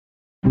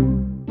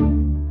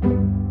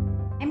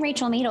I'm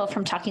Rachel Madel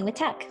from Talking with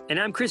Tech. And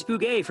I'm Chris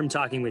Bouguet from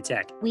Talking with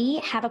Tech. We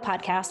have a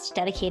podcast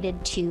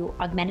dedicated to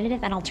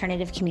augmentative and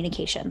alternative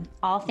communication,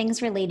 all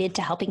things related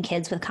to helping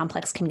kids with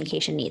complex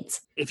communication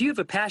needs. If you have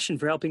a passion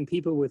for helping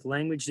people with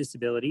language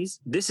disabilities,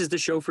 this is the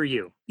show for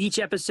you. Each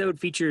episode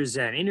features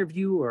an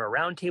interview or a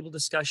roundtable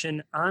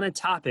discussion on a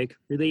topic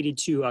related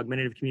to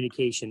augmentative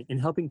communication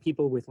and helping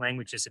people with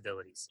language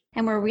disabilities.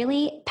 And we're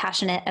really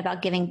passionate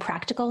about giving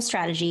practical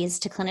strategies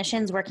to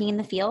clinicians working in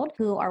the field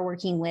who are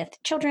working with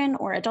children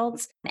or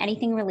adults,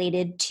 anything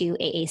related to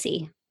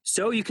AAC.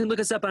 So you can look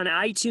us up on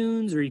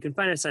iTunes, or you can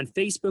find us on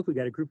Facebook. We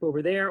got a group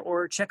over there,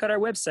 or check out our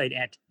website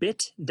at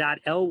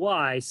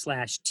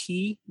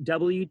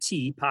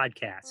bit.ly/TWT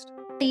podcast.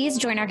 Please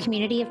join our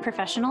community of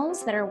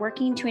professionals that are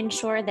working to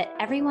ensure that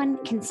everyone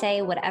can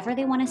say whatever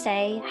they want to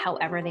say,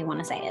 however they want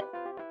to say it.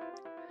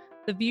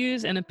 The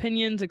views and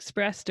opinions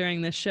expressed during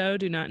this show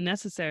do not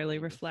necessarily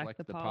reflect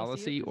the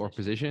policy or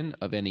position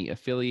of any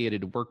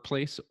affiliated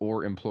workplace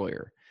or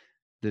employer.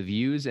 The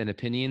views and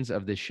opinions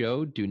of the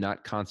show do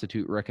not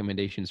constitute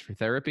recommendations for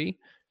therapy.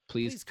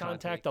 Please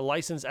contact a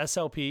licensed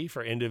SLP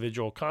for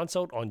individual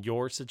consult on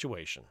your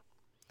situation.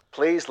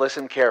 Please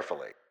listen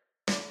carefully.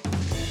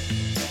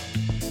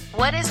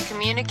 What is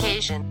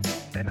communication?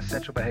 An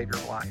essential behavior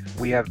of life.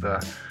 We have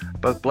the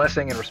both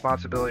blessing and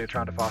responsibility of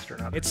trying to foster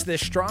another. It's the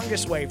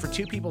strongest way for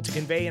two people to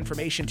convey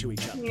information to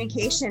each other.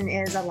 Communication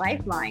is a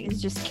lifeline. It's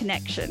just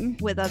connection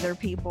with other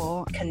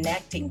people.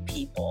 Connecting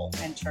people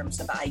in terms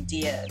of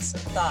ideas, or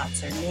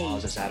thoughts, or needs.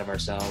 Draws us out of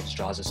ourselves,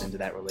 draws us into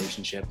that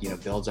relationship,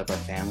 builds up our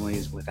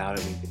families. Without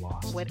it, we'd be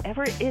lost.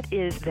 Whatever it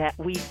is that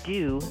we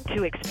do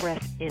to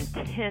express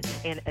intent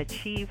and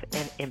achieve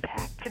an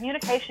impact.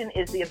 Communication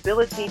is the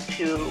ability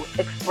to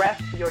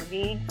express your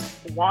needs,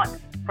 wants,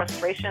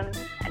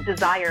 frustrations, and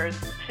desires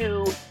to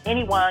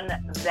anyone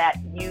that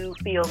you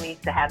feel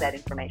needs to have that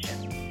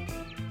information.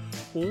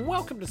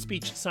 Welcome to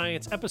Speech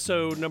Science,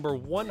 episode number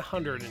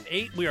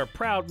 108. We are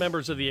proud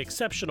members of the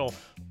Exceptional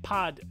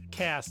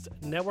Podcast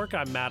Network.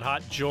 I'm Matt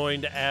Hott,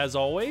 joined as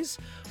always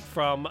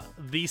from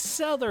the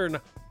southern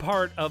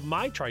part of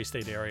my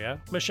tri-state area,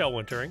 Michelle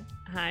Wintering.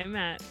 Hi,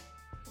 Matt.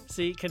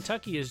 See,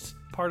 Kentucky is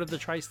part of the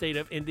tri-state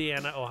of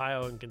Indiana,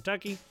 Ohio, and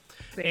Kentucky.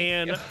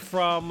 And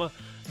from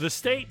the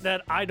state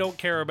that I don't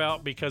care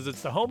about because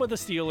it's the home of the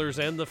Steelers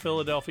and the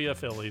Philadelphia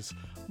Phillies,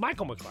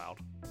 Michael McLeod.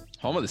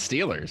 Home of the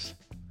Steelers?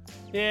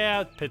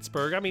 Yeah,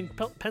 Pittsburgh. I mean,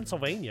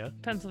 Pennsylvania.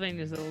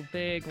 Pennsylvania's a little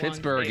big.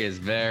 Pittsburgh is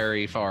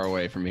very far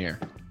away from here.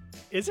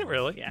 Is it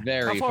really? Yeah.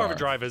 Very How far of a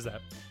drive is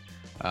that?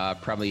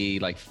 Probably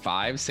like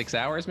 5-6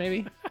 hours,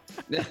 maybe.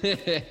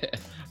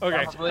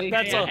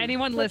 Okay.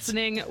 Anyone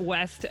listening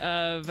west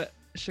of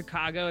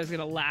Chicago is going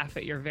to laugh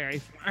at your very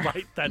far.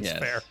 Right, that's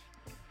fair.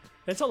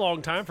 It's a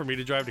long time for me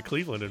to drive to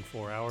Cleveland in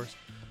 4 hours.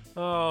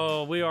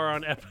 Oh, we are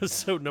on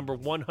episode number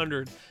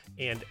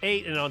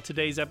 108, and on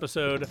today's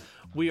episode,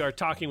 we are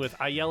talking with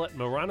Ayelet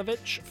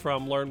Maranovich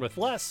from Learn with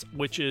Less,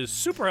 which is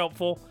super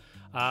helpful.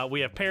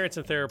 We have parents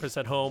and therapists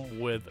at home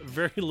with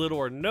very little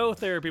or no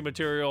therapy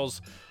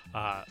materials,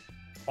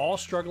 all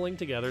struggling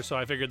together, so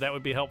I figured that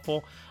would be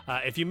helpful.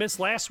 If you missed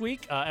last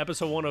week,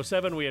 episode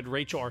 107, we had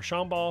Rachel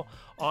Archambault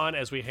on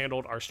as we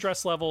handled our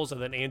stress levels, and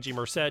then Angie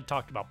Merced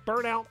talked about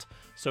burnout.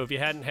 So if you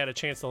hadn't had a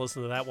chance to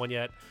listen to that one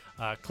yet,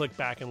 click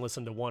back and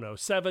listen to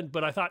 107.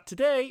 But I thought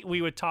today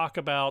we would talk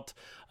about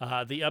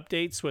the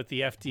updates with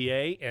the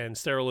FDA and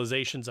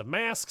sterilizations of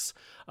masks,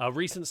 a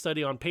recent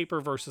study on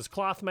paper versus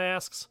cloth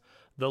masks,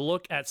 the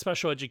look at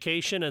special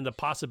education and the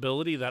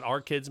possibility that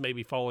our kids may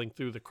be falling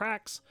through the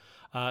cracks,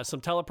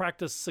 some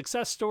telepractice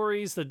success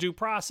stories, the due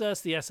process,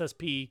 the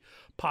SSP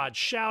pod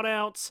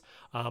shoutouts,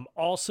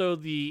 also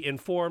the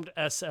Informed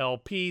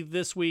SLP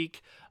this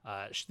week.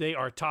 They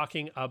are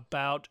talking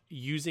about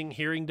using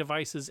hearing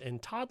devices in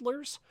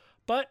toddlers,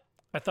 but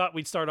I thought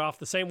we'd start off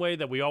the same way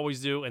that we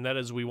always do, and that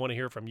is we want to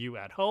hear from you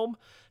at home.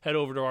 Head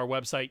over to our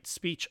website,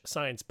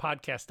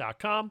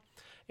 speechsciencepodcast.com.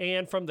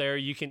 And from there,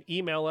 you can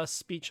email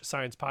us,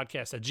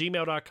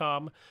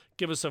 speechsciencepodcast@gmail.com.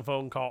 Give us a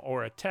phone call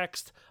or a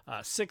text,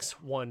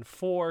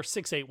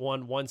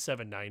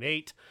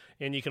 614-681-1798.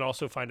 And you can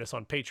also find us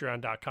on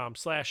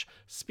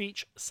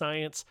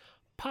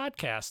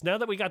patreon.com/speechsciencepodcast. Now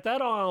that we got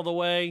that all out of the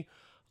way,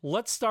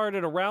 let's start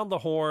it around the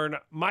horn.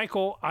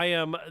 Michael, I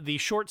am the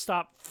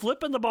shortstop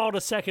flipping the ball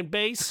to second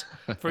base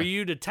for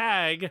you to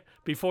tag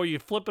before you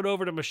flip it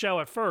over to Michelle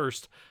at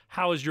first.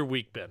 How has your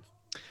week been?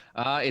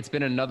 It's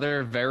been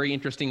another very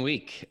interesting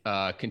week,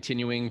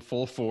 continuing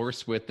full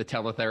force with the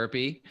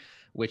teletherapy,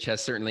 which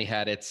has certainly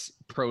had its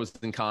pros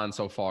and cons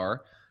so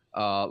far.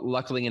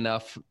 Luckily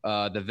enough,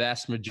 the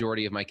vast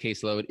majority of my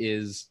caseload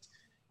is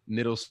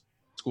middle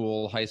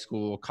school, high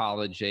school,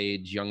 college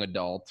age, young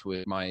adult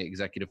with my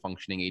executive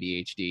functioning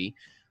ADHD.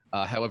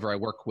 However, I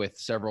work with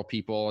several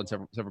people,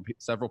 and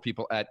several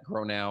people at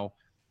Grow Now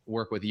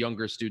work with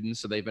younger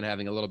students, so they've been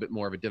having a little bit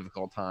more of a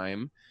difficult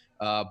time.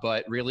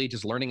 But really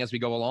just learning as we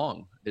go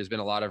along. There's been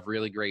a lot of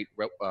really great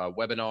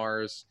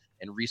webinars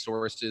and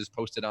resources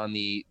posted on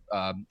the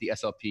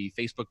SLP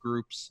Facebook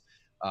groups.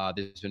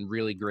 There's been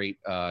really great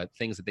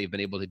things that they've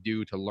been able to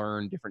do to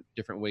learn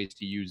different ways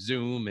to use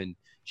Zoom and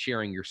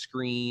sharing your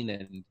screen,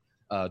 and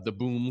the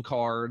boom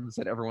cards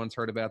that everyone's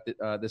heard about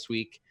this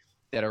week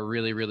that are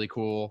really, really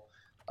cool.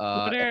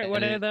 What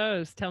are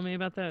those? Tell me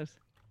about those.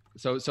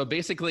 So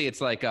basically,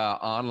 it's like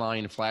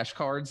online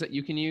flashcards that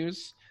you can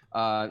use.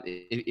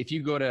 If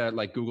you go to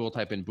like Google,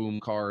 type in boom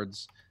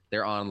cards,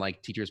 they're on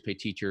like Teachers Pay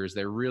Teachers.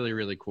 They're really,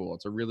 really cool.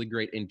 It's a really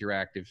great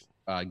interactive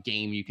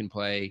game you can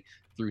play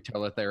through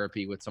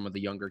teletherapy with some of the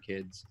younger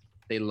kids.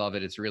 They love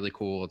it. It's really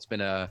cool. It's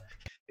been a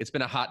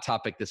hot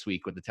topic this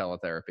week with the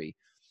teletherapy.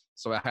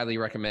 So I highly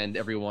recommend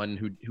everyone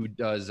who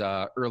does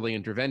early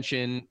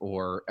intervention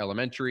or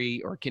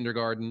elementary or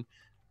kindergarten,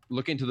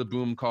 look into the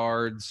boom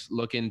cards,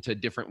 look into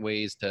different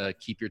ways to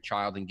keep your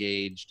child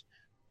engaged,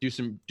 do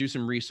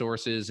some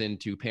resources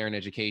into parent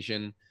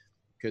education,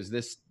 because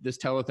this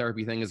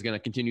teletherapy thing is going to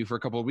continue for a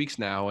couple of weeks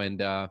now.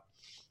 And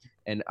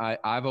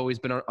I've always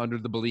been under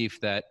the belief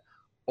that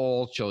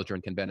all children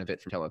can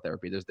benefit from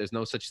teletherapy. There's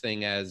no such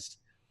thing as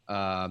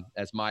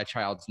my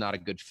child's not a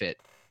good fit.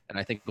 And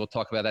I think we'll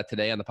talk about that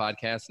today on the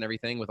podcast and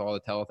everything with all the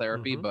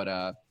teletherapy.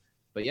 Mm-hmm.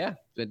 But yeah,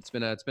 it's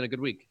been a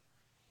good week.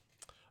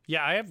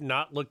 Yeah, I have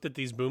not looked at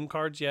these boom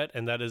cards yet,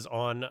 and that is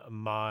on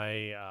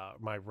my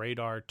my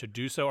radar to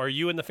do so. Are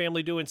you and the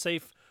family being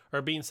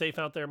safe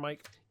out there,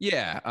 Mike?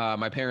 Yeah,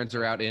 my parents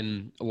are out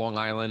in Long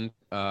Island.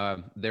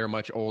 They're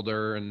much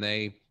older, and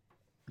they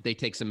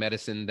take some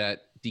medicine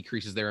that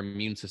decreases their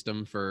immune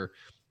system for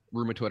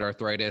rheumatoid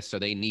arthritis, so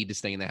they need to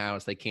stay in the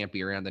house. They can't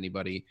be around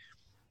anybody.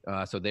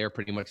 So they're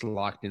pretty much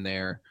locked in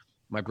there.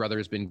 My brother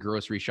has been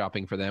grocery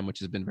shopping for them, which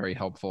has been very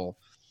helpful.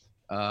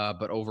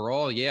 But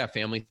overall, yeah,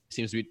 family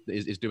seems to be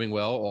is doing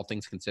well, all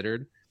things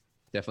considered.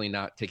 Definitely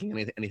not taking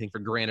anything for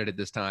granted at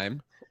this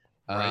time.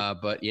 Right.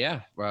 But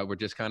yeah, we're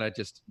just kind of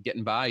just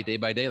getting by day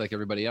like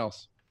everybody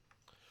else.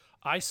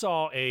 I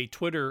saw a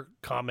Twitter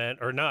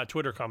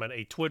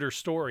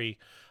story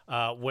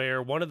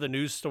where one of the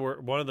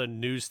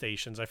news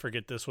stations, I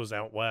forget, this was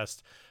out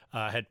west,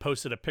 had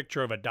posted a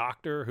picture of a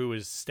doctor who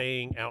is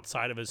staying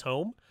outside of his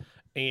home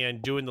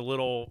and doing the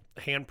little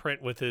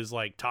handprint with his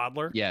like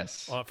toddler.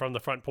 Yes. From the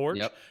front porch.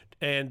 Yep.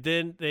 And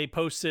then they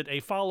posted a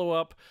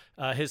follow-up.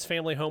 His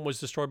family home was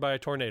destroyed by a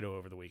tornado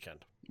over the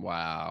weekend.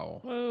 Wow.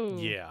 Whoa.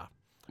 Yeah.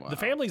 Wow. The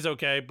family's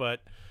okay,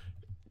 but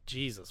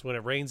Jesus, when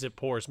it rains, it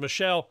pours.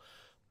 Michelle,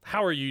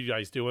 how are you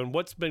guys doing?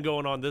 What's been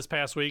going on this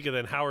past week? And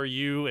then how are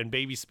you and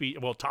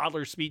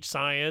toddler speech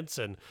science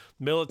and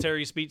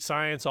military speech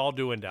science all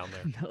doing down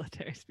there?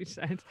 Military speech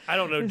science. I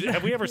don't know.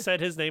 Have we ever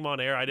said his name on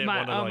air? I didn't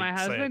want to my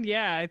husband? say it.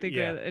 Yeah, I think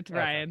it's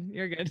Ryan. Okay.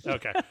 You're good.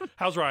 Okay.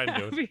 How's Ryan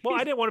doing? Well,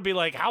 I didn't want to be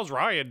like, how's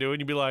Ryan doing?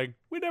 You'd be like,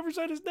 we never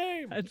said his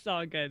name. It's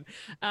all good.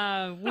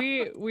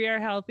 We are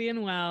healthy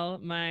and well.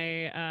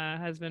 My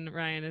husband,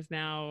 Ryan, is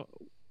now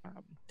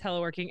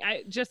teleworking.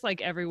 Just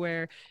like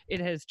everywhere, it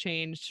has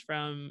changed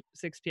from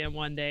 6 p.m.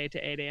 one day to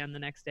 8 a.m. the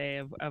next day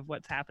of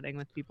what's happening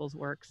with people's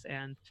works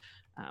and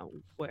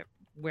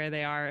where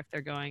they are, if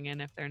they're going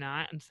in, if they're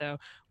not. And so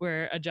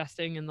we're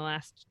adjusting in the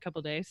last couple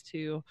of days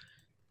to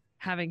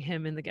having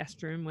him in the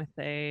guest room with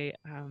a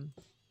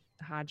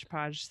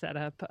hodgepodge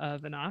setup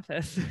of an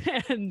office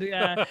and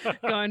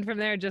going from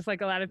there, just like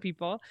a lot of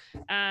people.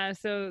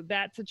 So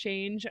that's a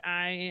change.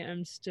 I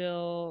am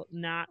still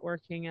not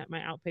working at my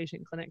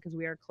outpatient clinic because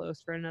we are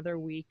closed for another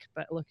week,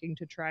 but looking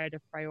to try to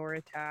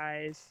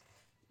prioritize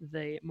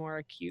the more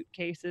acute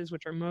cases,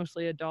 which are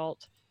mostly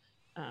adult,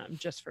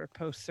 just for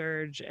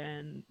post-surge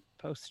and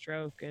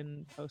post-stroke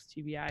and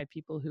post-TBI,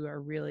 people who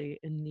are really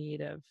in need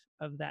of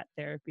that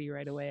therapy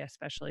right away,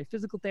 especially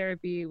physical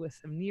therapy with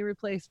some knee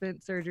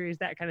replacement surgeries,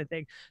 that kind of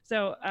thing.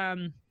 So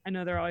I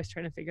know they're always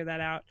trying to figure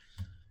that out,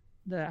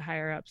 the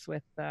higher ups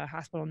with the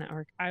hospital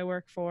network I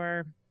work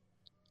for,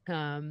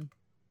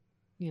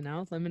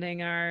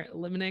 limiting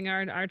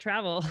our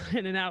travel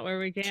in and out where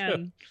we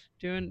can,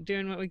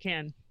 doing what we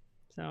can.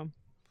 So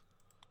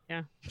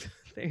yeah.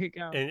 There you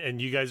go.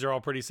 And you guys are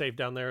all pretty safe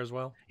down there as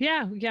well?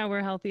 Yeah,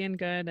 we're healthy and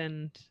good.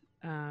 And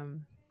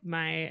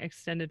my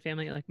extended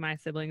family, like my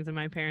siblings and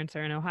my parents,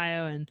 are in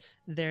Ohio, and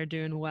they're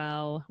doing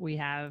well. We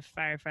have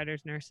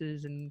firefighters,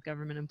 nurses, and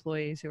government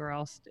employees who are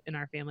all in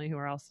our family who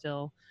are all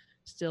still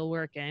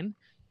working,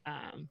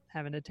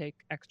 having to take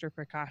extra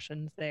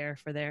precautions there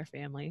for their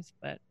families.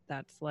 But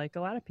that's like a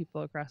lot of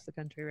people across the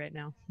country right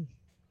now.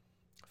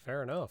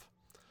 Fair enough.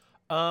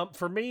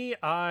 For me,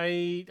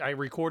 I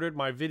recorded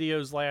my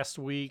videos last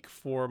week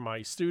for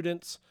my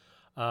students.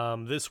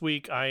 This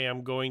week I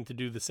am going to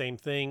do the same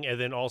thing. And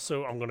then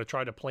also I'm going to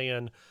try to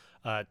plan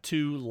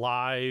 2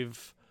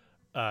 live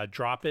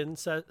drop-in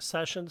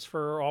sessions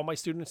for all my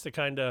students to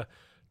kind of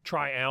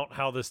try out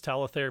how this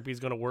teletherapy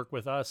is going to work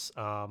with us.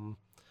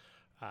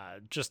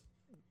 Just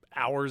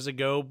hours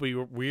ago,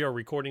 we are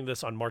recording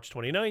this on March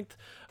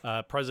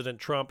 29th. President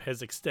Trump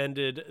has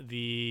extended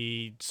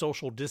the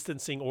social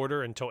distancing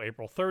order until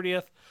April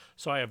 30th.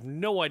 So I have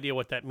no idea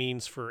what that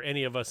means for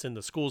any of us in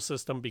the school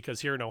system,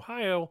 because here in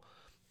Ohio,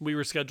 we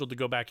were scheduled to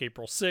go back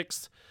April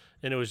 6th,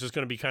 and it was just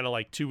going to be kind of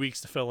like 2 weeks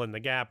to fill in the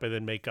gap and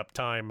then make up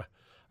time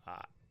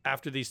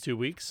after these 2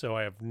 weeks, so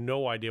I have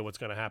no idea what's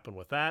going to happen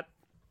with that.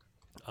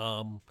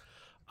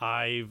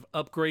 I've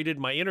upgraded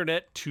my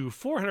internet to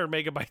 400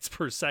 megabytes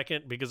per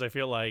second because I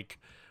feel like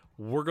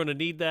we're going to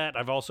need that.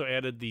 I've also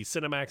added the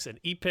Cinemax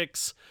and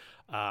Epix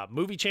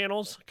movie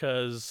channels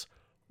because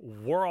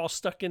we're all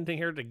stuck in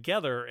here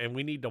together and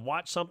we need to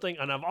watch something.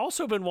 And I've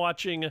also been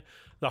watching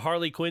the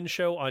Harley Quinn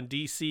show on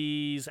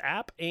DC's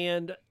app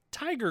and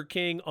Tiger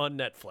King on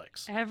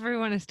Netflix.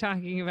 Everyone is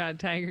talking about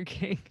Tiger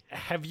King.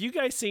 Have you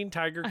guys seen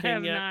Tiger King I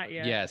have yet? not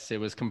yet. Yes, it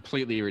was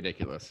completely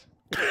ridiculous.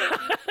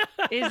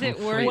 Is it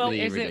worth?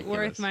 Completely Is it ridiculous.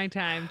 worth my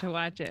time to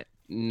watch it?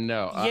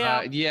 No.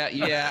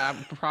 Yeah.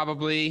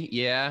 Probably.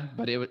 Yeah,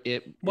 but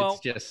it's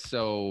just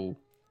so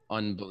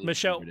unbelievably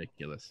Michelle,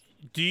 ridiculous.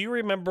 Do you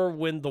remember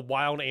when the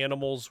wild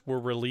animals were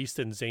released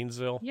in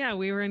Zanesville? Yeah,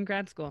 we were in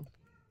grad school.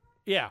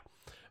 Yeah.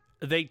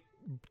 They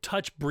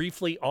touch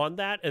briefly on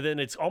that, and then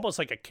it's almost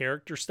like a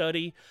character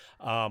study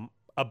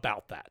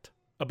about that,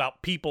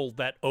 about people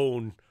that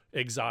own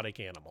exotic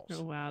animals.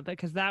 Oh wow,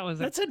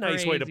 that's a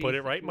nice way to put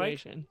it, right,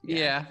 Mike?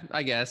 Yeah,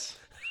 I guess.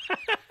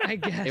 I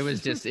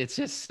guess it's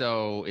just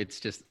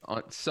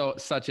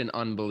such an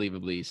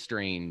unbelievably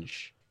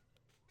strange.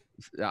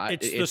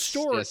 It's the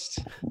story. Just,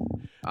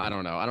 I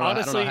don't know. Honestly,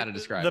 I don't know how to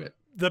describe it.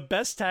 The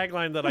best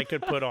tagline that I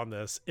could put on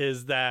this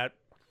is that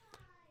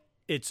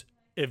it's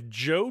if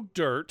Joe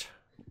Dirt.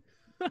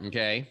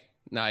 Okay,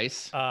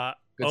 nice.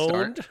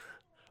 Good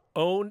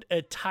owned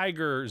a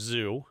tiger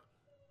zoo,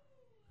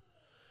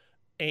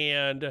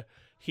 and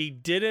he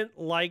didn't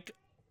like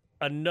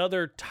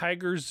another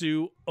tiger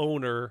zoo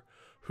owner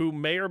who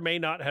may or may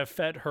not have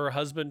fed her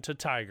husband to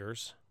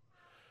tigers,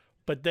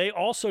 but they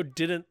also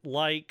didn't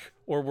like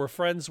or were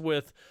friends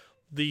with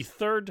the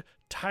third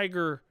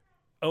tiger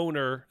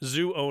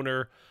zoo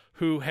owner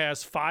who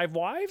has 5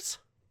 wives.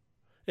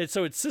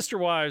 So it's sister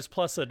wives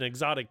plus an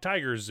exotic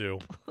tiger zoo.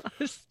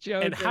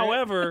 And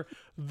however,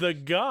 the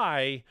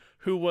guy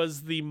who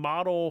was the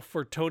model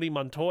for Tony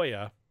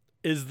Montoya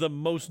is the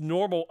most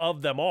normal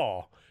of them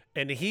all.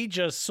 And he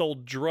just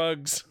sold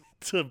drugs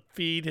to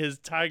feed his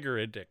tiger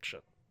addiction.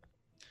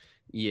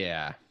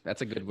 Yeah,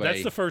 that's a good way.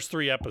 That's the first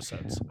 3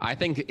 episodes. I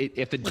think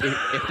if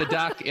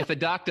the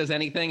doc does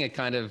anything, it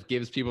kind of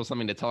gives people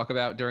something to talk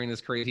about during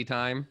this crazy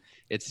time.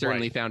 It's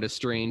certainly found a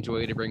strange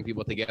way to bring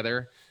people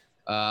together.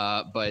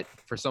 But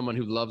for someone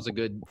who loves a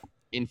good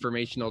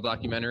informational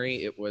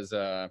documentary, it was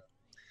a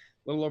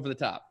little over the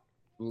top,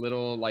 a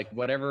little like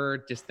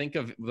whatever. Just think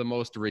of the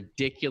most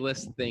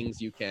ridiculous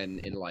things you can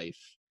in life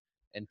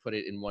and put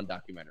it in one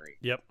documentary.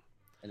 Yep.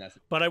 And that's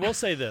it. But I will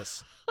say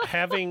this: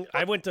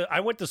 I went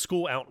to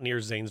school out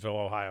near Zanesville,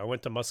 Ohio. I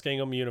went to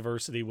Muskingum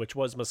University, which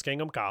was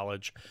Muskingum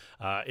College,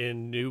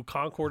 in New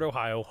Concord,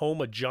 Ohio,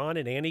 home of John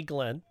and Annie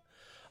Glenn.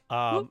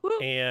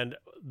 And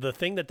the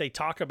thing that they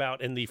talk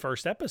about in the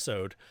first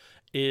episode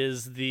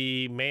is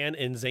the man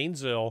in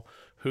Zanesville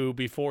who,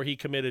 before he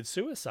committed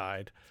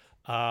suicide,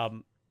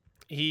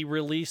 he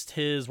released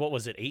his,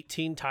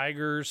 18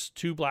 tigers,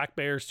 2 black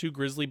bears, 2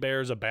 grizzly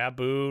bears, a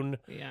baboon,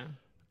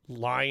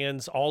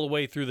 lions, all the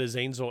way through the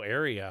Zanesville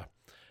area.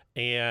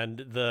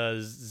 And the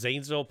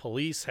Zanesville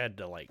police had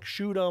to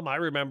shoot them. I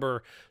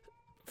remember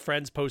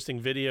friends posting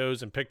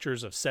videos and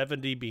pictures of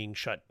 70 being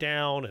shut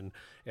down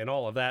and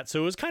all of that.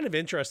 So it was kind of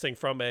interesting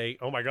from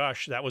oh my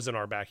gosh, that was in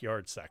our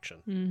backyard section.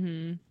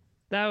 Mm-hmm.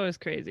 That was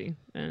crazy.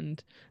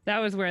 And that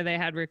was where they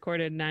had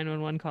recorded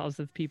 911 calls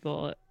of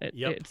people.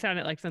 It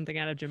sounded like something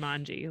out of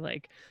Jumanji.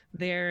 Like,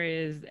 there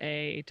is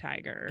a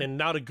tiger. In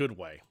not a good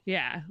way.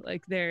 Yeah.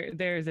 Like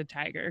there's a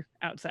tiger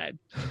outside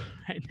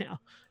right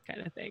now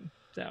kind of thing.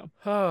 So,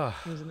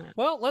 wasn't it?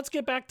 Well, let's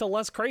get back to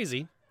less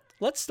crazy.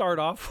 Let's start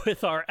off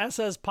with our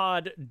SS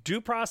Pod Due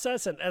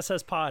Process and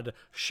SS Pod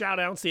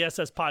shout-outs. The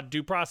SS Pod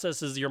Due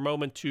Process is your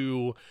moment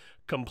to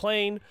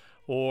complain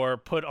or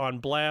put on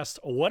blast,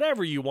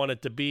 whatever you want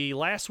it to be.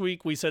 Last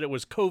week, we said it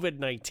was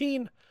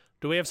COVID-19.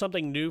 Do we have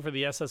something new for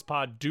the SS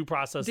Pod Due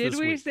Process this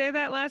week? Did we say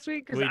that last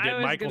week? We did. I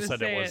was Michael said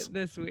say it was.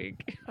 this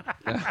week.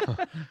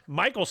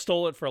 Michael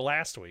stole it for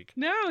last week.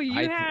 No,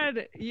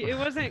 it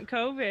wasn't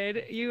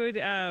COVID. You would...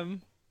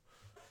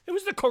 It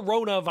was the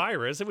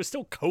coronavirus. It was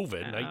still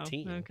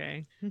COVID-19. Oh,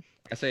 okay.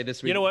 I say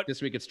this week. You know what?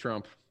 This week it's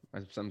Trump.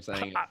 I'm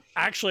saying.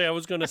 Actually, I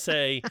was going to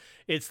say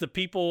it's the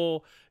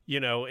people.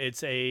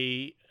 It's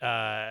a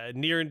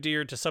near and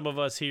dear to some of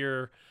us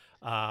here.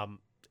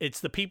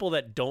 It's the people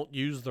that don't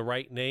use the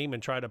right name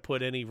and try to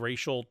put any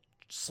racial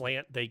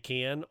slant they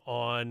can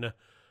on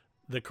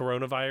the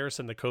coronavirus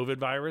and the COVID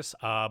virus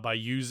by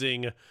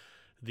using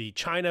the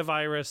China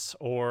virus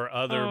or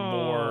other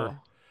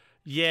more.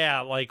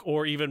 Yeah,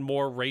 or even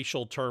more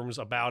racial terms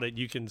about it.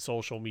 You can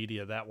social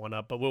media that one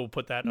up, but we'll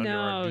put that under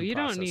our due you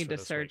process don't need to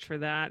this search week. for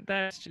that.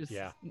 That's just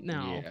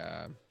no.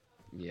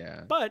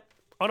 Yeah. But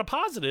on a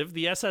positive,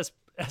 the SS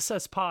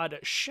Pod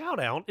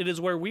shout out, it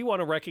is where we want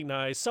to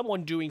recognize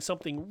someone doing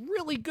something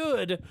really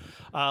good.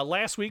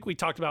 Last week we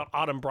talked about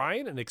Autumn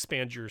Bryan and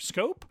Expand Your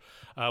Scope.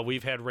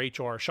 We've had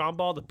Rachel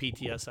Archambault, the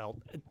PTSD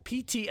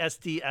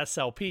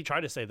SLP.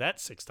 Try to say that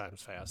 6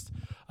 times fast.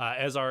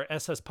 as our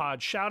SS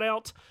Pod shout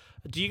out.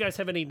 Do you guys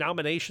have any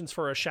nominations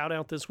for a shout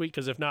out this week?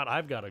 Because if not,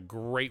 I've got a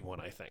great one,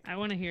 I think. I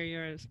want to hear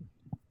yours.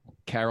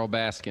 Carol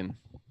Baskin.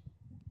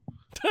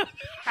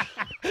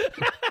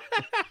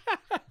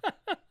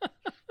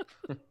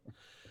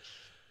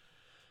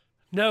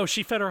 No,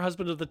 she fed her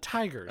husband to the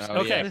tigers. Oh,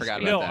 okay, yeah, I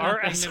forgot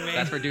about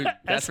that.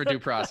 That's for due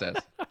process.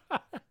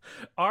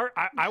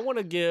 I want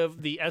to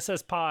give the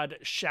SS Pod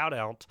shout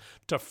out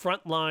to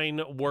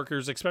frontline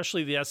workers,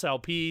 especially the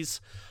SLPs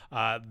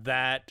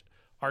that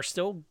are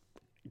still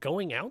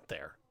going out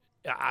there.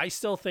 I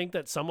still think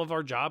that some of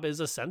our job is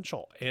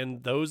essential,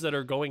 and those that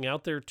are going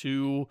out there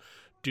to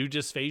do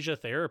dysphagia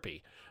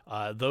therapy,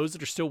 those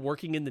that are still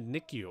working in the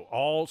NICU,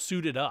 all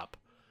suited up.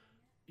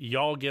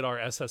 Y'all get our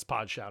SS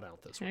Pod shout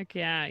out this week. Heck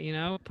yeah,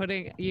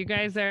 you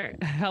guys are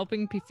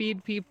helping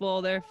feed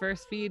people their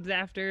first feeds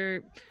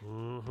after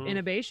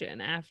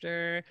intubation,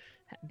 after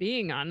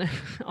being on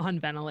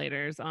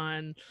ventilators,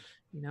 on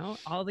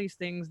all these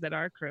things that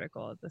are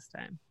critical at this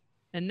time,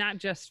 and not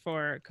just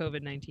for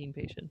COVID-19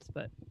 patients,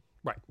 but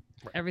right.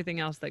 everything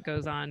else that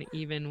goes on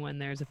even when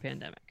there's a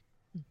pandemic.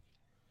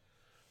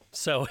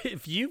 So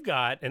if you've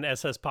got an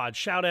SS Pod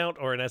shout out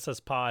or an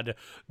SS Pod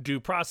due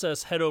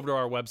process, head over to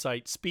our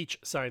website,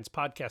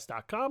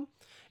 speechsciencepodcast.com,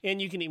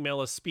 and you can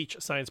email us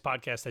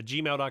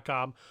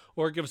speechsciencepodcast@gmail.com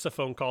or give us a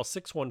phone call,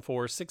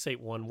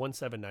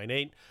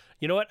 614-681-1798.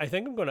 You know what? I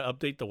think I'm going to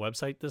update the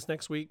website this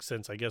next week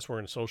since I guess we're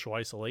in social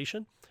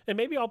isolation, and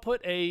maybe I'll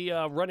put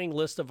a running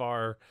list of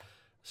our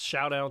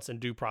shout outs and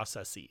due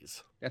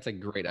processes. That's a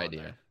great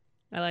idea.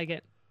 I like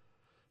it.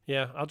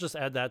 Yeah, I'll just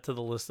add that to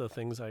the list of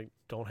things I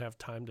don't have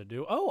time to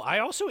do. Oh, I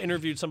also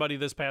interviewed somebody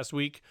this past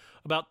week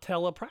about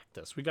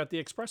telepractice. We got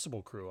the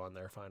Expressible crew on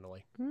there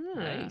finally.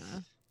 Nice.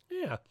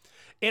 Yeah.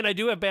 And I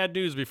do have bad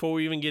news before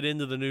we even get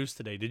into the news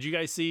today. Did you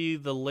guys see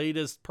the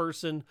latest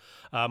person,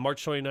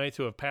 March 29th,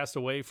 who have passed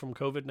away from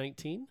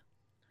COVID-19?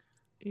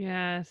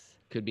 Yes.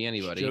 Could be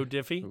anybody. Joe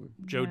Diffie.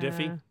 Joe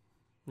Diffie.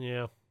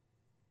 Yeah.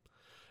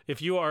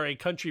 If you are a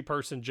country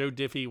person, Joe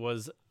Diffie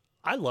was...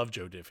 I love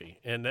Joe Diffie,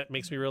 and that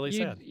makes me really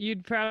sad.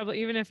 You'd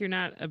probably, even if you're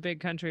not a big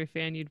country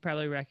fan, you'd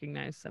probably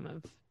recognize some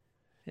of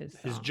his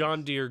songs. His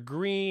John Deere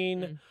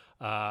Green,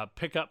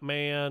 Pickup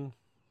Man,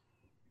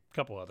 a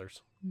couple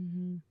others.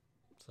 Mm-hmm.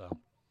 So,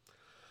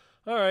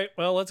 all right,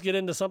 well, let's get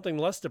into something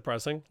less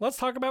depressing. Let's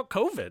talk about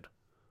COVID.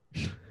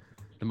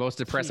 The most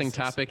depressing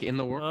topic in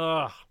the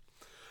world.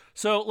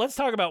 So let's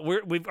talk about,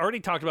 we've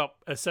already talked about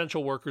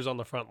essential workers on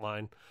the front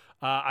line.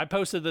 I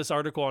posted this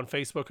article on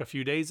Facebook a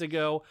few days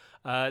ago.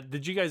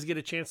 Did you guys get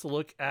a chance to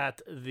look at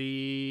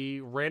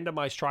the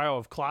randomized trial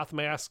of cloth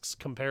masks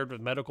compared with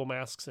medical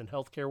masks in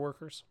healthcare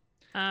workers?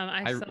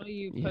 I saw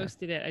you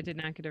posted it. I did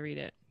not get to read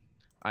it.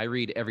 I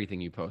read everything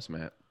you post,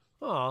 Matt.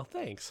 Oh,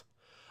 thanks.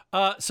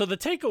 So the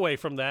takeaway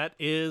from that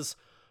is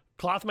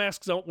cloth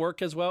masks don't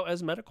work as well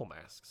as medical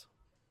masks.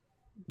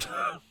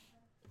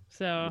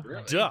 So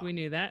we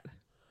knew that.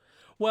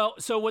 Well,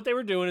 so what they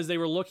were doing is they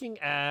were looking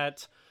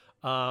at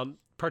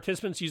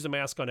participants use a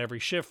mask on every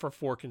shift for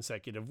 4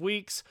 consecutive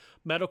weeks.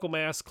 Medical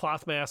mask,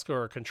 cloth mask,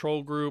 or a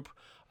control group,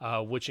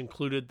 which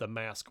included the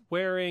mask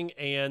wearing,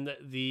 and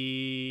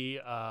the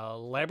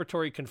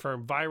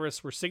laboratory-confirmed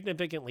virus were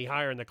significantly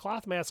higher in the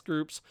cloth mask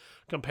groups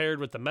compared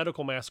with the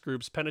medical mask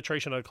groups.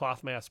 Penetration of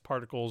cloth mask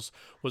particles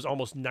was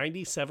almost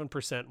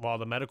 97%, while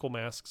the medical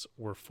masks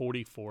were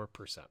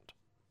 44%.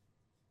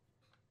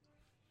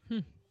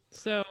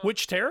 So,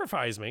 which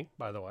terrifies me,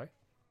 by the way.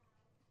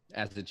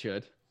 As it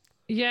should.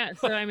 Yeah,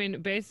 so I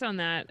mean, based on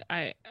that,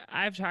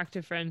 I've talked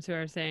to friends who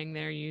are saying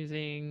they're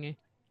using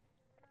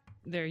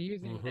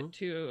it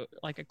to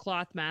like a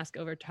cloth mask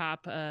over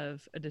top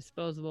of a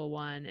disposable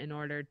one in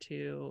order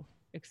to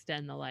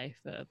extend the life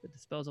of the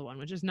disposable one,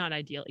 which is not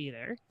ideal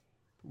either.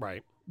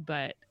 Right.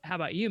 But how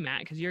about you,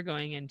 Matt? Because you're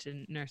going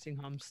into nursing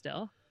homes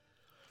still.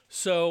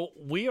 So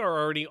we are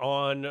already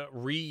on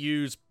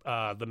reuse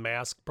the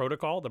mask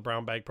protocol, the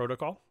brown bag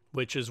protocol,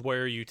 which is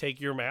where you take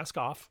your mask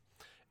off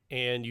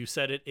and you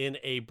set it in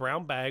a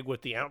brown bag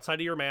with the outside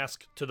of your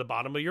mask to the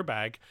bottom of your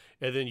bag,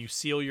 and then you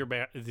seal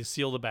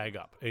seal the bag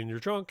up in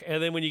your trunk,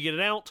 and then when you get it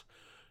out,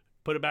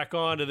 put it back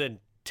on, and then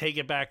take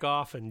it back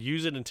off and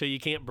use it until you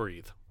can't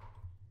breathe.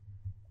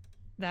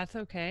 That's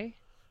okay.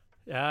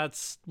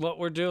 That's what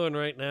we're doing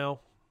right now.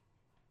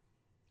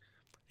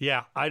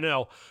 Yeah, I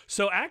know.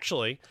 So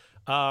actually,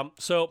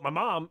 so my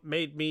mom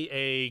made me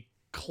a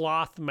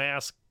cloth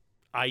mask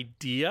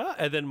idea,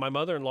 and then my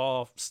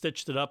mother-in-law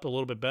stitched it up a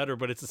little bit better,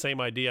 but it's the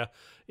same idea.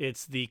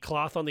 It's the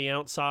cloth on the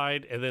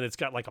outside, and then it's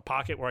got like a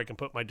pocket where I can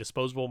put my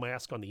disposable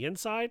mask on the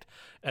inside,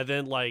 and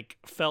then like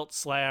felt /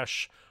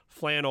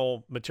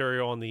 flannel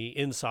material on the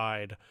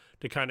inside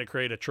to kind of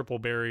create a triple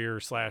barrier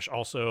 /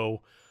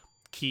 also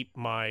keep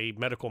my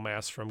medical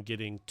mask from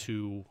getting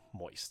too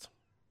moist.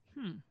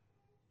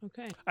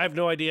 Okay. I have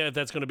no idea if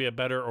that's going to be a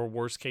better or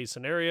worst case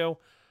scenario,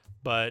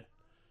 but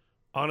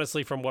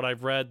honestly, from what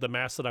I've read, the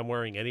mask that I'm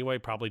wearing anyway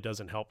probably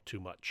doesn't help too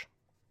much.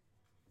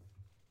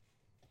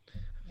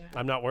 Yeah.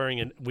 I'm not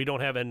wearing we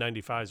don't have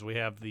N95s. We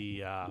have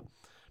the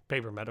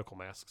paper medical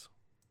masks.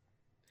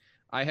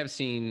 I have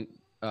seen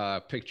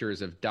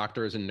pictures of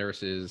doctors and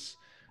nurses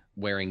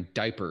wearing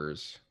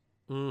diapers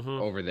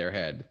over their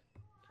head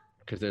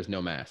because there's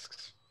no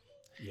masks.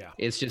 Yeah.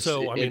 It's just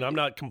so. I mean, I'm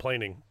not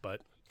complaining,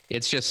 but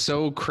it's just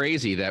so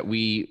crazy that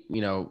we,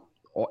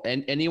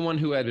 and anyone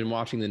who had been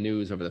watching the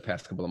news over the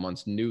past couple of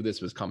months knew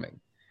this was coming.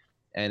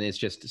 And it's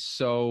just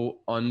so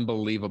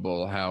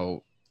unbelievable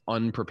how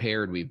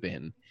unprepared we've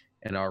been.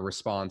 And our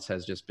response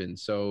has just been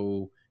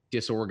so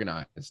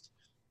disorganized,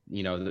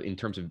 in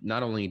terms of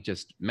not only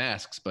just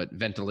masks, but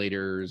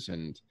ventilators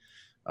and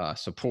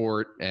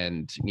support.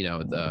 And,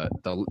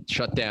 the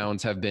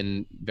shutdowns have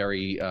been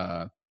very,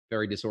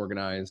 very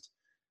disorganized.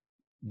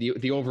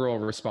 The overall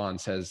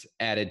response has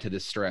added to the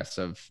stress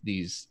of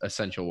these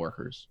essential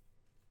workers.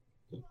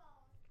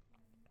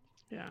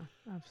 Yeah,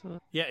 absolutely.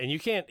 Yeah, and you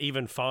can't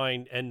even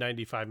find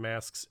N95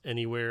 masks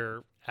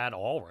anywhere at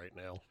all right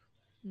now.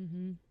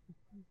 Mm-hmm.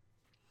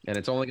 And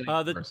it's only going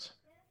to get worse.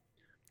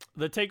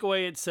 The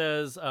takeaway, it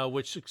says,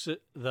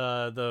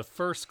 the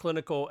first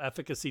clinical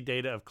efficacy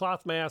data of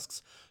cloth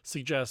masks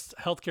suggests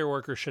healthcare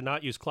workers should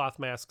not use cloth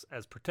masks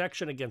as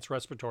protection against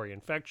respiratory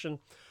infection.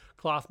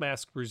 Cloth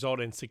masks result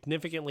in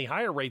significantly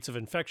higher rates of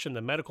infection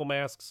than medical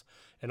masks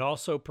and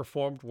also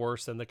performed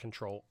worse than the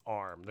control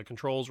arm. The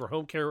controls were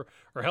home care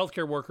or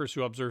healthcare workers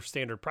who observed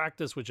standard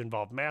practice, which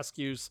involved mask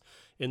use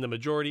in the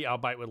majority,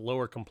 albeit with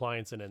lower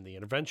compliance than in the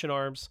intervention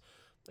arms.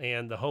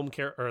 And the home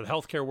care or the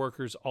healthcare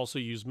workers also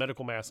use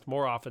medical masks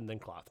more often than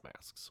cloth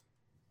masks.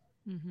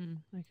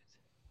 Mm-hmm.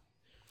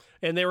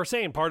 And they were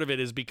saying part of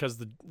it is because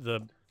the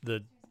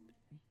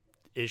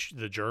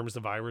germs, the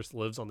virus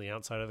lives on the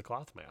outside of the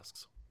cloth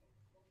masks.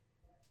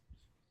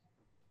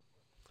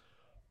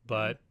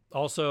 But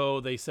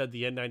also they said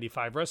the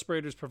N95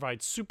 respirators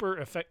provide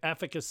super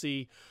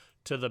efficacy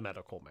to the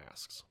medical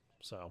masks.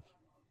 So.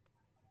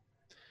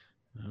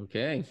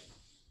 Okay.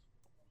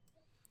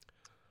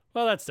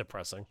 Well, that's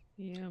depressing.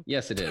 Yeah.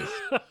 Yes, it is.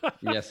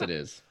 Yes, it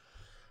is.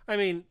 I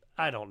mean,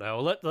 I don't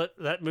know.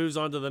 That moves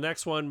on to the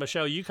next one.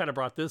 Michelle, you kind of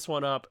brought this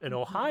one up. In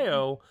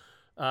Ohio,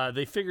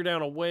 they figured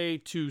out a way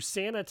to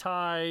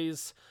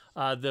sanitize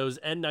those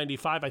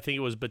N95. I think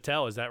it was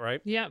Battelle. Is that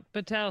right? Yeah,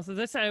 Battelle.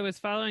 So I was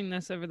following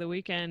this over the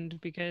weekend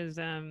because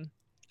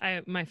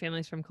my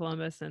family's from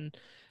Columbus, and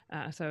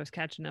so I was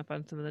catching up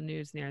on some of the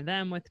news near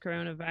them with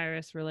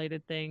coronavirus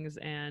related things.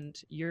 And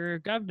your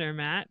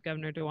governor,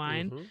 Governor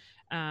DeWine,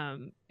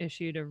 and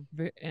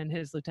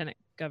his lieutenant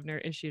governor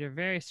issued a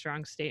very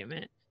strong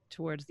statement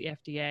towards the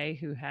FDA,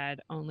 who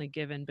had only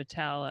given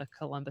Battelle, a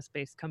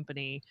Columbus-based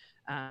company,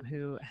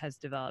 who has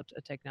developed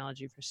a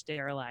technology for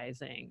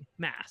sterilizing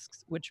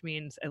masks, which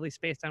means, at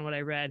least based on what I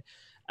read,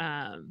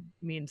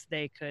 means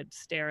they could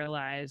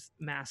sterilize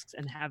masks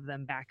and have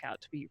them back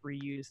out to be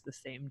reused the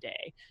same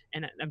day.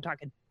 And I'm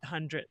talking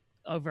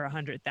over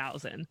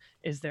 100,000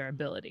 is their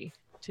ability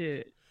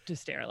to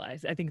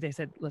sterilize. I think they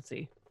said, let's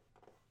see,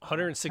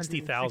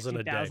 160,000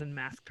 a day.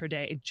 masks per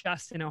day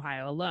just in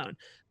Ohio alone.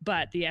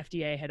 But the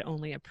FDA had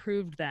only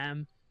approved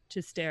them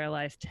to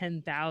sterilize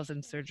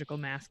 10,000 surgical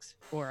masks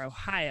for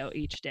Ohio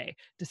each day,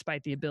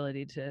 despite the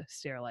ability to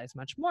sterilize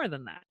much more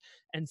than that.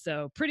 And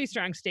so pretty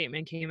strong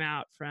statement came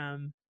out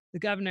from the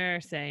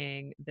governor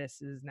saying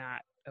this is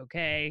not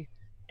okay.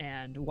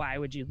 And why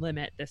would you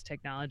limit this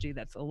technology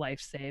that's a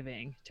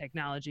life-saving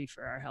technology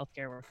for our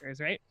healthcare workers,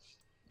 right?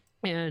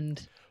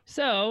 And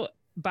so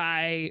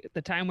by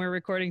the time we're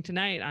recording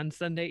tonight on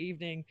Sunday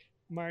evening,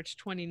 March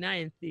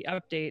 29th, the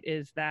update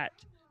is that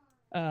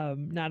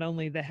not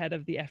only the head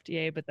of the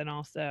FDA, but then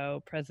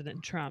also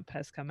President Trump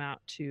has come out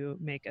to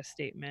make a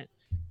statement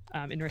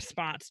in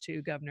response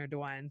to Governor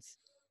DeWine's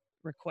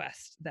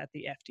request that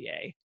the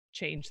FDA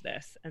change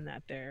this, and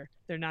that they're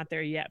not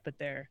there yet, but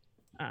they're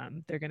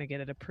going to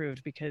get it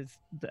approved, because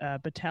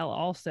Battelle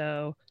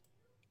also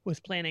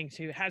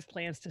has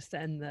plans to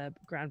send the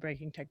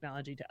groundbreaking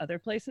technology to other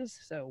places.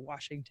 So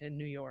Washington,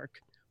 New York,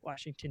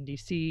 Washington,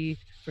 D.C.,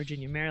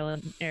 Virginia,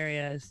 Maryland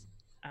areas.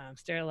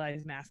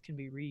 Sterilized masks can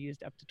be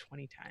reused up to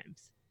 20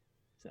 times.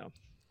 So,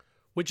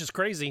 which is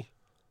crazy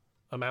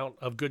amount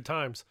of good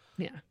times.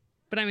 Yeah.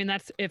 But I mean,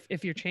 that's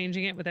if you're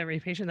changing it with every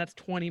patient, that's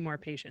 20 more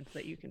patients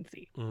that you can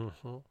see.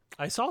 Mm-hmm.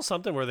 I saw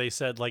something where they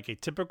said like a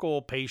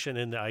typical patient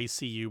in the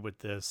ICU with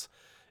this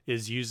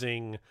is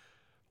using,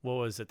 what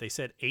was it? They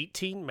said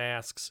 18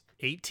 masks,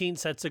 18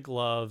 sets of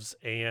gloves,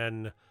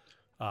 and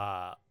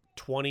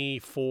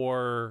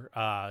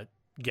 24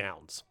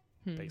 gowns,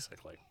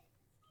 basically.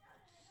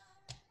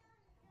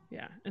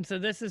 Yeah. And so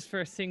this is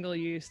for single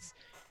use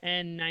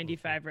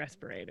N95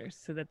 respirators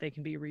so that they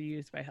can be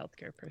reused by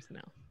healthcare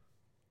personnel.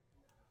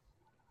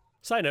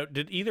 Side note,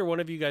 did either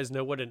one of you guys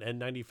know what an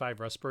N95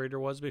 respirator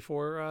was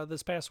before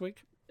this past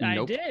week?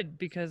 I did,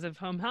 because of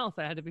home health.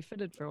 I had to be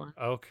fitted for one.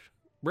 Okay.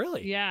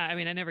 Really? Yeah. I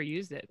mean, I never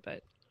used it,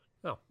 but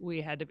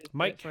we had to be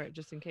fitted for it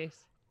just in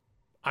case.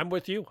 I'm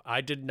with you.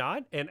 I did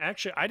not. And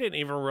actually, I didn't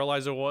even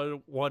realize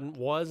what one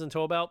was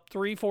until about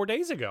 3-4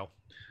 days ago.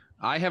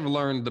 I have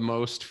learned the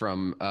most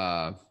from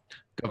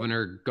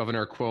Governor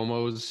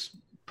Cuomo's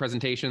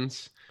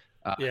presentations.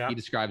 He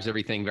describes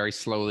everything very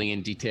slowly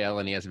in detail,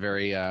 and he has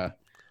very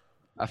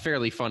a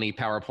fairly funny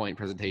PowerPoint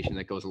presentation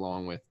that goes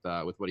along with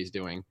what he's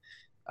doing.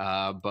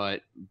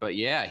 But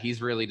yeah,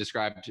 he's really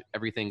described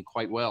everything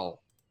quite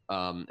well.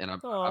 And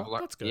I've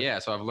learned, that's good. Yeah,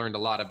 so I've learned a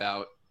lot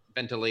about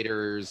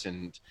ventilators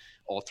and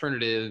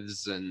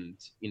alternatives, and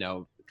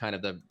kind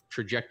of the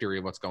trajectory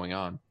of what's going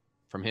on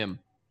from him.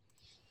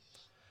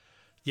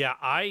 Yeah,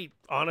 I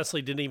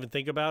honestly didn't even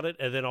think about it,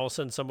 and then all of a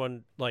sudden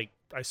someone, like,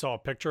 I saw a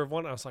picture of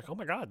one, I was like, oh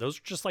my God, those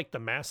are just like the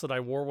masks that I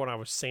wore when I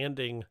was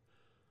sanding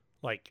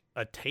like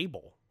a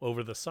table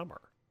over the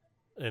summer.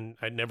 And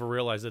I never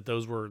realized that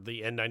those were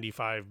the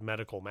N95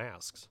 medical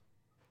masks.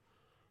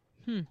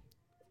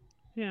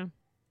 Yeah.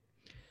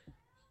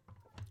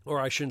 Or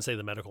I shouldn't say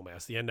the medical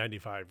masks, the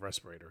N95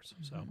 respirators.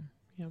 So,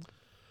 yeah.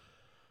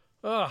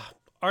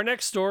 Our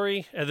next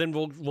story, and then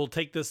we'll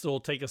take this.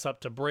 Will take us up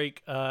to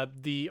break.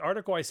 The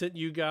article I sent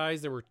you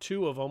guys, there were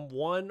two of them.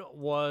 One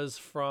was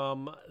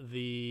from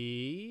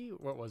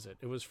what was it?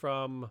 It was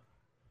from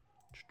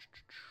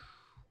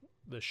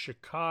the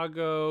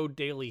Chicago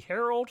Daily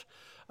Herald,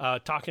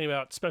 talking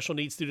about special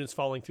needs students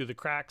falling through the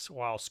cracks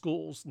while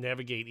schools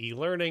navigate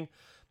e-learning.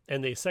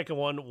 And the second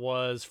one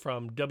was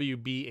from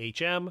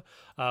WBHM.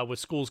 With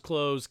schools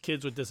closed,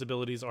 kids with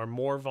disabilities are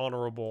more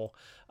vulnerable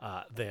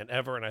than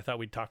ever. And I thought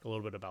we'd talk a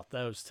little bit about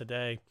those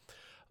today.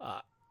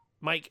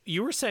 Mike,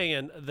 you were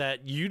saying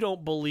that you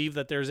don't believe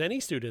that there's any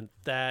student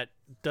that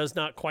does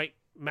not quite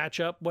match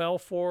up well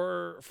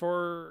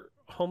for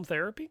home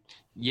therapy?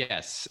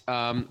 Yes.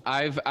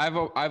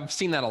 I've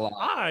seen that a lot.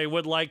 I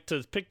would like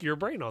to pick your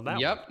brain on that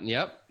one.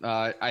 Yep.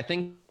 I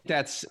think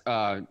that's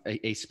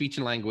a speech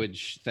and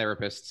language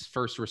therapist's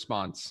first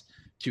response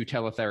to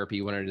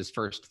teletherapy when it is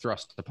first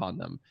thrust upon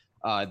them.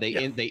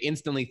 They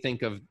instantly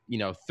think of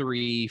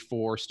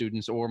 3-4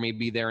 students, or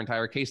maybe their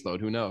entire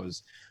caseload, who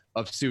knows,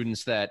 of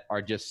students that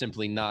are just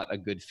simply not a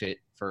good fit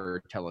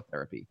for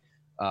teletherapy.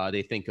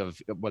 They think of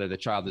whether the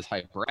child is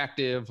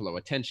hyperactive, low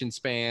attention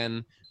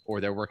span, or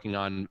they're working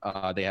on,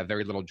 they have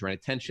very little joint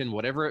attention,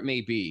 whatever it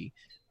may be.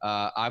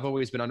 I've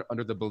always been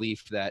under the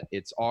belief that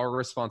it's our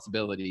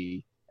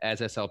responsibility as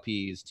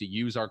SLPs to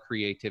use our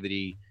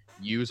creativity,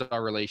 use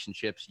our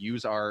relationships,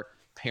 use our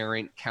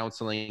parent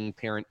counseling,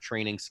 parent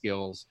training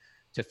skills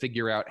to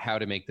figure out how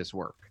to make this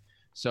work.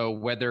 So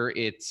whether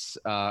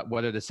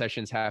the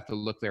sessions have to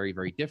look very,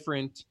 very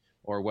different,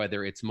 or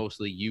whether it's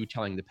mostly you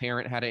telling the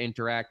parent how to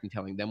interact and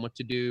telling them what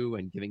to do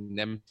and giving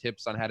them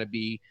tips on how to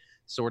be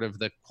sort of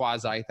the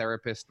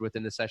quasi-therapist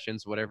within the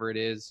sessions, whatever it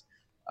is.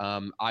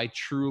 I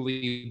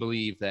truly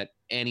believe that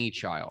any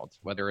child,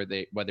 whether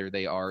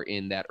they are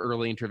in that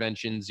early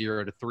intervention,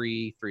 0 to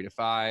 3, 3 to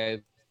 5,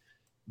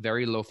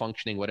 very low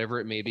functioning, whatever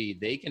it may be,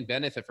 they can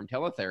benefit from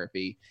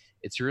teletherapy.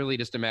 It's really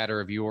just a matter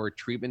of your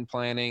treatment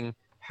planning,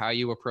 how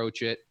you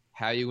approach it,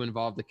 how you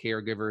involve the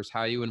caregivers,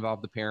 how you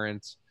involve the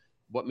parents,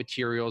 what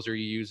materials are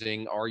you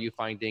using? Are you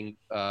finding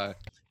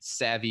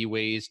savvy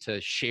ways to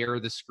share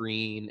the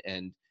screen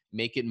and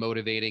make it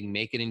motivating,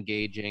 make it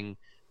engaging?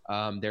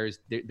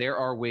 There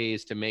are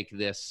ways to make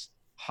this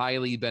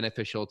highly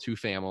beneficial to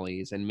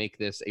families and make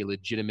this a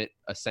legitimate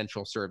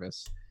essential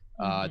service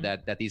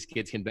that these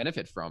kids can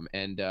benefit from.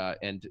 And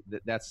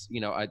that's,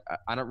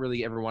 I don't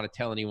really ever want to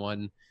tell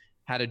anyone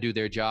how to do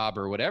their job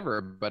or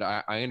whatever, but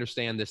I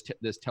understand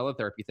this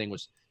teletherapy thing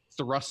was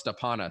thrust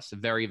upon us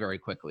very, very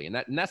quickly.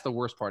 And that's the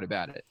worst part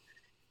about it,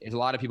 is a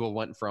lot of people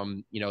went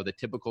from, the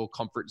typical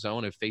comfort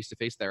zone of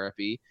face-to-face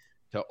therapy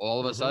to all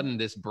of a sudden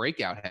this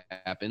breakout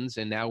happens,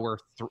 and now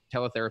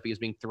teletherapy is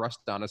being thrust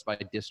on us by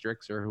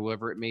districts or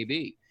whoever it may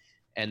be.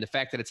 And the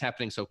fact that it's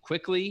happening so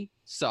quickly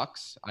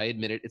sucks. I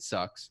admit it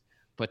sucks.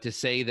 But to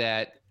say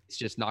that it's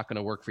just not going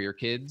to work for your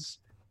kids,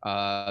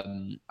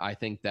 I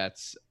think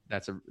that's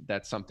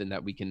something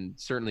that we can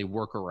certainly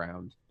work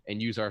around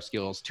and use our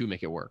skills to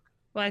make it work.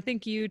 Well, I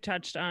think you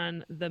touched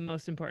on the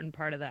most important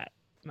part of that,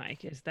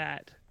 Mike, is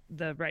that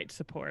the right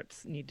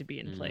supports need to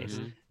be in place.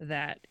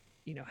 That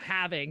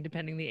having,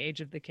 depending the age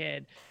of the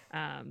kid,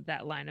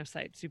 that line of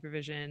sight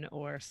supervision,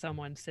 or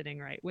someone sitting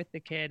right with the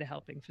kid,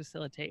 helping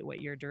facilitate what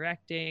you're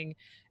directing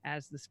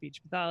as the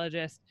speech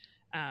pathologist.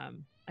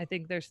 I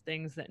think there's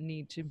things that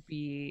need to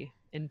be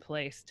in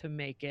place to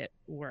make it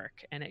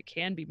work, and it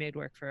can be made to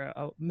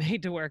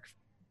work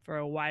for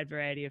a wide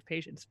variety of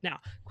patients. Now,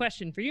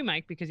 question for you,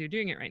 Mike, because you're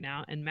doing it right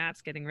now, and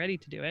Matt's getting ready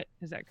to do it.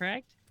 Is that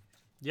correct?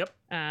 Yep.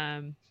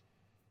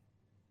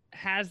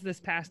 Has this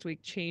past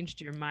week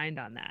changed your mind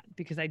on that?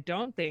 Because I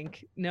don't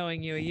think,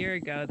 knowing you a year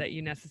ago, that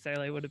you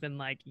necessarily would have been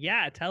like,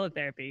 yeah,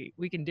 teletherapy,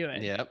 we can do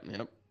it. Yep.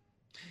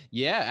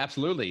 Yeah,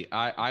 absolutely.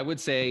 I would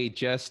say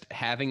just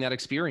having that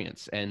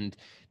experience, and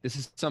this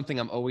is something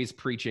I'm always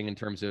preaching in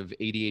terms of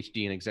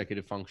ADHD and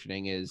executive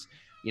functioning, is,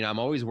 I'm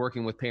always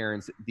working with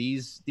parents.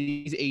 These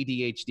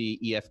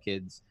ADHD EF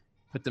kids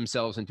put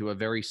themselves into a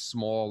very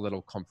small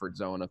little comfort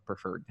zone of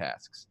preferred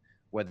tasks.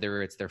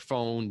 Whether it's their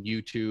phone,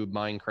 YouTube,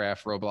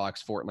 Minecraft,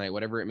 Roblox, Fortnite,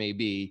 whatever it may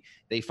be,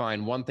 they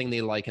find one thing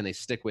they like and they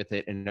stick with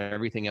it, and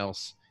everything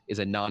else is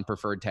a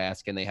non-preferred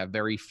task, and they have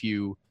very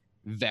few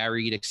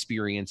varied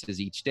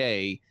experiences each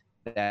day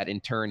that in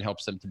turn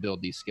helps them to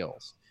build these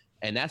skills.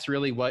 And that's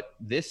really what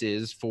this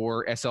is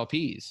for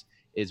SLPs.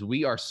 is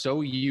we are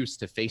so used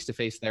to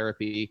face-to-face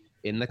therapy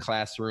in the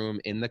classroom,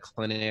 in the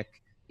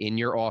clinic, in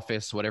your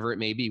office, whatever it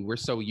may be. We're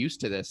so used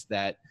to this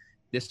that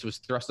this was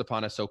thrust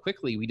upon us so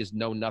quickly. We just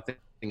know nothing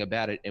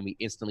about it, and we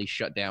instantly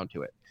shut down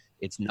to it.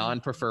 It's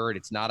non-preferred.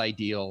 It's not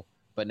ideal.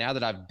 But now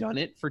that I've done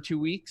it for 2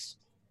 weeks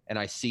and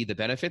I see the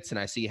benefits and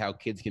I see how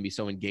kids can be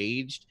so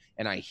engaged,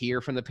 and I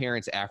hear from the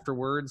parents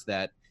afterwards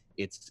that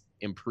it's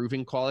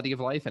improving quality of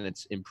life and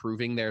it's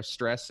improving their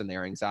stress and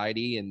their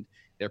anxiety and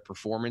their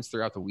performance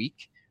throughout the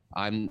week,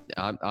 I'm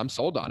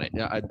sold on it.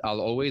 I'll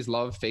always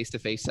love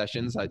face-to-face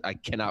sessions. I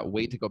cannot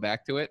wait to go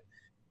back to it,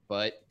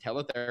 but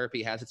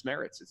teletherapy has its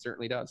merits. It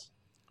certainly does.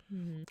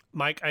 Mm-hmm.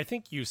 Mike, I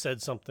think you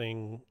said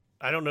something,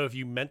 I don't know if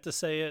you meant to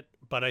say it,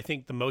 but I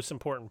think the most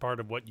important part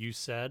of what you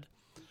said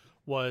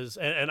was,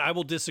 and I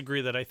will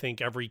disagree that I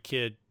think every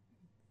kid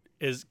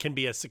can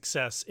be a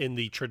success in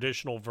the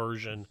traditional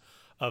version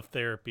of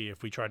therapy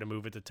if we try to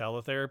move it to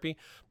teletherapy.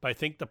 But I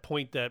think the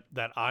point that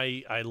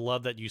I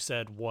love that you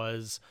said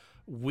was,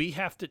 we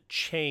have to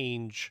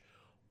change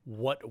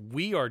what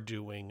we are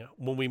doing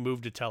when we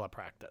move to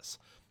telepractice.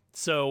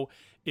 So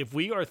if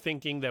we are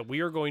thinking that we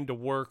are going to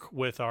work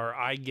with our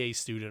iGay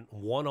student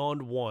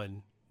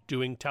one-on-one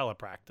doing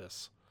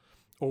telepractice,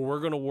 or we're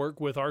going to work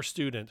with our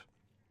student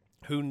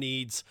who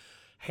needs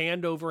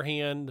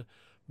hand-over-hand,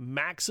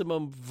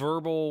 maximum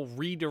verbal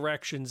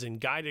redirections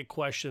and guided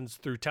questions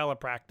through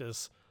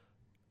telepractice,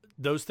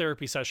 those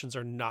therapy sessions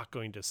are not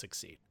going to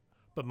succeed.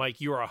 But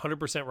Mike, you are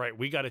 100% right.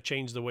 We got to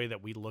change the way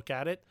that we look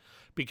at it,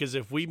 because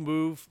if we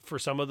move for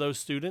some of those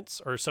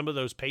students or some of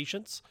those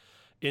patients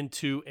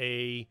into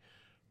a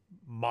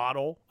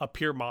model, a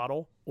peer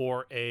model,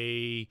 or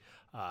a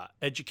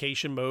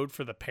education mode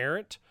for the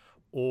parent,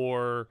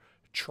 or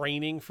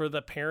training for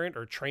the parent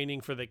or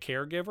training for the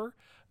caregiver,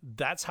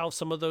 that's how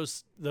some of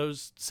those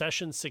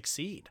sessions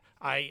succeed.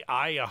 I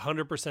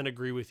 100%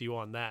 agree with you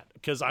on that,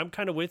 because I'm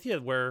kind of with you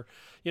where,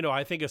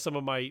 I think of some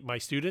of my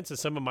students and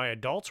some of my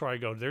adults where I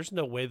go, there's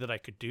no way that I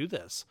could do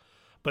this.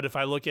 But if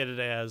I look at it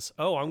as,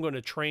 I'm going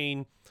to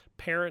train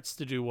parents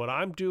to do what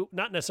I'm doing,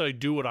 not necessarily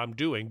do what I'm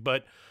doing,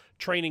 but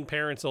training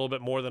parents a little bit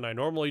more than I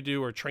normally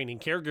do, or training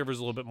caregivers a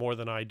little bit more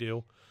than I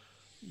do,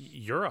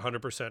 you're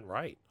 100%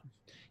 right.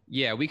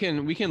 Yeah, we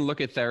can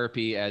look at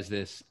therapy as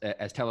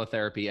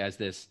teletherapy as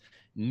this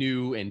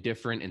new and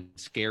different and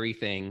scary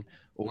thing,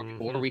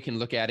 or we can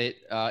look at it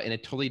in a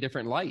totally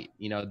different light.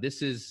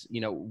 This is,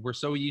 we're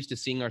so used to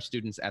seeing our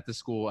students at the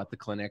school, at the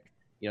clinic,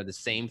 the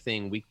same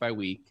thing week by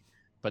week,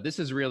 but this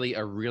is really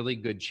a really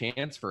good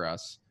chance for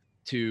us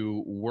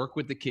to work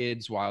with the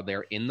kids while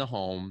they're in the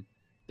home.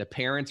 The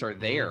parents are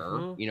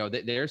there.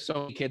 There's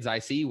so many kids I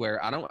see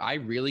where I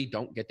really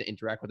don't get to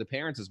interact with the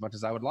parents as much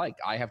as I would like.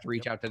 I have to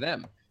reach out to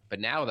them, but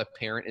now the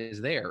parent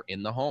is there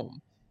in the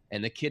home.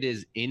 And the kid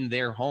is in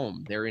their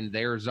home. They're in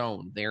their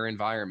zone, their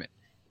environment.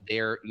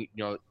 Their,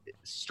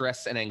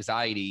 stress and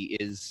anxiety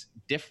is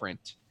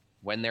different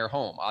when they're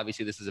home.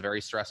 Obviously, this is a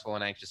very stressful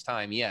and anxious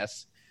time,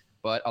 yes.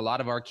 But a lot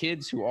of our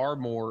kids who are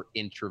more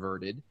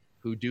introverted,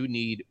 who do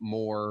need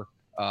more,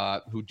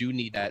 who do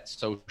need that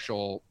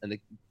social, and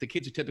the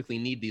kids who typically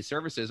need these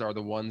services are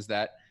the ones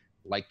that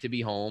like to be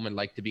home and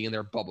like to be in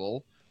their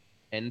bubble.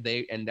 And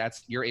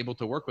you're able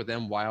to work with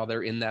them while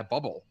they're in that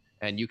bubble.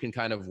 And you can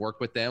kind of work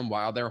with them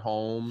while they're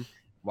home,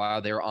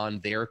 while they're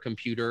on their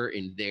computer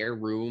in their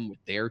room with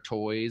their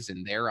toys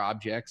and their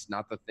objects,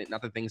 not the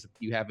things that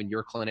you have in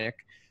your clinic.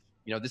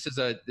 This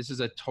is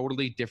a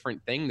totally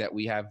different thing that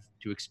we have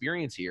to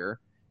experience here,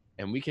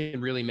 and we can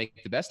really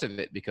make the best of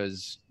it,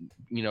 because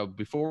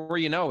before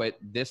you know it,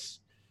 this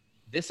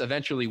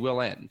eventually will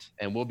end,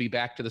 and we'll be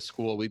back to the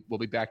school. We'll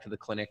be back to the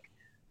clinic.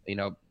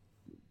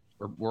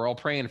 We're all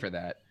praying for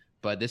that.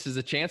 But this is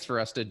a chance for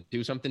us to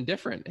do something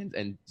different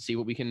and see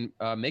what we can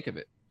make of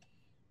it.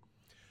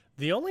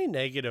 The only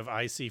negative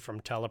I see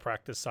from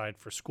telepractice side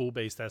for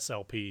school-based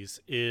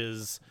SLPs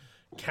is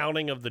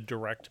counting of the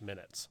direct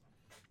minutes.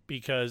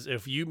 Because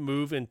if you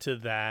move into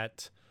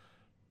that,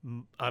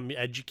 I'm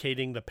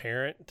educating the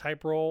parent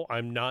type role,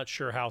 I'm not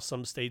sure how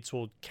some states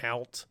will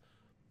count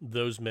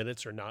those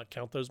minutes or not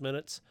count those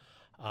minutes.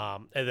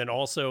 And then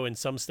also in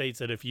some states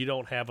that if you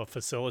don't have a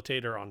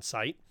facilitator on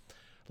site,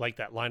 like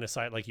that line of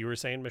sight, like you were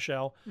saying,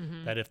 Michelle,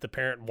 that if the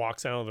parent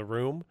walks out of the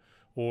room,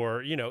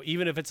 or,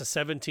 even if it's a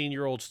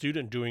 17-year-old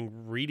student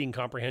doing reading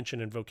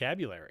comprehension and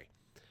vocabulary,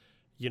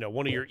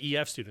 one of your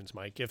EF students,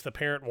 Mike, if the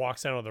parent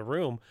walks out of the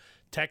room,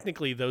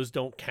 technically those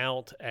don't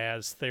count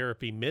as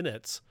therapy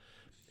minutes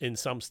in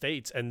some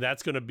states. And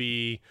that's going to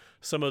be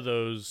some of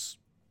those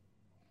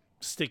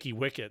sticky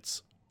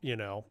wickets,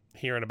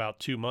 here in about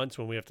 2 months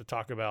when we have to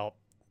talk about,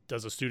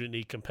 does a student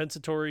need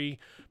compensatory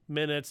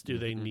minutes? Do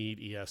they need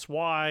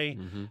ESY?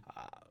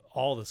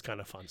 All this kind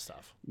of fun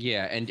stuff.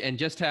 Yeah, and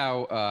just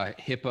how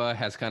HIPAA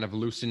has kind of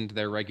loosened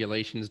their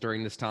regulations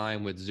during this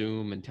time with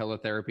Zoom and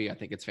teletherapy. I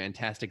think it's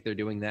fantastic they're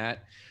doing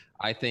that.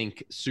 I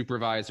think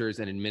supervisors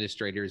and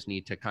administrators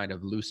need to kind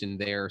of loosen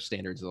their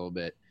standards a little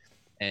bit.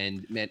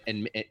 And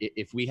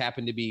if we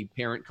happen to be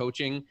parent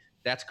coaching,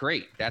 that's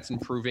great. That's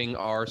improving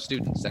our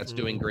students. That's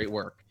doing great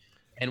work.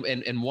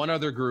 And one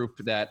other group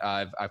that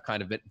I've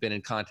kind of been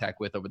in contact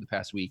with over the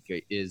past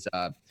week is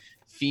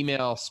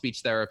female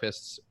speech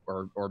therapists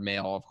or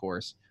male, of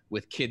course,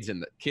 with kids in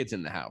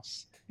the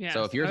house. Yeah.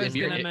 So if you're going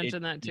to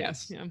mention that too.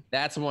 Yes, yeah.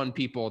 That's one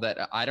people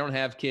that I don't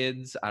have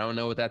kids. I don't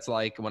know what that's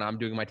like when I'm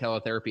doing my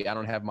teletherapy. I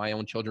don't have my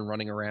own children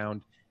running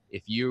around.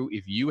 If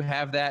you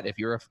have that, if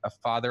you're a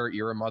father,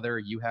 you're a mother,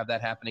 you have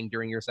that happening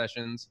during your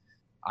sessions.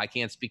 I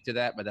can't speak to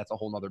that, but that's a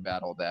whole nother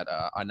battle that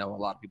I know a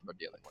lot of people are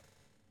dealing with.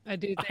 I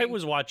do. I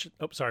was watching.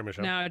 Oh, sorry,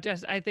 Michelle. No,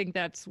 I think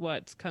that's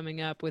what's coming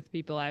up with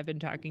people I've been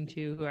talking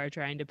to who are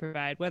trying to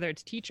provide, whether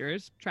it's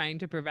teachers trying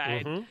to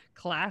provide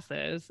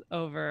classes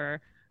over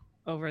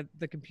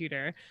the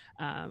computer,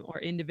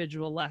 or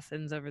individual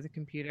lessons over the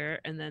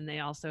computer, and then they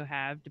also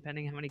have,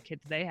 depending on how many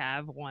kids they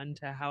have, 1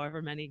 to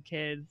however many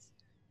kids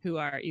who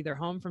are either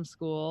home from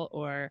school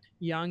or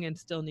young and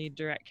still need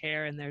direct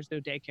care, and there's no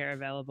daycare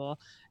available,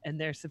 and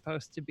they're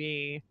supposed to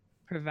be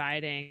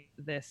providing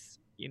this,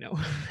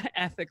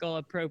 ethical,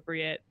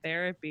 appropriate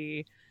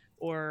therapy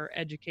or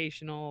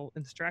educational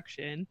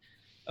instruction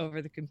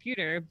over the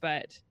computer,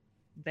 but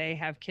they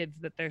have kids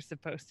that they're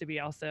supposed to be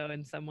also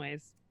in some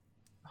ways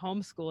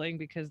homeschooling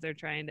because they're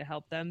trying to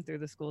help them through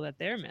the school that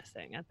they're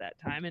missing at that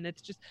time. And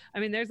it's just,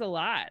 there's a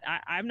lot.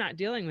 I'm not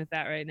dealing with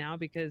that right now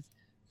because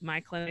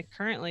my clinic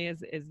currently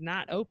is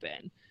not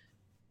open.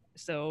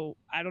 So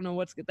I don't know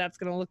what that's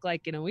going to look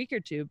like in a week or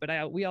two,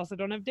 but we also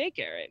don't have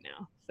daycare right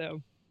now.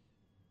 So,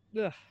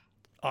 ugh.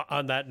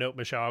 On that note,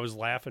 Michelle, I was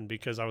laughing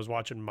because I was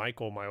watching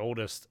Michael, my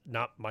oldest,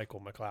 not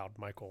Michael McLeod,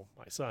 Michael,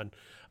 my son.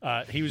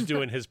 He was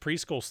doing his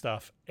preschool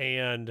stuff,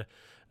 and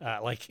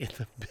like in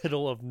the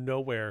middle of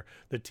nowhere,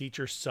 the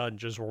teacher's son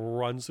just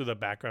runs through the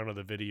background of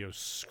the video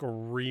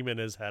screaming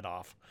his head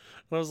off.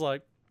 And I was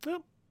like,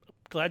 well,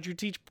 glad you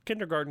teach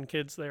kindergarten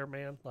kids there,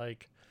 man.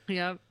 Like,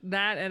 yeah,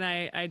 that, and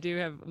I do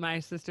have my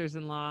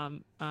sisters-in-law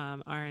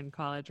are in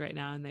college right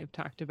now, and they've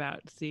talked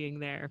about seeing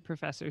their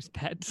professors'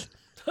 pets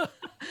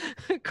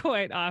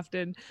quite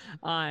often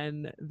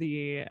on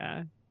the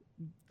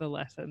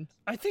lessons.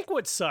 I think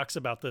what sucks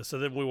about this, so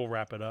then we will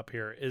wrap it up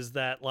here, is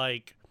that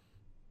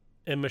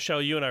and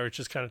Michelle, you and I were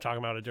just kind of talking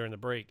about it during the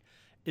break,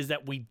 is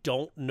that we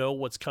don't know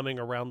what's coming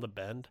around the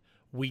bend.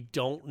 We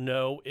don't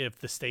know if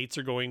the states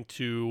are going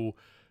to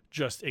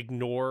just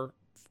ignore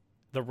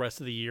the rest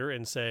of the year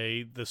and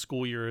say the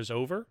school year is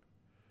over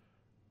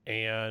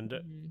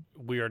and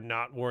we are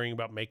not worrying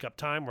about makeup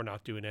time. We're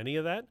not doing any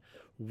of that.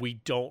 We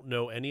don't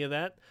know any of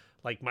that.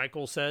 Like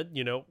Michael said,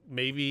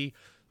 maybe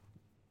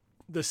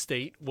the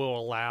state will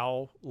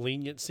allow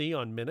leniency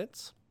on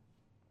minutes.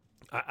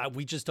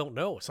 We just don't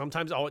know.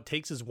 Sometimes all it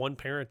takes is one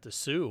parent to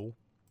sue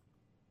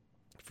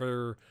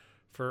for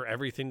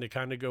everything to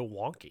kind of go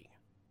wonky.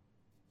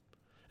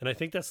 And I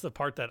think that's the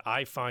part that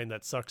I find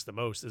that sucks the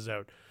most, is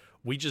that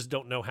we just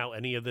don't know how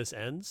any of this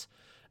ends.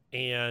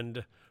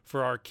 And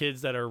for our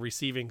kids that are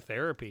receiving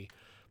therapy,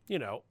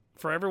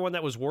 for everyone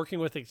that was working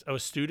with a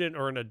student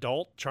or an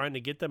adult trying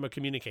to get them a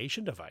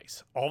communication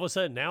device, all of a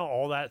sudden now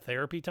all that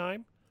therapy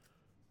time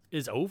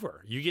is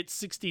over. You get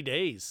 60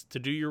 days to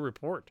do your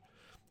report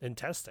and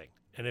testing.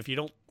 And if you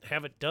don't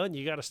have it done,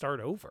 you got to start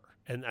over.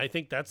 And I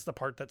think that's the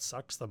part that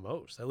sucks the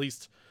most, at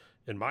least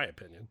in my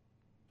opinion.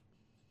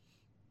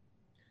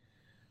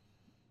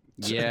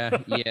 Yeah.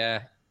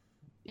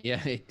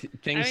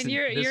 Things.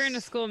 You're in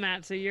a school,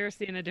 Matt, so you're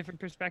seeing a different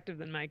perspective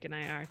than Mike and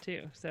I are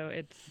too. So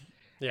it's,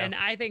 and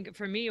I think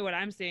for me, what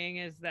I'm seeing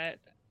is that,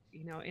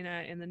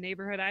 in the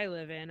neighborhood I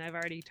live in, I've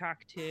already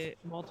talked to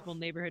multiple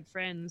neighborhood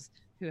friends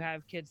who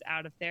have kids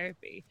out of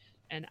therapy,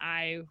 and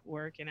I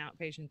work in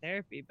outpatient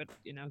therapy, but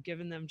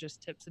giving them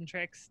just tips and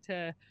tricks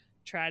to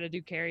try to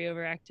do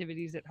carryover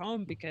activities at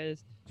home,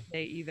 because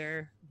they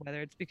either,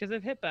 whether it's because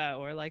of HIPAA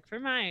or like for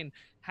mine,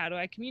 how do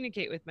I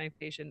communicate with my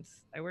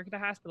patients? I work at a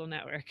hospital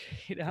network,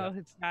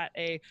 It's not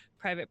a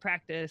private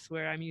practice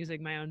where I'm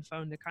using my own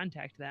phone to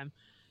contact them.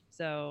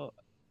 So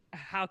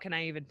how can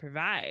I even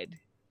provide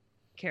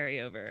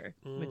carryover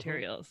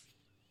materials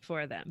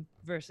for them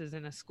versus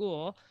in a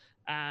school?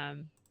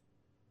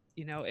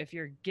 If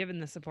you're given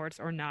the supports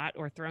or not,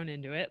 or thrown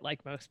into it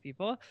like most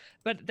people,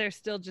 but there's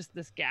still just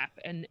this gap.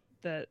 And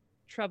the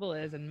trouble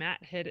is, and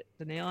Matt hit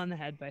the nail on the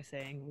head by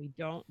saying, we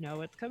don't know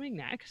what's coming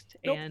next.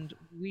 Nope. And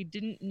we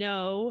didn't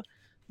know,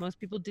 most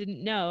people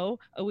didn't know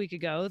a week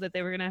ago that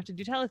they were going to have to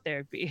do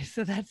teletherapy.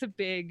 So that's a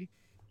big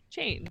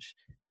change,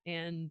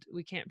 and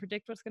we can't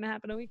predict what's going to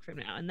happen a week from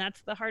now. And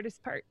that's the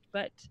hardest part,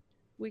 but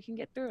we can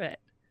get through it.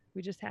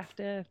 We just have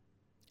to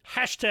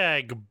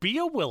 #be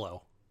a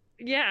willow.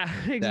 Yeah,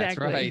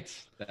 exactly.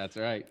 That's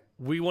right.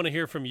 We want to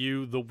hear from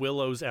you, the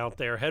willows out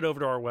there. Head over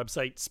to our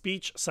website,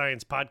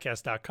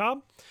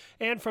 speechsciencepodcast.com.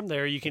 And from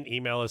there, you can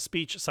email us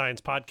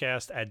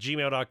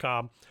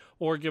speechsciencepodcast@gmail.com,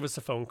 or give us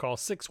a phone call,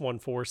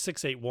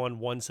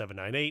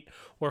 614-681-1798,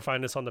 or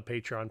find us on the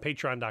Patreon,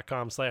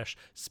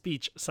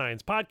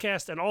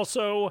 patreon.com/speechsciencepodcast. And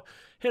also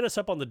hit us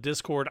up on the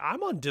Discord.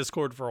 I'm on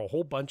Discord for a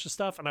whole bunch of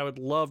stuff, and I would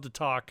love to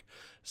talk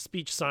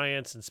speech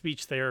science and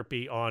speech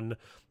therapy on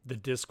the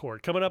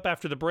Discord. Coming up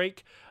after the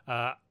break,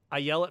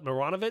 Ayelet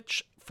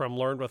Maranovich from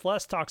Learn with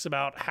Less talks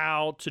about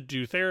how to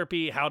do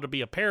therapy, how to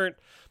be a parent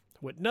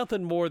with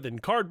nothing more than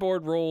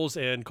cardboard rolls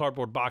and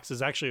cardboard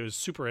boxes. Actually, it was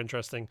super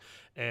interesting,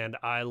 and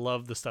I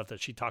love the stuff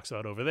that she talks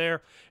about over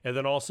there. And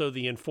then also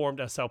the Informed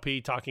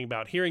SLP talking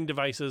about hearing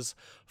devices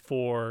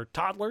for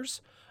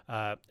toddlers.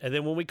 And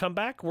then when we come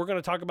back, we're going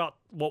to talk about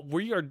what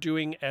we are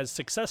doing as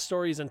success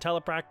stories in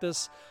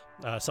telepractice,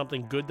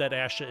 something good that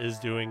Asha is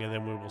doing, and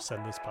then we will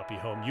send this puppy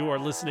home. You are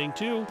listening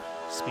to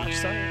Speech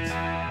Science.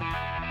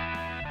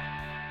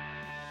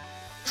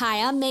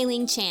 Hi, I'm Mei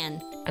Ling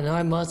Chan. And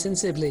I'm Martin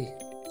Sibley.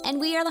 And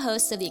we are the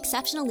hosts of the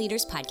Exceptional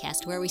Leaders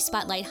Podcast, where we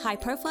spotlight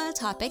high-profile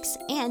topics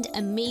and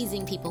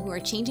amazing people who are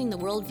changing the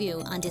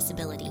worldview on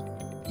disability.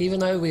 Even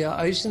though we are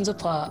oceans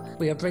apart,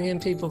 we are bringing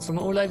people from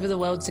all over the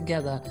world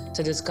together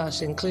to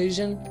discuss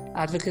inclusion,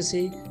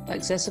 advocacy,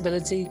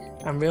 accessibility,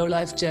 and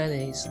real-life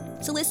journeys.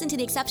 So listen to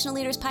the Exceptional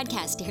Leaders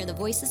Podcast to hear the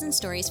voices and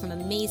stories from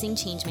amazing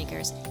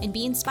changemakers and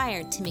be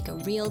inspired to make a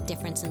real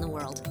difference in the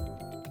world.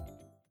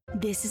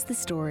 This is the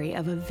story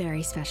of a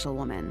very special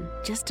woman.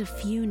 Just a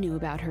few knew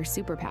about her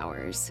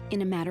superpowers.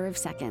 In a matter of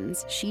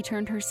seconds, she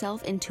turned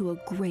herself into a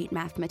great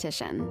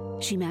mathematician.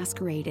 She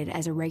masqueraded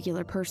as a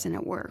regular person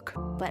at work,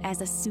 but as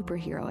a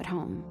superhero at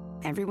home.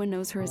 Everyone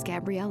knows her as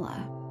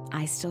Gabriella.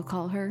 I still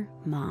call her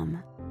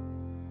Mom.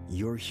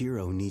 Your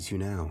hero needs you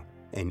now,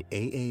 and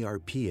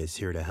AARP is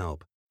here to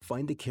help.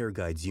 Find the care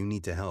guides you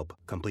need to help,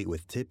 complete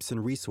with tips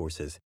and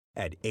resources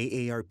at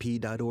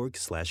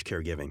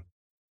aarp.org/caregiving.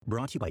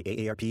 Brought to you by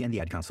AARP and the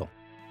Ad Council.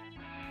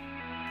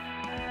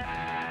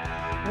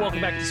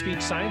 Welcome back to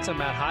Speech Science. I'm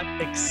Matt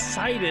Hott.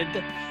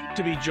 Excited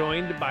to be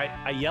joined by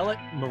Ayelet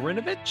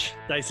Marinovich.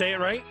 Did I say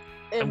it right?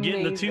 Amazing. I'm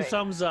getting the 2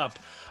 thumbs up.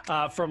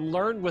 From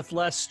Learn with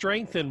Less,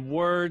 Strength in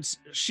Words.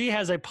 She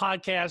has a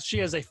podcast. She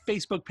has a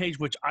Facebook page,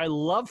 which I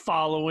love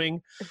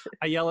following.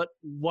 Ayelet,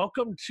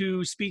 welcome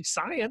to Speech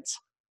Science.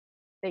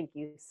 Thank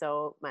you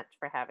so much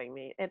for having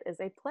me. It is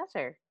a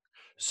pleasure.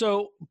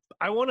 So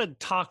I want to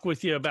talk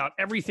with you about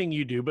everything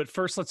you do, but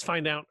first let's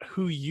find out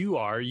who you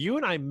are. You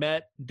and I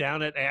met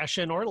down at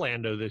Asha in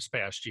Orlando this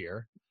past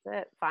year.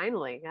 That's it.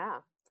 Finally,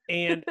 yeah.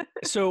 And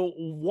so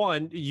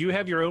one, you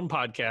have your own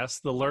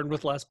podcast, the Learn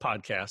with Less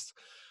podcast.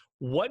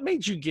 What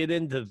made you get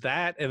into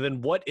that? And then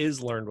what is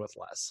Learn with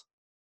Less?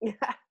 Yeah.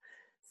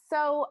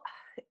 So,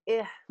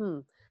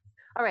 all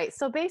right.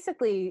 So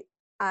basically,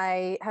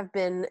 I have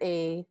been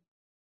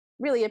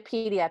really a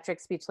pediatric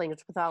speech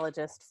language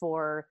pathologist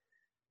for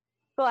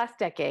the last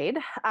decade.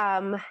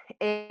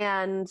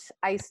 And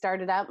I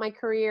started out my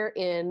career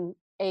in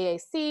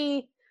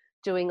AAC,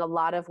 doing a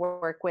lot of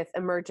work with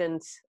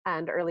emergent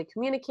and early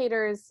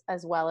communicators,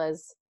 as well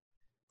as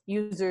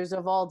users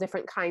of all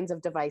different kinds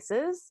of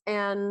devices.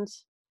 And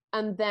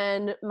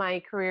then my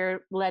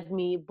career led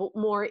me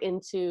more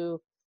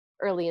into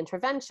early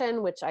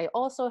intervention, which I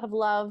also have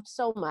loved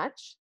so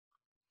much.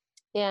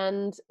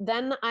 And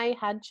then I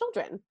had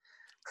children.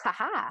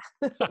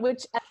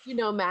 Which, as you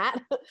know,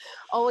 Matt,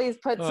 always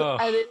puts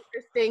an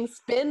interesting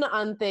spin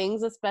on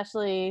things,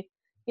 especially,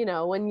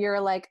 when you're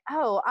like,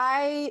 oh,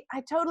 I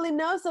totally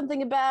know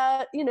something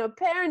about,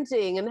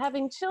 parenting and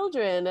having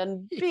children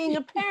and being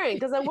a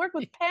parent because I work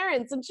with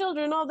parents and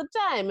children all the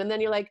time. And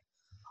then you're like,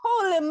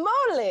 holy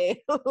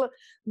moly,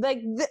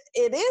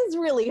 it is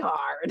really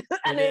hard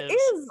and it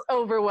is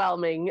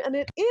overwhelming and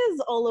it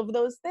is all of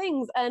those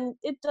things. And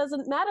it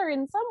doesn't matter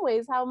in some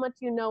ways how much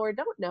you know or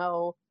don't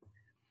know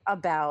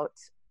about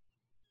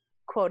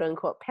quote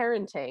unquote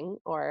parenting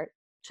or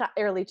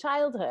early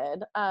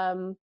childhood,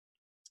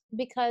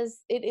 because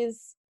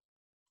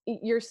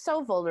you're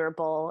so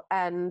vulnerable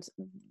and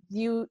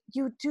you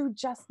do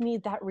just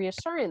need that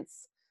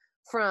reassurance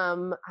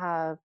from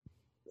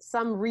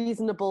some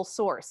reasonable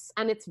source.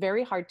 And it's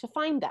very hard to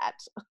find that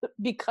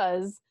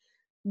because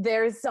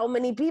there's so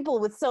many people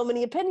with so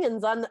many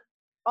opinions on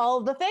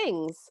all the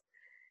things.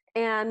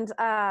 And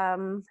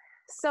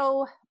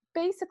so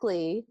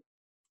basically,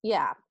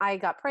 yeah, I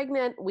got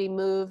pregnant.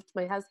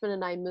 My husband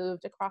and I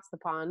moved across the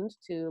pond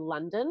to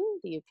London,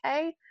 the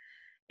UK.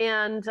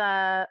 And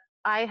I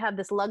had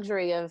this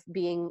luxury of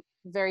being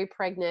very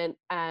pregnant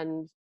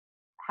and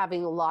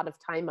having a lot of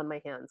time on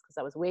my hands because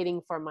I was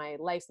waiting for my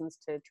license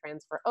to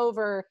transfer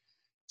over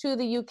to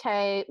the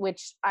UK,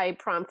 which I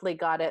promptly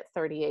got at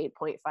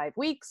 38.5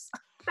 weeks.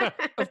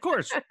 Of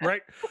course,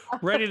 right?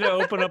 Ready to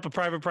open up a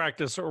private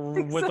practice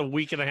with a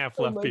week and a half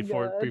left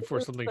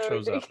before something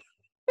shows up.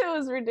 It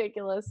was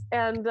ridiculous.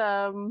 And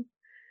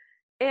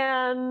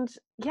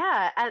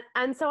yeah,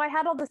 and so I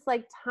had all this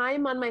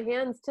time on my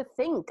hands to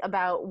think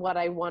about what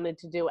I wanted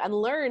to do and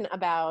learn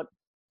about,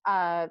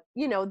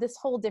 this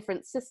whole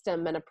different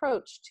system and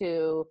approach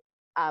to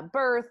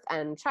birth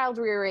and child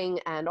rearing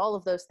and all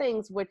of those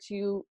things, which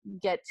you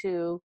get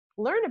to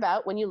learn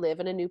about when you live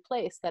in a new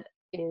place that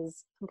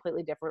is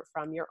completely different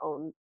from your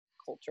own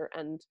culture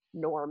and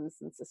norms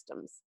and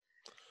systems.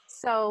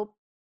 So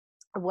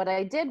what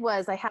I did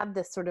was I had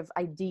this sort of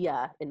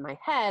idea in my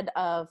head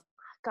of,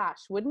 gosh,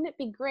 wouldn't it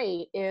be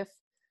great if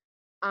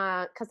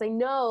because I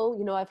know,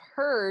 I've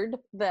heard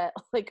that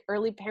like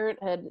early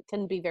parenthood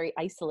can be very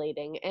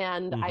isolating,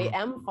 and I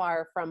am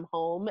far from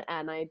home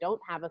and I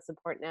don't have a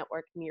support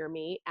network near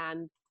me.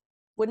 And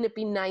wouldn't it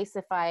be nice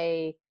if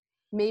I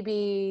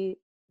maybe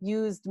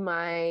used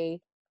my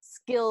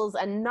skills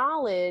and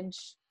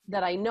knowledge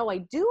that I know I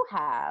do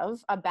have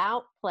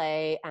about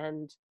play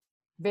and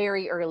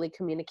very early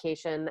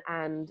communication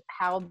and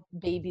how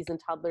babies and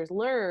toddlers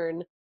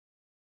learn,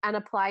 and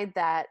applied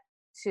that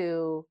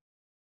to,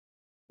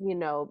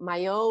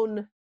 my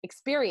own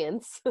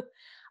experience.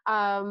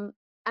 And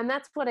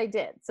that's what I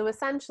did. So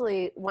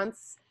essentially,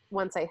 once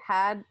I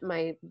had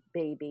my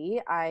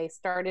baby, I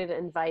started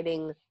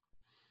inviting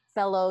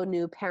fellow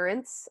new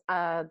parents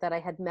that I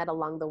had met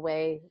along the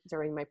way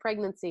during my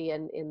pregnancy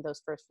and in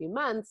those first few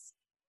months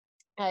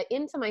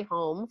into my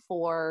home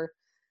for,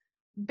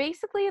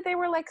 basically they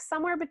were like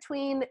somewhere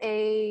between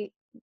a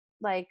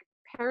like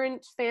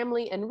parent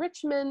family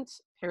enrichment,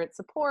 parent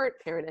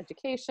support, parent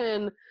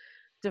education,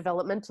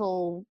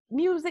 developmental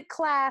music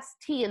class,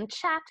 tea and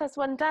chat as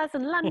one does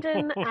in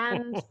London,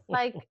 and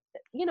like,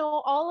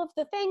 all of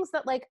the things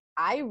that like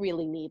I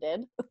really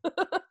needed.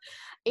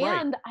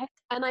 And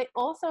I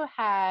also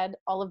had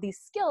all of these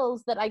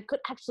skills that I could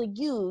actually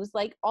use,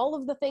 like all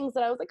of the things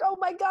that I was like, oh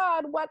my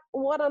God,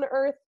 what on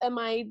earth am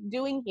I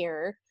doing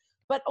here?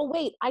 But oh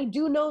wait, I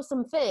do know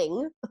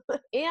something.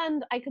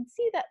 And I could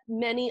see that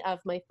many of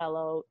my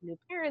fellow new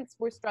parents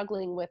were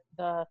struggling with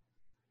the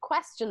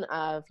question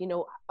of,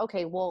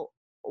 okay, well,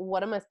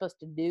 what am I supposed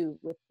to do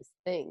with this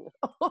thing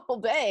all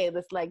day?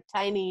 This like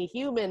tiny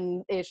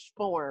human-ish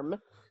form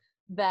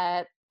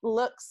that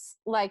looks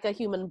like a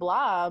human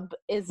blob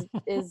is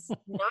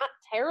not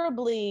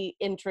terribly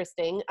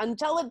interesting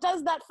until it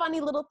does that funny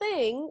little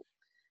thing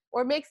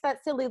or makes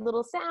that silly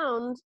little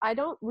sound. I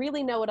don't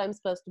really know what I'm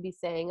supposed to be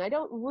saying. I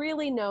don't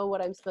really know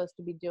what I'm supposed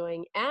to be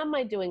doing. Am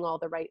I doing all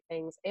the right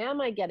things? Am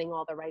I getting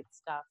all the right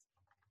stuff?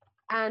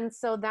 And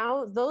so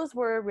now those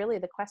were really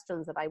the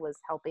questions that I was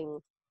helping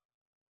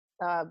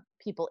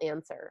people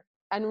answer.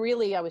 And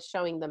really, I was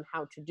showing them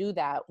how to do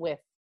that with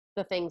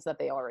the things that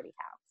they already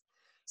have.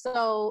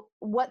 So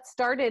what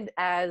started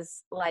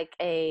as like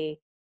a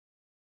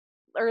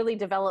early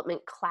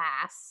development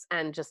class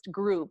and just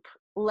group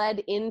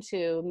led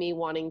into me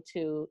wanting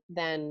to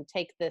then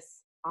take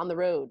this on the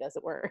road, as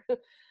it were,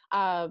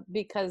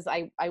 because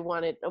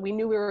we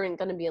knew we weren't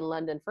going to be in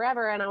London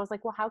forever. And I was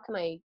like, well, how can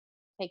I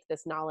take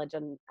this knowledge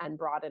and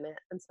broaden it?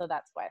 And so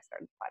that's why I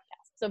started the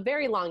podcast. So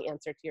very long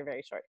answer to your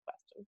very short question.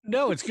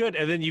 No, it's good.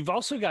 And then you've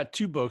also got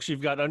 2 books.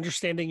 You've got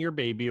Understanding Your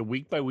Baby, a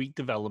week-by-week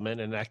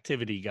development and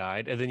activity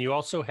guide. And then you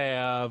also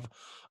have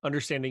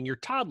Understanding Your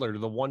Toddler,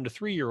 the 1 to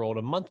 3-year-old,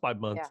 a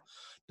month-by-month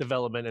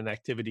development and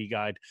activity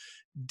guide.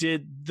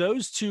 Did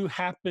those 2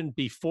 happen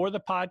before the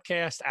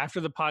podcast,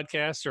 after the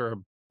podcast, or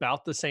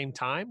about the same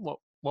time? What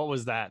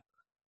was that?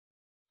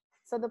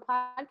 So the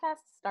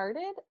podcast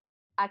started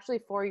actually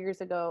 4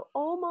 years ago,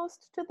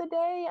 almost to the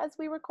day as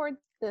we record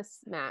this,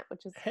 Matt,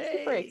 which is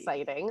super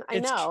exciting. I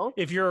know.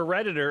 If you're a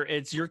Redditor,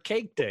 it's your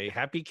cake day.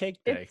 Happy cake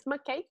day. It's my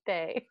cake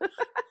day.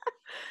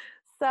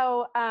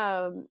 So,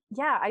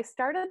 I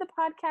started the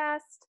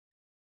podcast.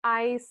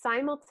 I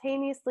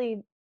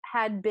simultaneously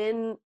had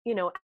been,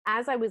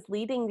 as I was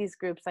leading these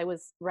groups, I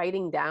was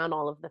writing down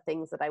all of the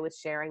things that I was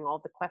sharing, all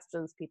the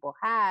questions people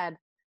had.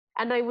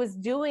 And I was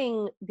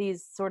doing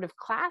these sort of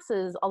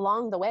classes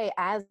along the way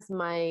as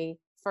my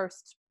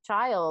first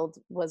child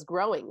was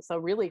growing. So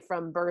really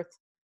from birth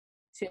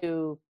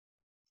to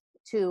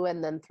 2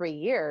 and then 3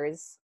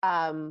 years,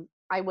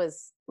 I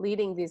was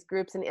leading these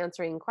groups and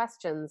answering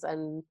questions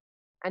and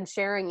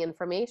sharing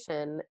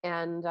information.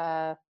 And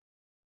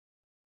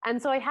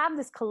so I have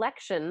this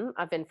collection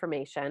of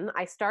information.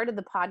 I started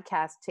the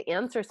podcast to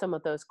answer some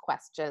of those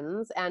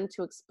questions and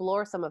to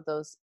explore some of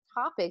those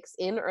topics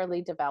in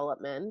early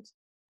development.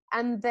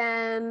 And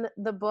then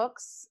the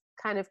books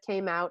kind of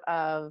came out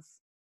of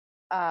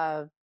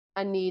a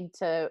need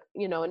to,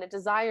 and a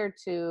desire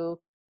to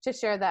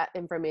share that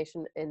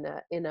information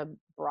on a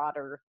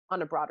broader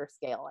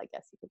scale, I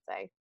guess you could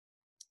say.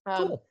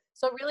 Cool.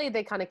 So really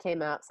they kind of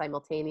came out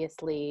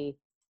simultaneously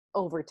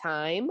over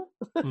time.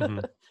 Mm-hmm.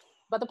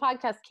 But the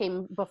podcast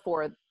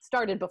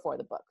started before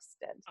the books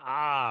did.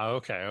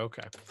 Okay.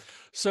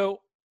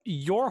 So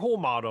your whole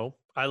motto,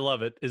 I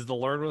love it, is the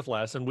learn with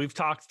less. And we've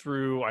talked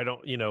through,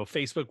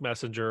 Facebook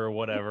Messenger or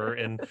whatever.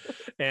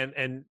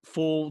 and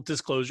full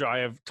disclosure, I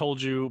have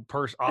told you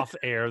off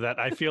air that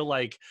I feel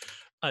like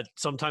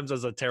sometimes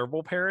as a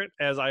terrible parent,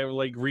 as I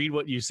like read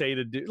what you say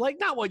to do, like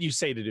not what you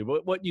say to do,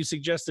 but what you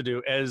suggest to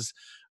do. As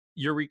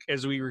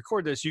we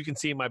record this, you can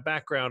see in my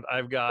background,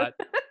 I've got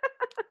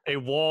a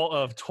wall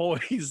of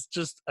toys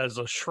just as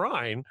a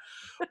shrine.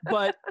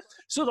 But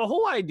so the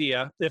whole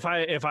idea, if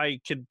I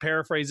could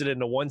paraphrase it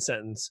into one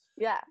sentence,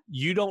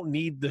 you don't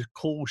need the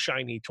cool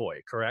shiny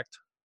toy, correct?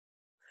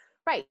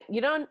 Right.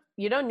 You don't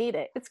need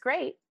it. It's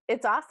great.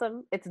 It's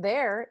awesome. It's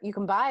there. You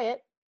can buy it,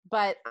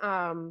 but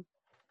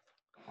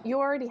you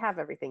already have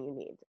everything you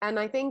need. And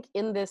I think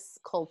in this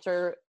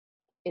culture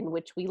in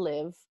which we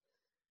live,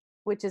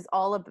 which is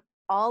all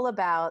all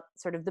about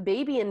sort of the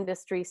baby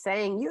industry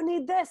saying, you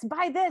need this,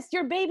 buy this,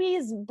 your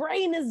baby's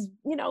brain is,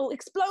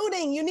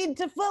 exploding, you need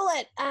to fill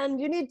it, and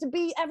you need to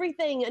be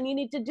everything, and you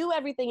need to do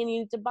everything, and you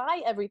need to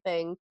buy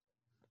everything.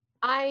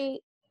 I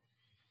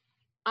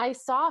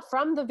saw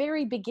from the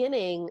very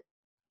beginning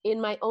in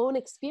my own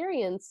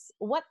experience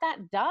what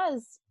that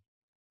does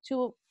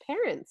to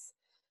parents.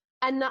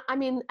 And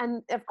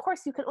and of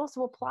course you can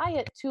also apply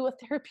it to a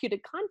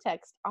therapeutic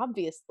context,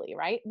 obviously,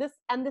 right? This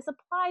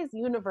applies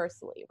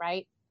universally,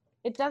 right?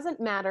 It doesn't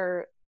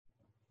matter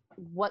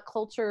what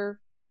culture,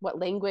 what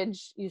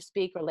language you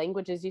speak or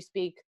languages you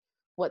speak,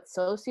 what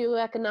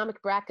socioeconomic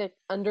bracket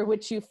under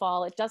which you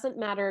fall. It doesn't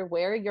matter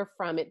where you're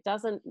from.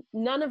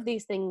 None of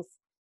these things,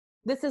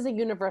 this is a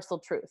universal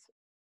truth.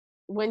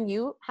 When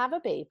you have a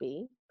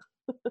baby,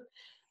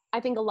 I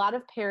think a lot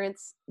of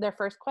parents, their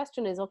first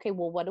question is, okay,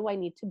 well, what do I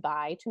need to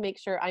buy to make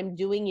sure I'm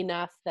doing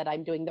enough, that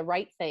I'm doing the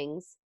right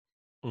things?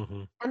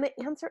 Mm-hmm. And the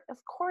answer, of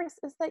course,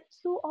 is that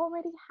you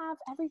already have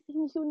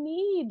everything you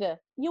need.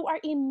 You are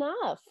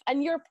enough,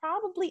 and you're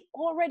probably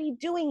already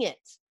doing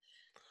it.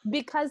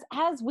 Because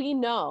as we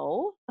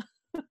know,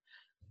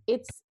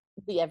 it's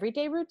the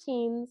everyday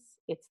routines,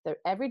 it's the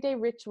everyday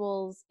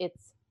rituals,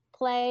 it's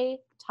play,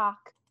 talk,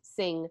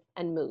 sing,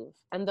 and move.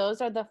 And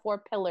those are the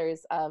 4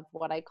 pillars of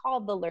what I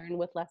call the Learn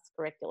with Less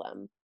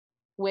curriculum,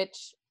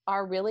 which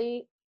are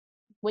really,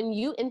 when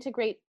you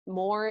integrate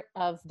more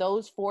of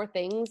those 4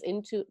 things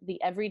into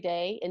the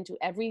everyday, into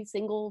every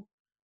single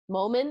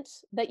moment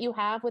that you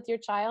have with your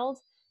child.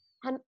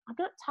 And I'm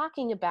not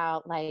talking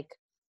about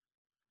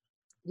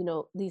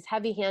these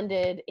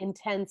heavy-handed,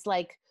 intense,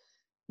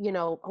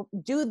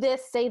 do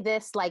this, say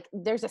this,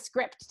 there's a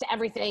script to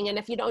everything, and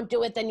if you don't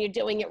do it, then you're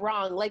doing it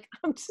wrong.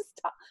 I'm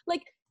just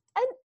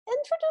and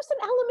introduce an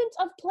element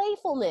of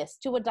playfulness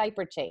to a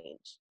diaper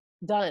change.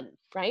 Done,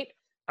 right?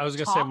 I was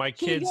gonna say my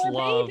kids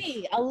love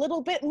baby a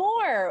little bit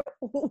more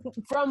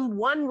from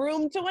one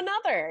room to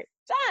another.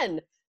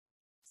 Done.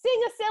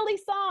 Sing a silly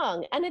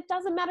song, and it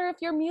doesn't matter if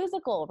you're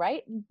musical,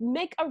 right?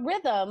 Make a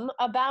rhythm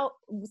about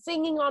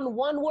singing on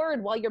one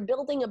word while you're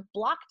building a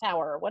block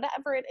tower,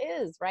 whatever it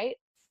is, right?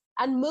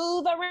 And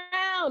move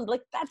around.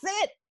 That's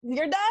it.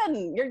 You're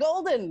done. You're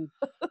golden.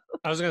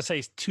 I was going to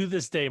say, to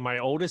this day, my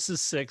oldest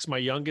is 6, my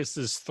youngest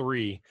is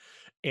 3.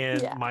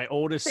 And my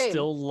oldest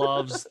still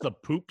loves the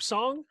poop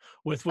song,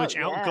 with which,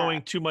 without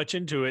going too much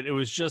into it, it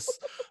was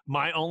just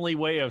my only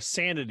way of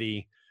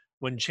sanity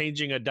when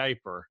changing a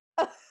diaper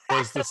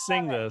was to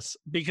sing this,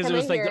 because it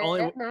was the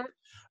only,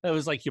 it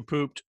was like, you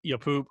pooped,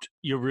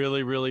 you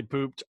really, really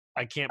pooped.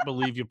 I can't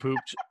believe you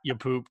pooped.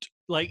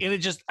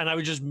 And I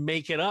would just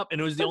make it up. And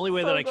it was the only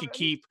way that I could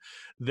keep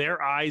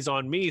their eyes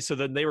on me. So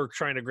then they were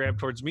trying to grab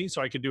towards me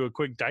so I could do a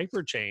quick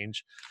diaper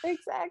change.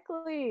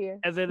 Exactly.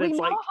 And then we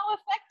know how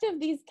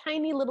effective these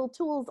tiny little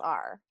tools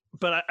are.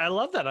 But I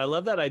love that. I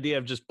love that idea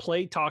of just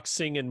play, talk,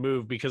 sing, and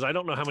move, because I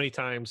don't know how many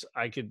times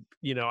I could,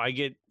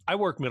 I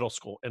work middle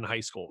school and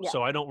high school. Yeah.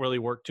 So I don't really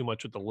work too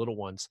much with the little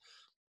ones.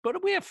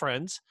 But we have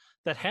friends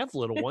that have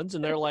little ones,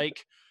 and they're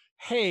like,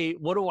 hey,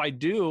 what do I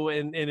do?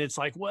 And it's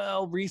like,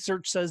 well,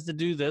 research says to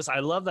do this. I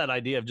love that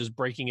idea of just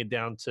breaking it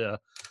down to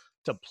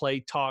play,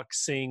 talk,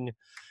 sing,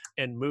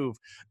 and move.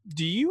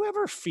 Do you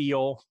ever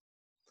feel,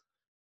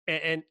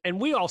 and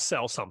we all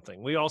sell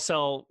something. We all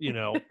sell,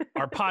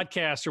 our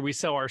podcast, or we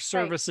sell our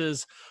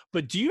services. Right.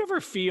 But do you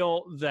ever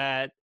feel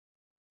that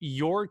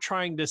you're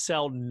trying to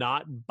sell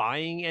not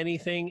buying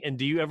anything? And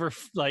do you ever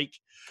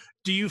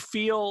do you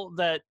feel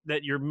that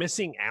you're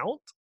missing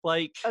out?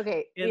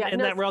 In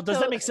that realm, does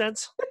that make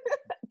sense?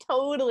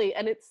 Totally.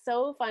 And it's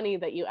so funny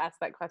that you asked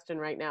that question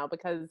right now,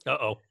 because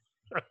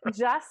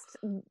just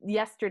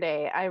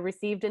yesterday I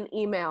received an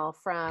email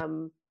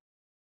from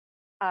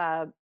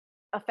a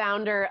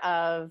founder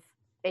of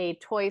a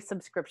toy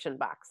subscription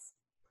box.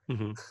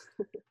 Mm-hmm.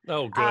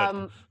 Oh,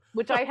 good.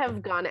 Which I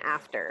have gone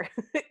after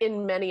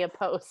in many a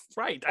post.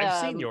 Right.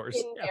 I've seen yours.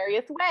 In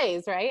various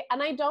ways, right?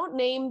 And I'm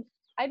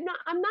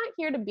not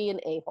here to be an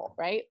a-hole,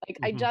 right?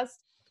 Mm-hmm.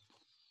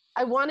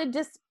 I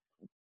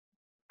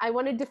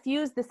want to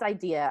diffuse this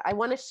idea. I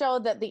want to show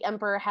that the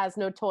emperor has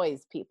no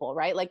toys, people,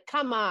 right?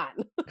 Come on.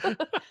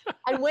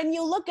 And when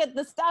you look at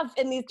the stuff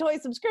in these toy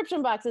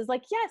subscription boxes,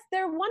 yes,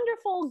 they're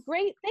wonderful,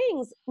 great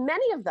things.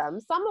 Many of them,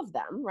 some of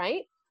them,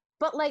 right?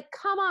 But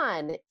come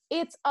on,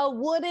 it's a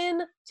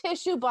wooden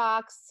tissue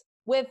box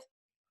with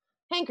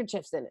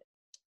handkerchiefs in it.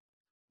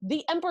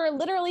 The emperor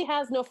literally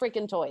has no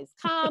freaking toys.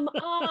 Come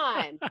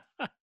on.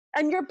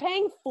 And you're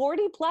paying $40+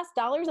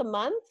 a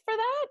month for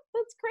that?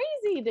 That's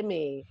crazy to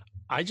me.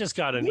 I just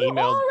got an email. You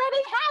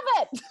already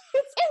have it.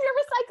 It's in your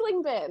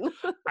recycling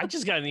bin. I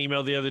just got an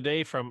email the other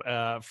day from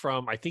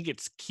I think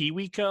it's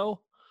KiwiCo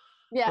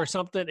or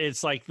something.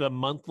 It's the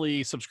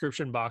monthly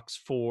subscription box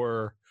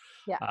for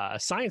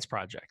science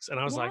projects. And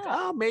I was like,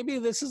 oh, maybe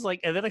this is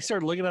and then I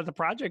started looking at the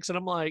projects, and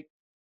I'm like,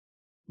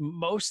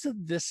 most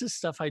of this is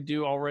stuff I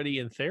do already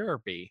in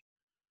therapy.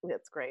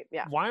 It's great.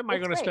 Yeah. Why am I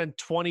going to spend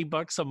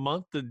 $20 a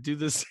month to do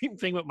the same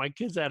thing with my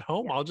kids at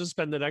home? Yeah. I'll just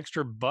spend an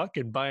extra $1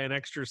 and buy an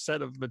extra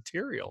set of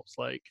materials.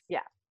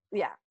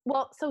 Yeah.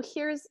 Well, so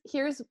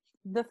here's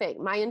the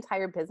thing. My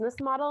entire business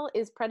model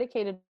is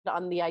predicated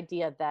on the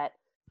idea that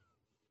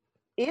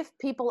if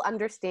people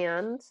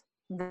understand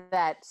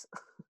that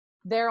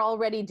they're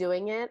already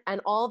doing it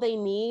and all they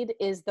need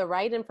is the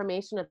right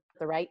information at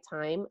the right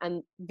time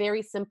and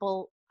very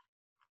simple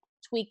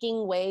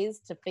tweaking ways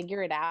to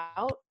figure it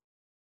out,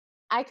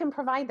 I can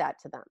provide that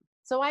to them.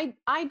 So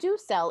I do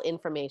sell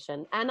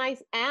information, and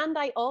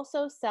I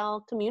also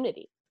sell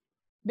community,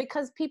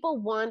 because people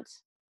want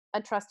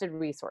a trusted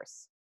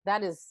resource.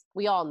 That is,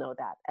 we all know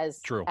that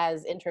as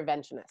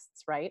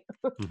interventionists, right?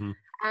 Mm-hmm.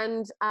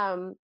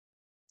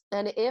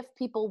 And if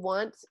people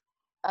want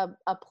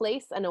a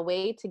place and a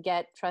way to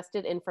get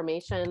trusted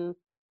information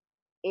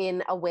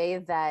in a way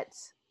that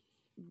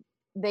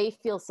they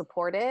feel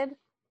supported,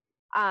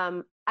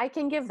 I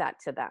can give that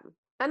to them.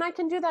 And I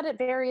can do that at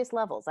various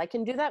levels. I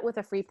can do that with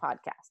a free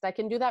podcast. I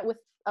can do that with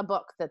a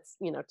book that's,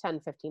 $10,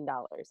 $15.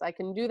 I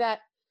can do that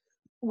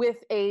with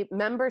a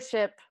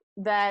membership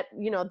that,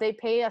 they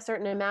pay a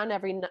certain amount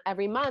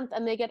every month,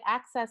 and they get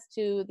access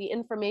to the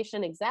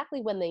information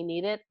exactly when they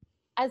need it,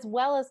 as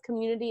well as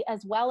community,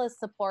 as well as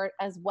support,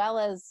 as well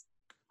as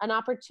an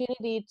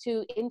opportunity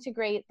to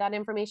integrate that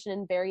information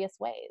in various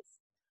ways.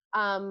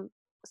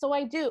 So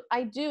I do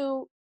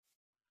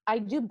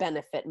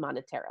benefit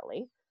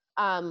monetarily.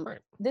 Right.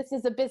 This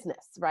is a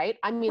business, right?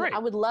 I mean, Right. I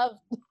would love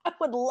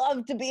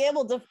to be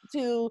able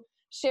to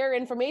share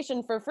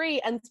information for free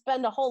and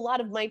spend a whole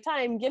lot of my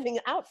time giving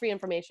out free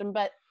information.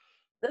 But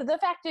the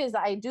fact is,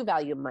 I do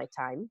value my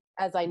time,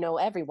 as I know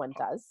everyone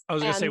does. I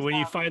was going to say, when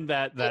you find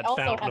that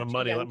fountain of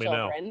money, let me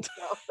know.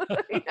 So,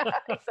 yeah,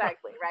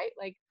 exactly, right?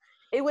 Like,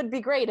 it would be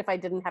great if I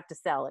didn't have to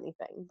sell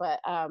anything, but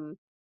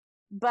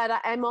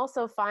I'm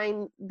also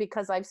fine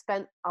because I've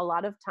spent a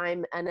lot of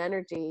time and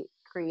energy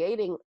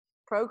creating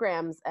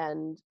programs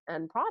and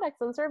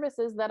products and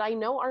services that I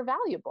know are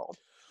valuable.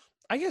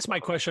 I guess my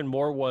question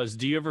more was,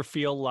 do you ever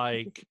feel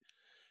like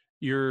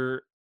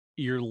you're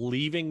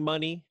leaving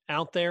money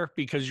out there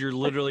because you're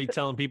literally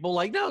telling people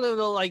like, no,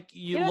 like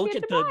you look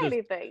at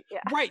anything. Yeah.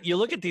 Right. You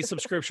look at these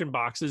subscription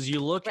boxes, you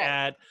look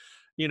at,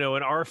 in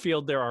our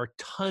field, there are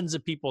tons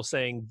of people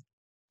saying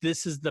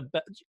this is the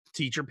best.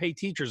 Teacher Pay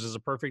Teachers is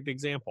a perfect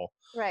example.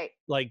 Right.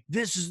 Like,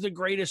 this is the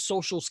greatest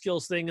social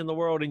skills thing in the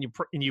world. And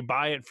you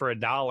buy it for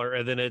 $1,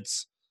 and then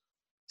it's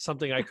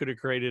something I could have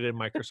created in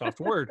Microsoft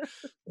Word.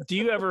 Do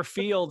you ever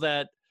feel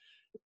that,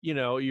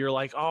 you're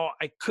like, oh,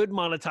 I could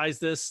monetize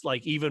this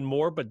like even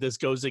more, but this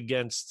goes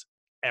against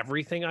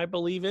everything I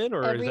believe in?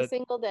 Or every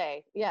single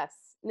day? Yes.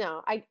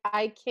 No,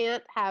 I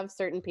can't have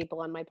certain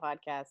people on my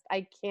podcast.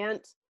 I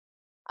can't,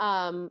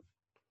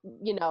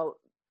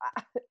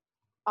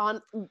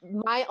 on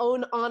my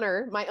own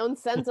honor, my own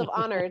sense of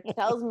honor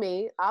tells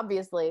me,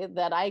 obviously,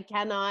 that I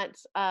cannot,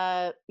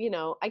 I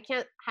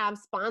can't have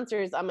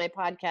sponsors on my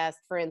podcast,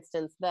 for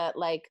instance, that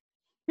like,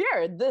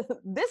 here, this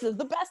is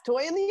the best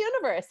toy in the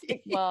universe.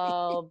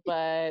 Well,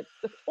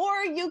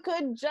 or you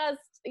could just,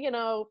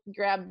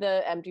 grab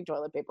the empty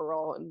toilet paper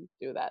roll and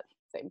do that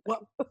same thing.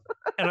 Well,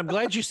 and I'm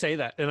glad you say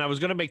that. And I was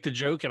going to make the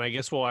joke, and I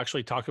guess we'll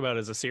actually talk about it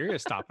as a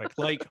serious topic.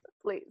 Like,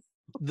 please.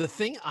 The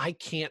thing I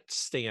can't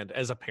stand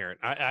as a parent,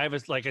 I have,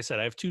 like I said,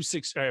 I have a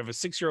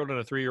 6-year-old and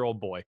a 3-year-old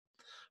boy,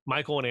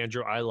 Michael and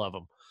Andrew. I love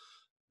them.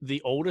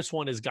 The oldest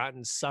one has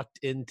gotten sucked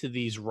into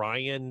these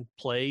Ryan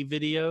Play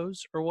videos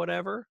or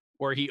whatever,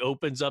 where he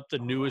opens up the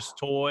newest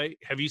toy.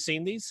 Have you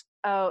seen these?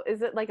 Oh,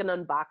 is it like an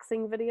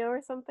unboxing video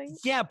or something?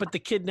 Yeah, but the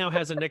kid now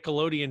has a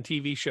Nickelodeon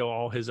TV show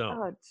all his own.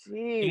 Oh,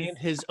 geez. And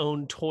his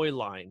own toy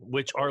line,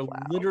 which are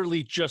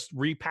literally just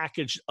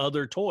repackaged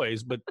other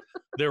toys, but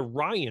they're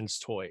Ryan's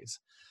toys.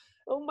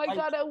 Oh my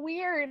God, how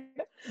weird.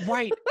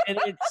 Right. And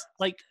it's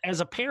like, as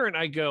a parent,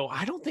 I go,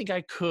 I don't think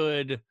I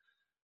could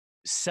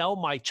sell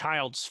my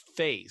child's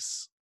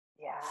face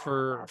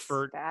for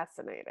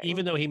fascinating.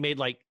 Even though he made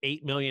like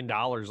 $8 million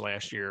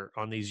last year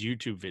on these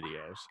YouTube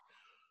videos.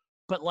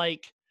 But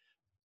like,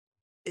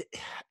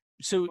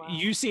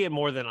 you see it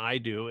more than I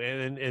do.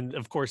 And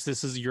of course,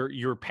 this is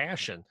your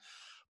passion.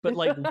 But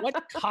like, what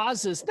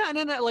causes,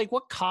 like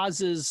what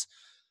causes,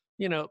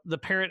 the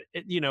parent,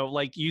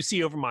 like you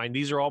see over mine,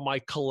 these are all my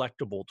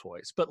collectible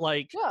toys, but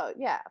like, oh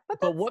yeah, but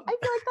I feel like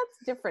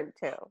that's different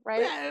too,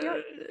 right?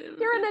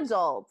 You're an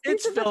adult.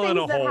 It's these are the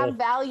things that have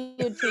value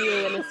to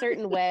you in a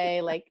certain way.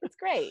 Like, it's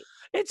great.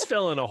 It's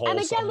filling a hole and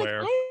again,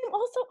 somewhere. Like,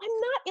 I'm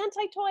not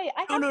anti-toy.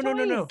 I have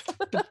No.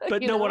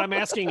 But no, what I'm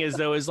asking is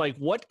like,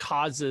 what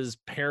causes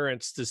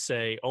parents to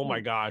say, oh my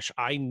gosh,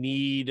 I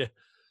need,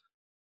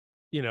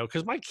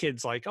 because my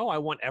kid's like, oh, I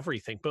want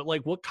everything. But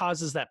like, what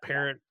causes that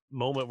parent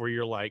moment where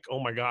you're like,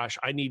 oh my gosh,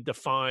 I need to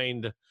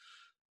find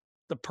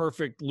the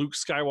perfect Luke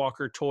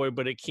Skywalker toy,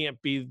 but it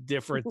can't be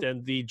different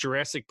than the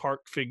Jurassic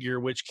Park figure,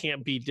 which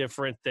can't be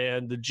different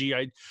than the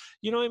GI.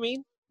 You know what I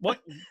mean? Where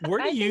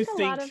do you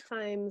think? A lot of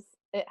times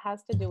it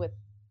has to do with,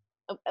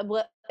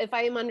 if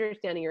I am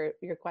understanding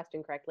your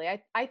question correctly,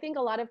 I think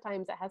a lot of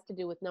times it has to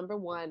do with, number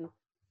one,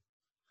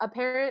 a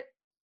parent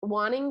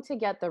wanting to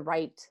get the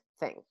right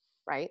thing,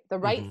 right? The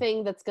right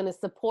thing that's going to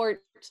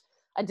support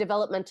a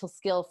developmental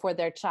skill for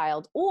their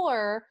child,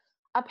 or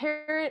a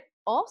parent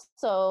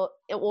also,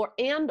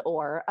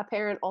 or a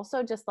parent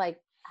also just like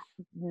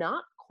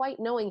not quite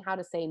knowing how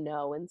to say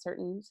no in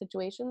certain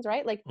situations,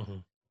 right? Like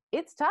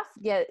it's tough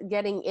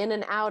getting in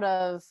and out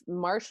of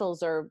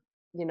Marshall's or,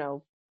 you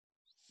know,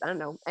 I don't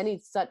know,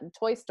 any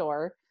toy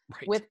store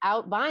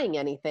without buying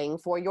anything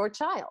for your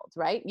child,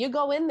 right? You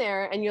go in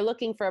there and you're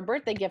looking for a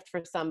birthday gift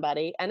for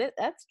somebody, and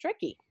that's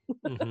tricky.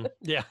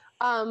 Yeah.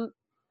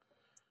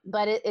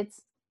 But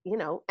it's, you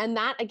know, and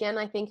that again,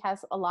 I think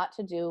has a lot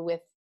to do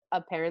with a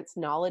parent's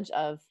knowledge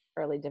of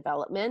early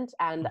development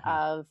and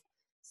of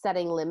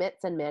setting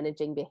limits and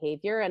managing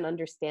behavior and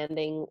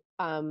understanding,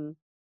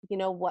 you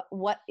know,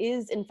 what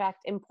is in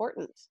fact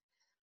important,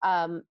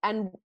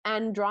 and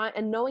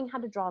knowing how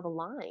to draw the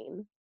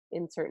line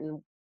in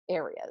certain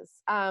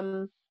areas.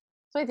 So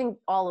I think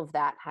all of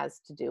that has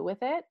to do with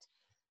it.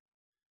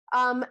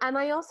 And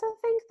I also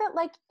think that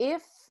like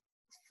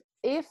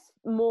if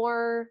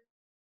more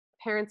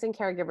parents and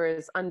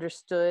caregivers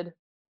understood,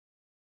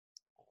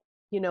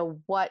 you know,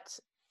 what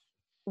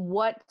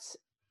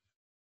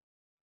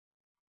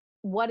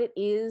it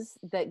is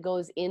that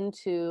goes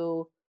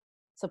into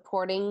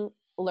supporting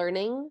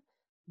learning,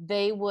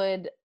 they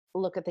would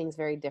look at things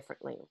very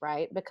differently,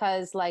 right?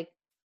 Because like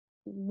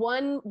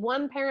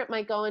one parent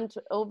might go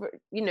into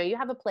you know, you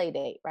have a play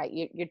date, right?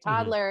 Your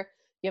toddler,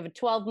 you have a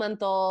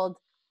 12-month-old,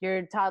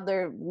 your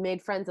toddler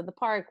made friends at the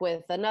park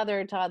with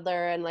another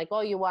toddler, and like, oh,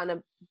 you want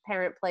a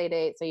parent play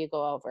date, so you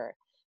go over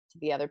to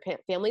the other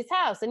family's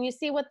house and you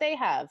see what they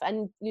have,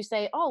 and you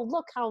say, oh,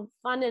 look how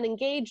fun and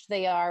engaged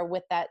they are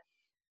with that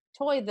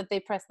toy that they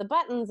press the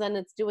buttons and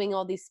it's doing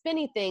all these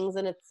spinny things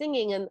and it's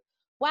singing, and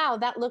wow,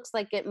 that looks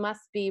like it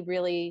must be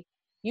really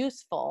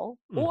useful.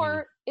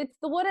 Or it's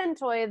the wooden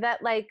toy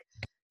that like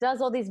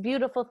does all these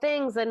beautiful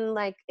things and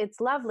like it's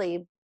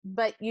lovely,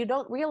 but you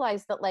don't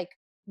realize that, like,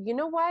 you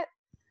know what,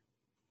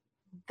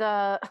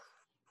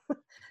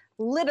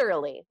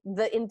 literally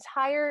the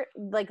entire,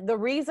 like, the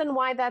reason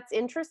why that's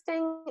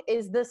interesting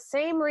is the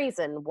same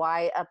reason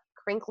why a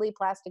crinkly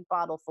plastic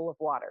bottle full of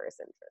water is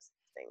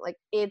interesting. Like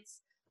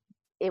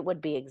it would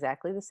be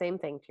exactly the same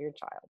thing to your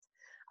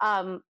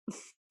child.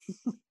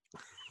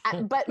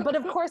 But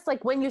of course,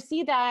 like when you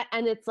see that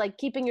and it's like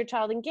keeping your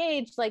child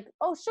engaged, like,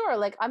 oh sure,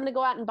 like I'm gonna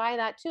go out and buy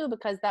that too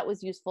because that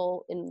was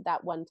useful in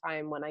that one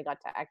time when I got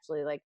to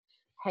actually like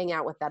hang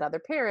out with that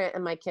other parent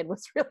and my kid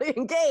was really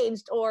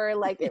engaged, or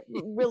like it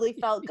really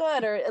felt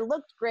good, or it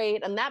looked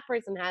great and that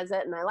person has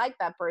it and I like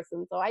that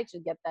person, so I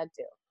should get that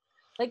too.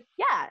 Like,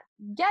 yeah,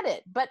 get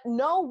it, but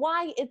know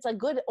why it's a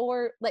good,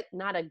 or like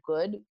not a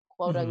good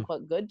quote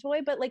unquote good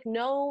toy, but like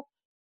know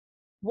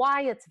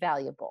why it's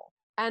valuable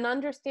and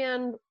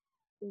understand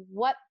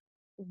what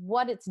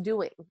it's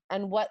doing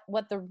and what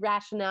the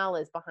rationale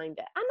is behind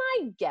it. And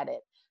I get it,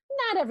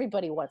 not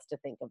everybody wants to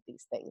think of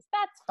these things,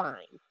 that's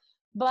fine.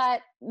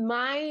 But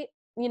my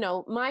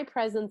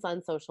presence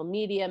on social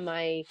media,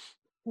 my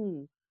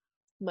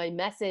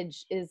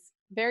message is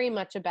very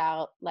much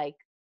about like,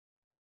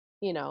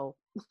 you know,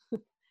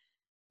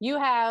 you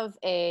have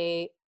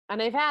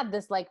and I've had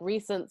this like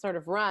recent sort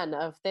of run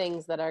of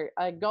things that are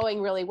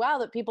going really well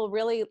that people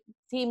really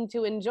seem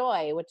to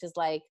enjoy, which is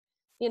like,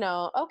 you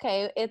know,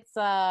 okay, it's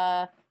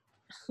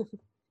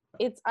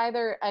it's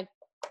either a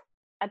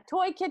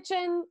toy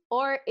kitchen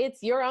or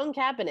it's your own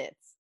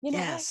cabinets. You know,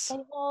 yes.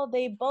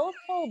 They both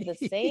hold the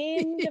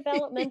same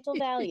developmental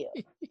value.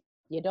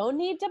 You don't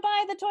need to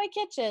buy the toy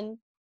kitchen.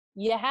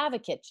 You have a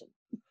kitchen.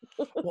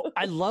 Well,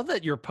 I love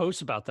that your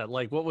post about that.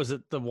 Like, what was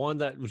it? The one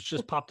that was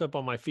just popped up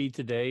on my feed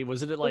today?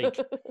 Wasn't it like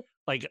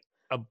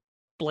a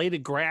blade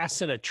of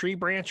grass and a tree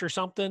branch or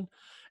something?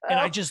 And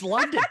I just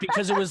loved it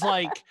because it was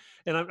like,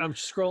 and I'm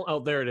scrolling. Oh,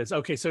 there it is.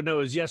 Okay. So no,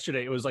 it was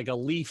yesterday. It was like a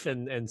leaf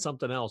and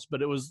something else,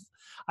 but it was,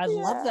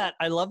 love that.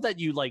 I love that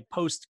you like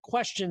post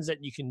questions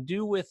that you can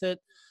do with it.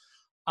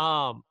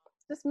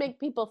 Just make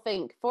people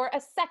think for a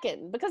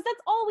second, because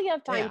that's all we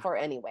have time for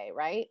anyway,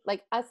 right?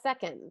 Like a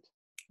second.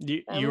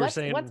 You were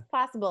saying what's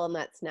possible in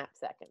that snap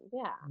second.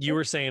 Yeah. You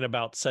were saying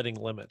about setting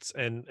limits,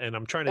 and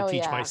I'm trying to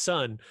teach my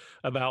son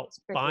about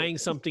buying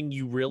something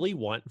you really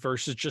want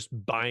versus just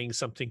buying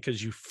something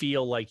because you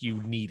feel like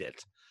you need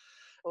it.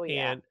 Oh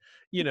yeah. And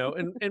you know,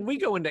 and we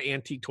go into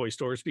antique toy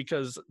stores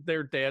because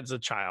their dad's a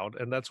child,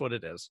 and that's what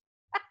it is.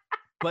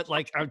 But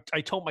like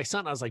I told my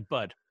son, I was like,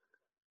 Bud,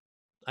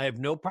 I have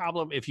no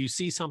problem if you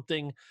see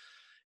something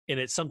and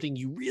it's something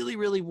you really,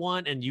 really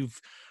want, and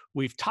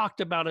we've talked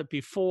about it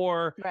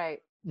before. Right.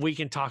 We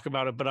can talk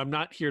about it, but I'm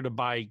not here to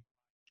buy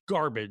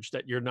garbage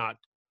that you're not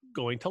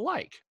going to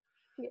like.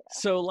 Yeah.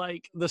 So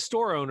like the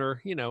store owner,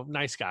 you know,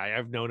 nice guy,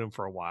 I've known him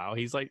for a while.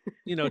 He's like,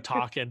 you know,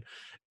 talking,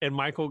 and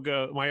my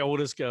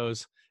oldest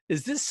goes,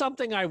 is this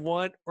something I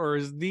want or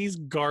is these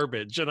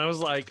garbage? And I was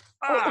like,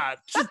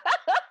 that's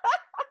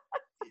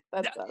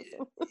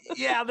awesome.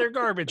 Yeah, they're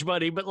garbage,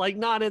 buddy, but like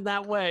not in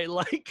that way.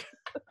 Like,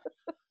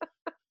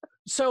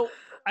 so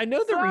I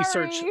know the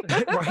research,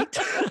 right?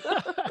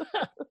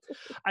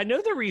 I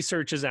know the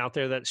research is out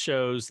there that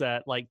shows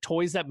that like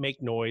toys that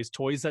make noise,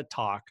 toys that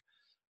talk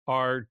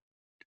are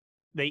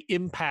they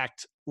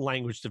impact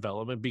language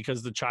development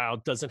because the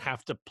child doesn't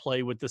have to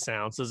play with the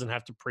sounds, doesn't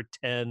have to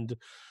pretend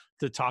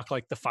to talk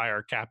like the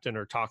fire captain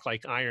or talk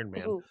like Iron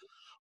Man. Ooh.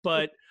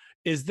 But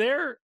is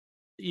there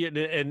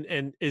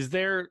and is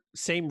there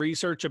same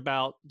research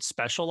about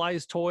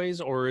specialized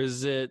toys, or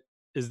is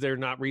there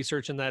not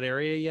research in that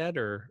area yet?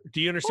 Or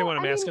do you understand what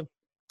I'm asking?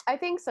 I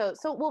think so.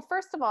 So, well,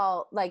 first of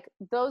all, like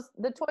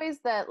the toys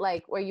that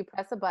like where you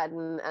press a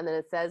button and then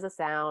it says a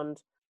sound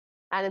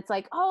and it's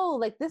like, oh,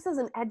 like this is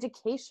an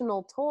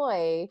educational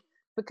toy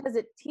because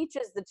it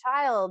teaches the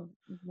child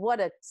what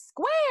a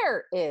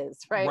square is,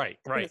 right?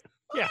 Right.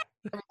 Yeah.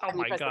 Oh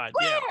my God.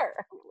 Yeah.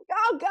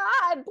 Oh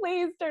God,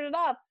 please turn it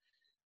up.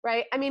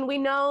 Right. I mean, we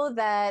know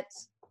that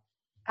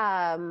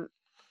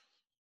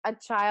a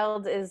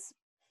child is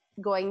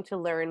going to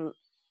learn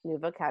new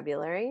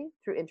vocabulary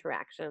through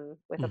interaction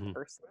with a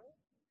person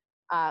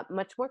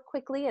much more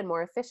quickly and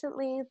more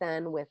efficiently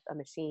than with a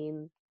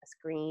machine, a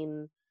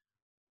screen.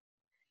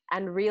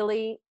 And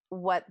really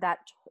what that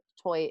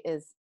toy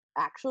is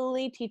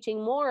actually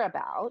teaching more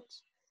about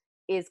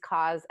is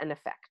cause and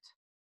effect,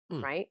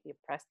 right? You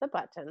press the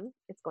button,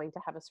 it's going to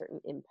have a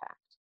certain impact.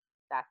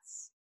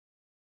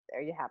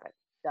 There you have it,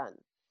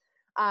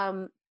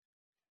 done.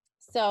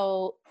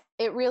 So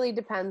it really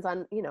depends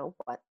on,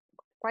 what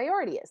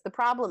priority is. The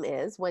problem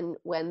is when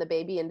the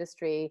baby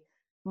industry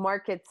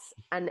markets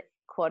an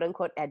quote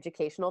unquote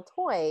educational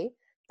toy,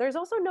 there's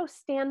also no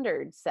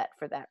standard set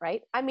for that,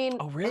 right? I mean,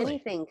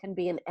 anything can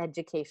be an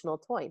educational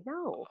toy.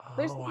 No,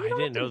 I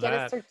didn't know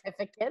that. Get a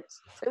certificate.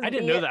 I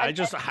didn't know that. I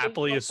just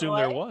happily assumed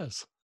there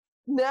was.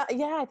 No,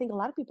 yeah, I think a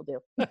lot of people do.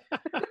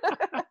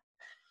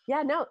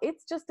 Yeah, no,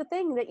 it's just a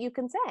thing that you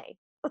can say.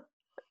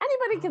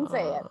 Anybody can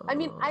say it. I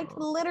mean, I can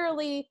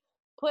literally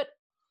put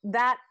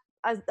that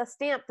a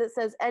stamp that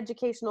says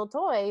educational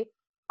toy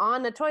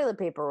on a toilet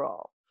paper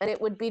roll, and it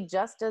would be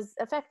just as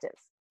effective.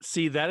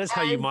 See, that is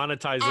how you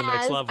monetize the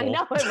next level. I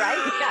know,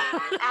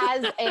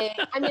 right?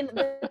 Yeah. I mean,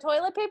 the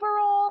toilet paper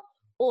roll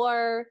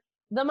or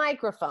the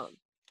microphone,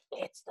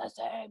 it's the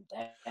same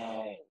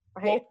thing,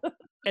 right? Well,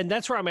 and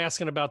that's where I'm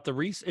asking about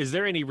is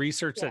there any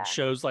research that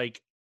shows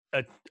like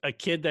a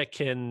kid that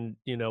can,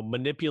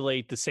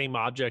 manipulate the same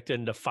object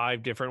into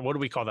 5 different, what do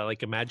we call that?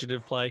 Like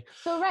imaginative play?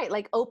 So, right,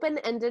 like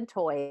open-ended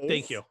toys.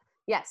 Thank you.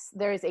 Yes,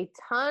 there is a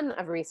ton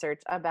of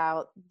research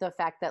about the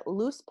fact that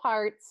loose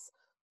parts,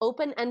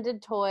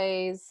 open-ended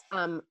toys,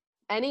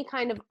 any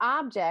kind of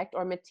object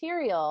or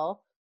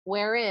material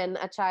wherein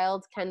a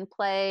child can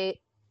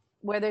play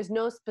where there's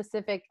no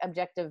specific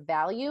objective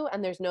value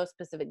and there's no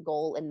specific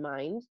goal in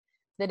mind,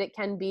 that it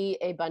can be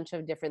a bunch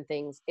of different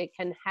things. It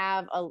can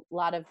have a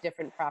lot of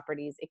different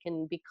properties. It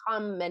can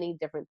become many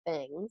different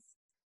things.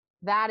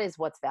 That is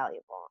what's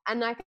valuable.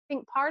 And I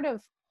think part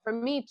of, for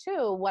me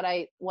too, what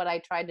I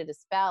tried to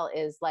dispel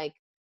is like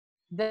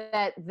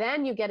that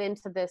then you get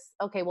into this,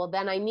 okay, well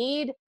then I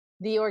need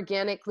the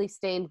organically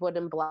stained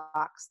wooden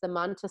blocks, the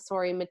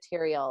Montessori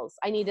materials.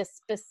 I need a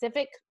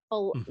specific,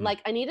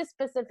 I need a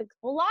specific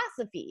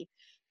philosophy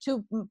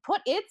to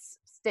put its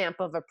stamp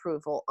of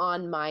approval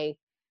on my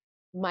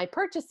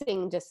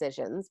purchasing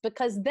decisions,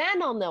 because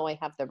then I'll know I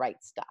have the right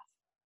stuff.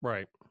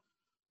 Right.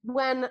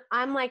 When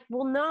I'm like,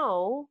 well,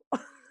 no,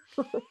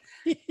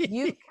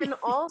 you can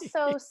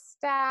also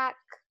stack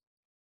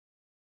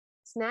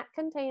snack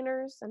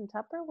containers and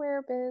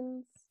Tupperware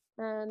bins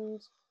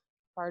and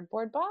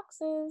cardboard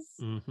boxes.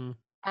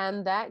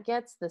 And that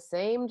gets the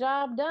same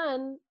job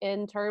done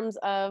in terms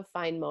of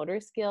fine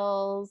motor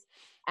skills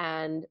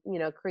and,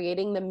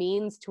 creating the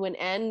means to an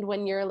end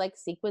when you're like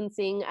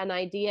sequencing an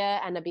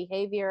idea and a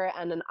behavior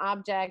and an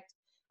object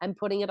and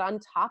putting it on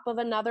top of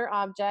another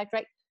object,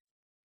 right?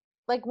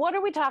 Like, what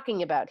are we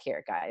talking about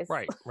here, guys?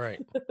 Right.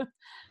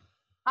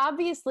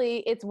 Obviously,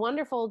 it's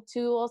wonderful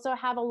to also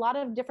have a lot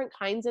of different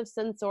kinds of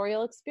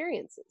sensorial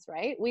experiences,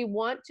 right? We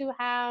want to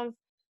have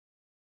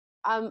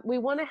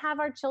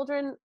our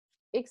children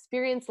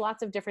experience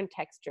lots of different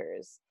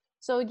textures.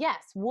 So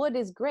yes, wood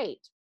is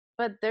great,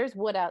 but there's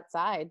wood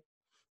outside.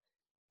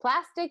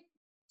 Plastic,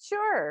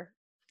 sure.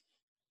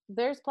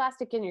 There's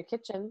plastic in your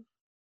kitchen.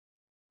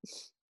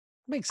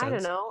 Makes sense. I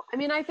don't know. I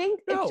mean, I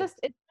think it's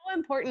so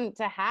important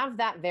to have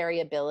that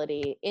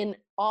variability in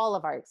all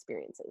of our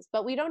experiences,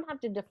 but we don't have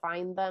to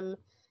define them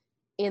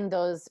in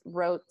those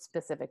rote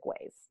specific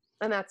ways.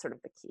 And that's sort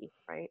of the key,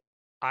 right?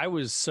 I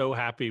was so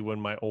happy when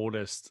my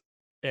oldest,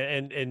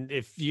 and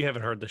if you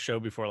haven't heard the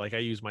show before, like I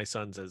use my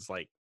sons as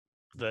like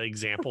the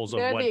examples of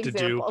what to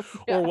do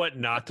or what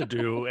not to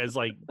do as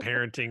like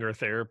parenting or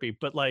therapy.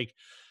 But like,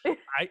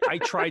 I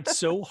tried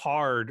so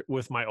hard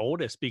with my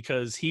oldest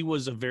because he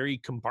was a very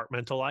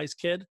compartmentalized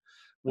kid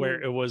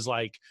where it was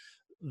like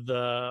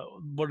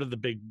what are the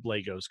big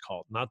Legos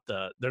called?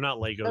 They're not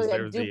Legos.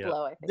 They're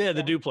Duplo,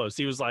 the Duplos.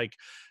 He was like,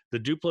 the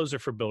Duplos are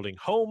for building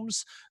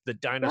homes. The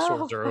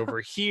dinosaurs are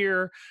over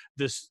here.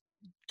 This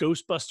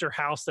Ghostbuster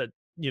house that,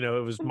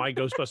 it was my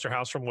Ghostbuster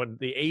house from when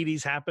the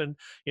 80s happened,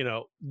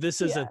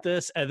 this isn't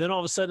this. And then all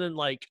of a sudden,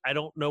 like, I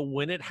don't know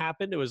when it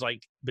happened. It was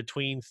like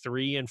between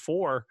 3 and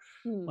 4,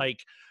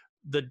 like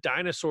the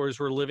dinosaurs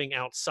were living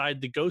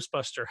outside the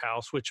Ghostbuster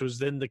house, which was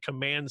then the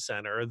command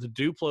center. The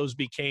Duplos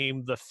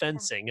became the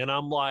fencing. And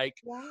I'm like,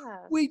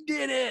 we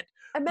did it.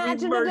 We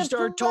merged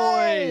our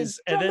toys.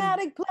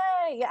 Dramatic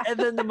play. Yeah. And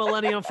then the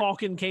Millennium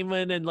Falcon came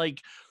in and like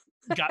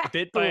got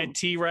bit by a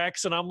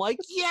T-Rex. And I'm like,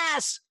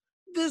 yes,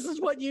 this is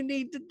what you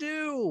need to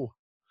do.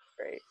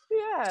 Great.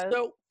 Yeah.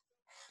 So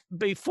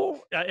before,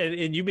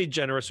 and you be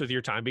generous with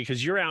your time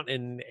because you're out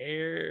in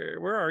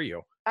where are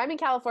you? I'm in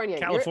California.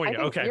 California,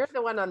 okay. You're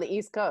the one on the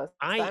East Coast.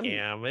 I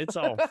am. It's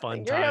all fun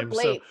You're time. up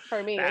late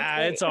for me.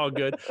 It's all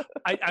good.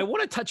 I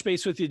want to touch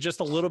base with you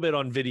just a little bit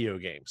on video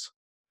games.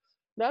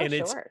 No, and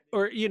sure.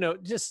 Or,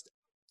 just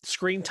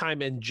screen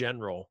time in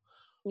general.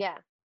 Yeah.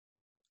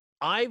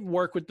 I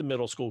work with the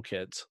middle school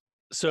kids.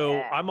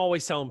 So I'm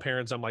always telling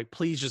parents, I'm like,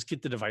 please just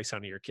get the device out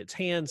of your kids'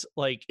 hands.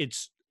 Like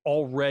it's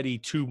already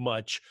too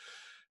much,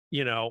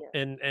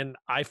 and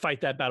I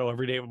fight that battle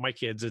every day with my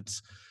kids.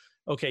 It's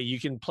okay. You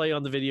can play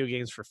on the video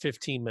games for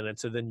 15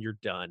 minutes and then you're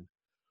done.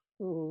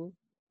 Mm-hmm.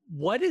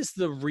 What is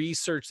the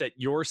research that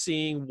you're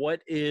seeing?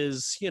 What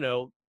is,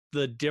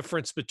 the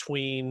difference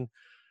between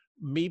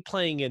me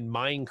playing in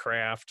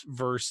Minecraft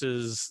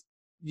versus,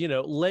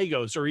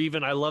 Legos, or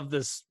even I love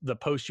the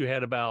post you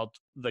had about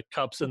the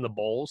cups and the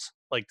bowls,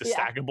 like the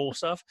stackable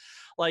stuff.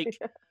 Like,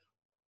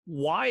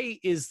 why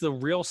is the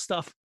real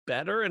stuff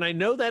better? And I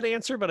know that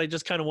answer, but I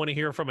just kind of want to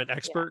hear from an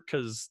expert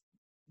because,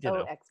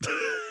 expert.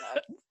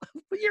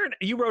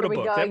 You wrote a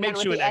book that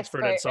makes you an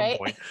expert at some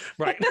point,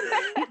 right?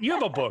 You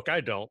have a book.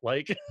 I don't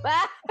like.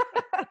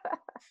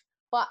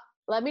 Well,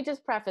 let me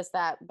just preface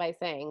that by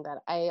saying that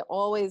I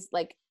always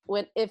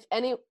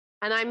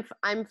and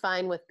I'm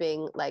fine with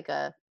being like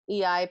a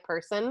EI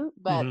person,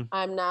 but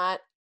I'm not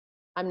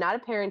a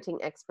parenting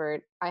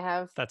expert. I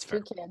have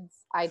two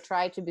kids. I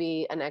try to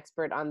be an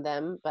expert on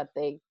them, but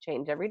they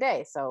change every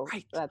day. So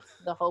that's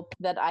the hope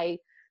that I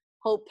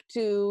hope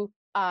to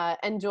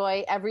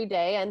enjoy every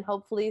day. And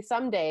hopefully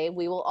someday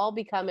we will all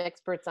become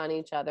experts on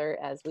each other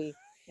as we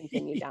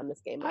continue down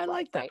this game. I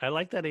like that. Right? I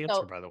like that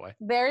answer, by the way.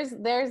 There's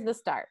the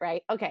start,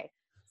 right? Okay.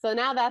 So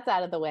now that's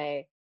out of the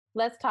way.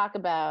 Let's talk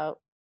about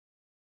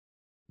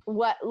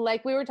what,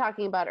 like we were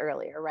talking about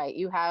earlier, right?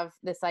 You have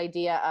this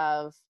idea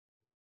of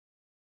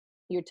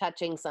you're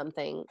touching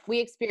something. We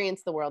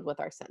experience the world with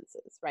our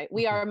senses, right?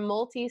 We are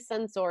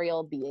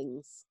multi-sensorial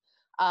beings.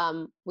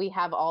 We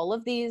have all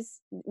of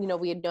these, we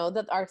know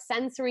that our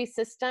sensory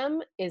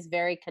system is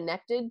very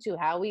connected to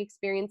how we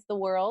experience the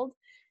world.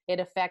 It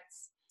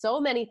affects so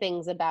many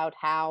things about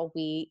how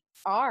we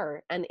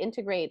are and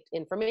integrate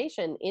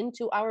information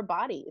into our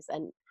bodies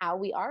and how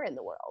we are in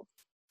the world.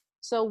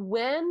 So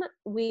when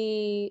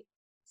we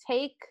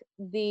take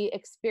the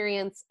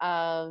experience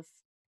of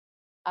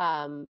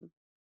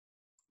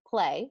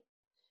play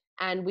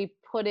and we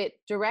put it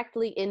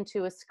directly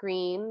into a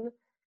screen,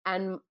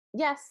 and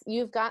yes,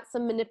 you've got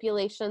some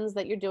manipulations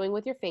that you're doing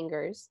with your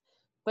fingers,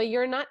 but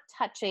you're not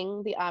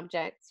touching the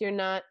objects, you're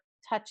not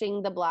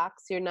touching the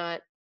blocks, you're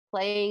not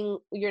playing,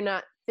 you're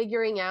not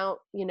figuring out,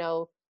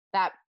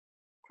 that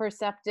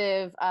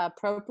perceptive,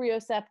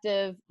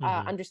 proprioceptive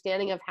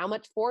understanding of how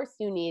much force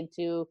you need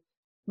to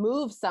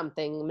move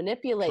something,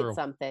 manipulate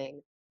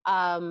something.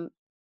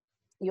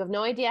 You have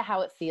no idea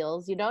how it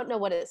feels. You don't know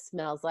what it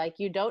smells like.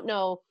 You don't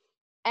know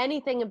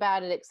anything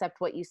about it except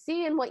what you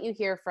see and what you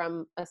hear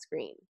from a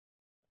screen.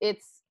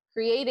 It's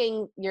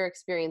creating your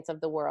experience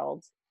of the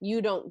world.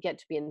 You don't get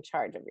to be in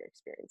charge of your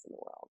experience in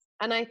the world.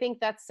 And I think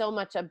that's so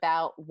much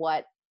about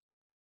what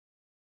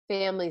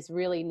families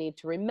really need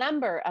to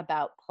remember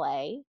about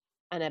play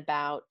and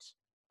about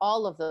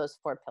all of those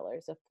 4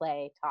 pillars of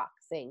play, talk,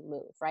 sing,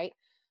 move, right?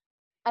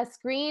 A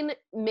screen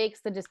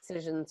makes the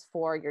decisions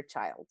for your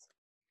child.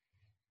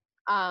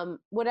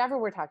 Whatever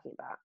we're talking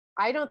about.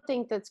 I don't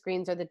think that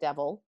screens are the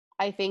devil.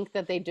 I think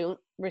that they don't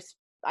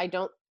I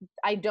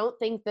don't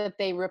think that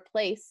they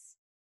replace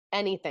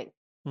anything,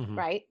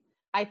 right?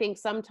 I think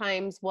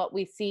sometimes what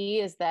we see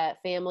is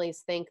that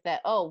families think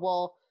that, oh,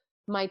 well,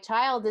 my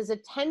child is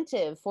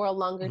attentive for a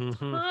longer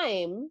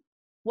time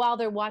while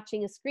they're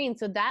watching a screen,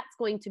 so that's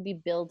going to be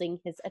building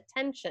his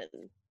attention.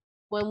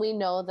 When we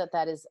know that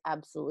that is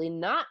absolutely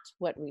not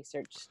what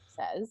research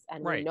says,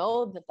 and we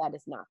know that that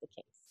is not the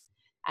case.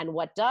 And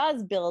what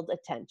does build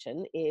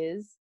attention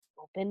is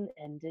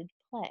open-ended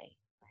play,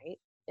 right?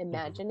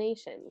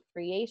 Imagination,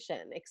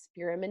 creation,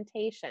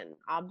 experimentation,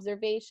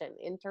 observation,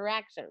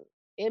 interaction,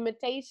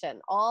 imitation,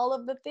 all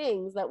of the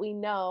things that we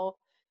know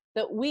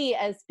that we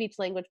as speech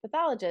language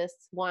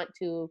pathologists want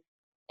to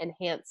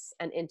enhance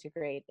and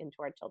integrate into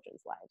our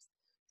children's lives.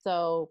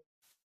 So,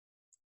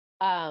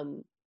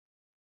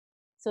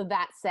 so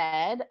that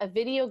said, a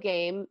video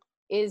game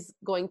is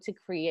going to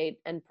create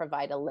and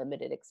provide a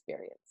limited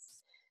experience.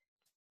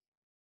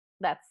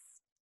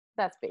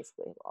 That's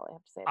basically all I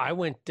have to say. I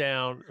went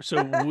down.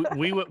 So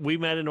we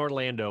met in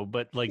Orlando,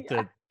 but like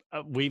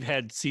we've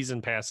had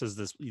season passes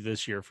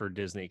this year for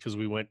Disney because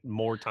we went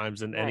more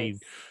times than any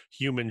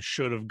human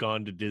should have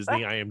gone to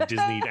Disney. I am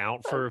Disneyed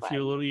out for a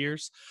few little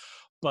years,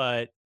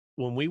 but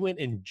when we went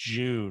in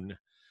June,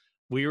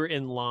 we were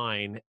in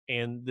line,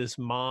 and this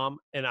mom,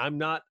 and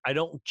I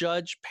don't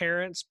judge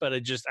parents, but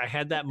I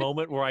had that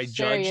moment where I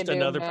judged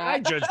another. I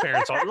judge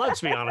parents.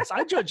 Let's be honest.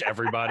 I judge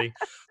everybody,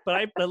 but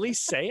I at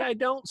least say I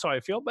don't, so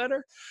I feel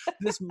better.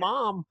 This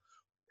mom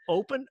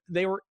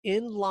they were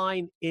in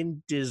line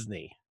in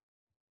Disney.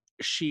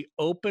 She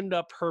opened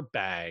up her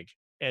bag,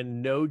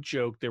 and no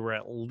joke, there were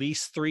at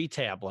least 3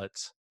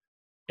 tablets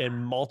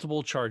and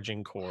multiple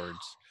charging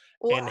cords,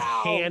 and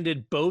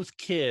handed both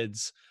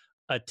kids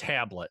a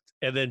tablet,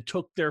 and then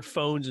took their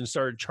phones and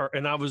started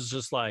and I was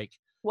just like,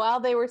 while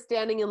they were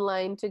standing in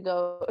line to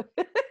go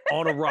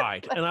on a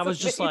ride. And I was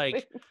just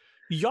like,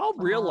 y'all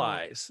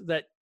realize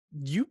that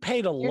you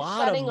paid a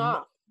lot of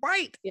off.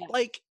 Right. Yeah.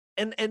 Like,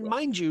 and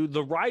mind you,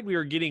 the ride we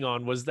were getting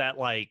on was that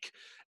like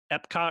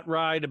Epcot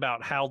ride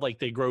about how like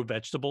they grow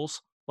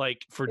vegetables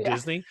like for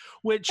Disney,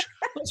 which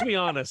let's be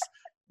honest,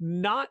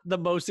 not the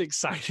most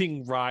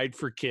exciting ride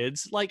for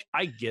kids. Like,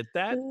 I get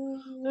that,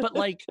 but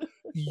like,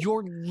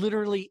 you're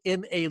literally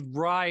in a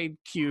ride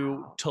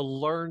queue to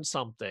learn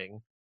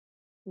something,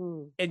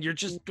 and you're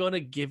just gonna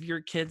give your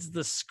kids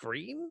the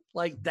screen?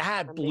 Like,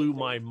 that blew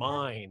my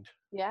mind.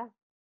 Yeah,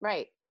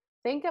 right.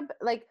 Think of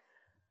like,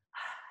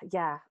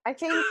 yeah, I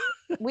think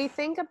we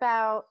think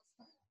about,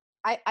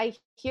 I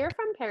hear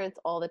from parents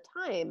all the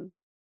time,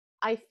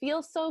 I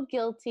feel so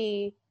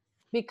guilty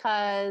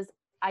because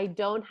I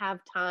don't have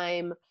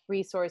time,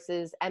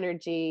 resources,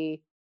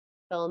 energy,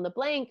 fill in the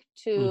blank,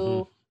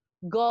 to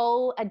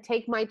go and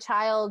take my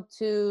child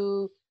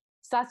to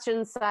such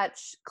and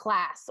such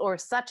class or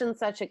such and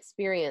such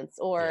experience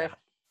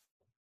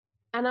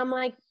and I'm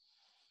like,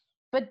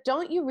 but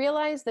don't you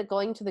realize that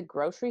going to the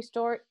grocery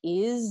store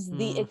is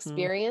the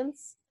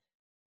experience?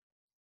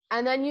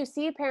 And then you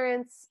see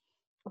parents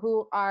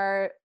who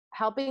are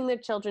helping their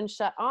children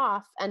shut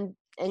off and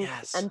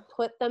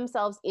put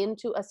themselves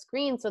into a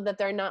screen so that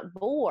they're not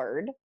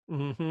bored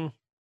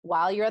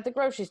while you're at the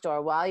grocery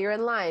store, while you're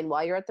in line,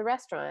 while you're at the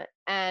restaurant.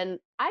 And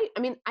I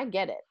mean, I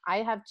get it. I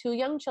have 2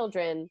 young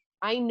children.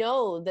 I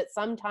know that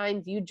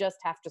sometimes you just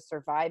have to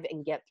survive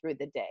and get through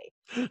the day.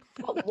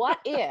 But what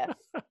if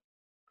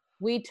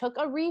we took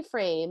a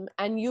reframe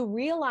and you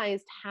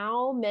realized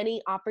how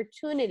many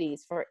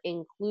opportunities for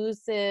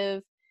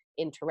inclusive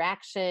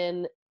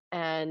interaction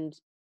and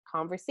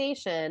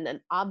conversation and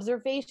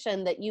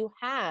observation that you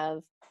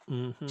have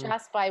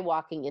just by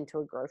walking into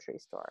a grocery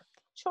store?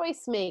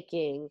 Choice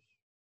making,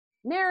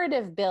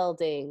 narrative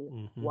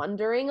building,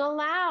 wondering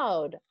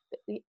aloud,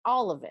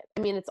 all of it.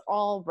 I mean, it's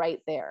all right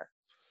there.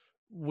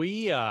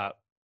 My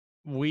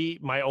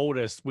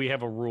oldest, we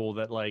have a rule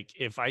that like,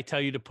 if I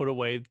tell you to put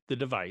away the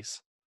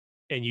device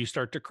and you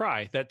start to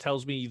cry, that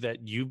tells me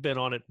that you've been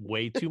on it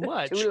way too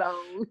much. Too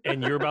long.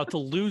 And you're about to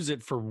lose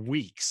it for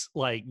weeks,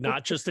 like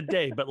not just a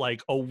day, but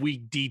like a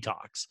week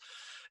detox.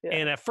 Yeah.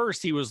 And at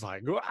first he was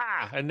like,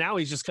 and now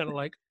he's just kind of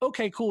like,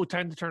 okay, cool,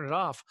 time to turn it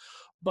off.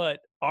 But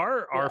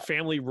our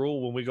family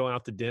rule when we go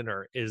out to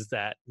dinner is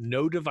that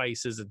no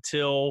devices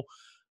until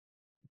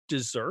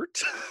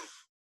dessert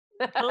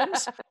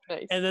comes.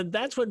 Nice. And then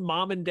that's when if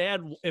mom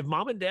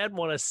and dad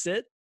want to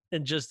sit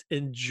and just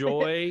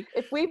enjoy.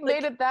 If we've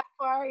made it that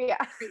far,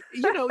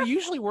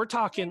 usually we're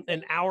talking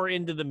an hour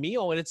into the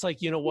meal, and it's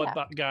like, you know what,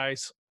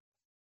 guys,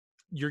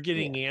 you're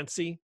getting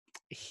antsy.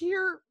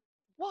 Here,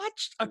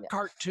 watch a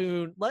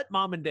cartoon. Let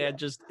mom and dad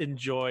just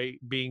enjoy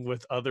being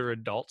with other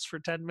adults for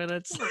 10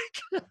 minutes.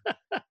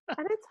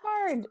 And it's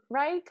hard,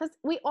 right? Because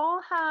we all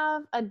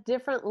have a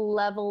different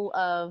level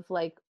of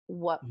like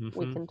what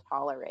we can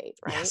tolerate,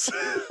 right? Yes.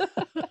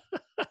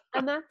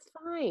 And that's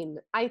fine.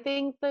 I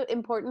think the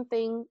important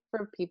thing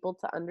for people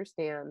to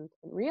understand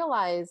and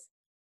realize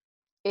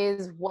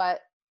is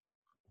what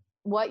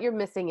you're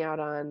missing out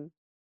on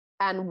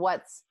and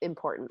what's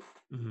important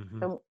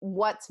and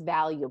what's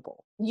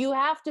valuable. You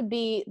have to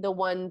be the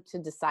one to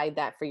decide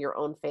that for your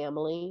own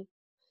family.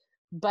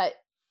 But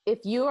if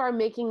you are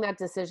making that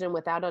decision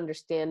without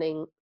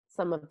understanding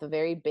some of the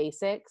very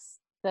basics,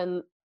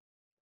 then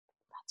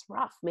that's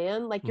rough,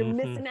 man. Like you're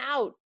missing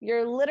out.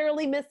 You're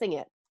literally missing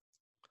it.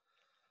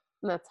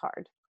 And that's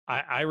hard.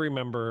 I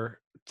remember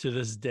to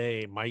this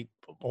day, my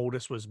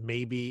oldest was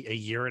maybe a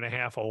year and a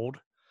half old.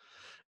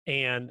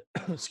 And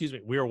excuse me,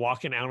 we were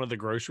walking out of the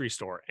grocery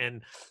store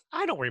and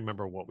I don't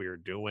remember what we were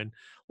doing.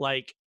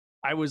 Like,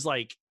 I was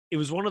like, it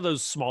was one of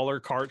those smaller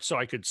carts so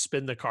I could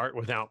spin the cart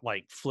without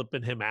like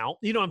flipping him out.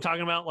 You know what I'm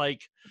talking about?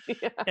 Like,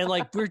 and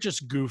like, we're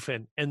just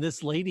goofing. And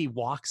this lady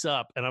walks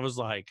up and I was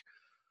like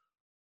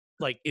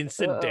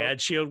instant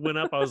dad shield went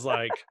up. I was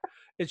like,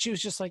 and she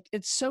was just like,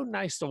 it's so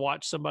nice to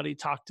watch somebody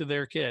talk to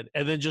their kid,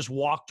 and then just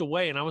walked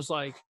away. And I was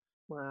like,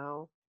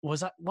 wow,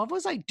 what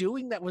was I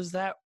doing that was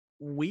that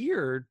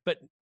weird? But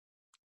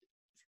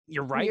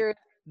you're right.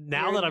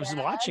 Now that I'm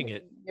watching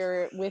it,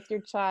 you're with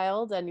your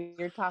child and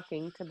you're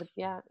talking to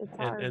it's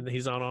hard. And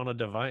he's on a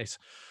device.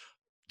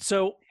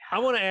 So I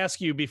want to ask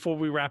you before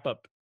we wrap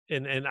up,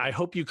 and I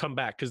hope you come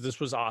back because this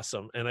was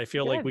awesome. And I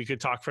feel like we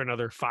could talk for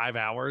another 5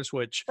 hours,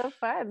 which so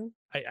fun.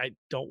 I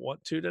don't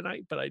want to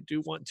tonight, but I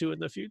do want to in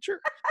the future.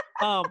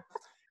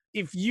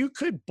 if you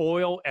could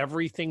boil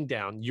everything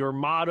down, your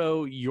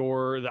motto,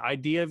 the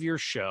idea of your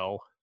show,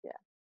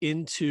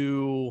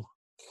 into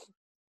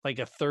like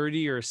a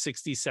 30 or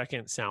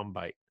 60-second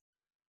soundbite,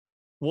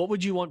 what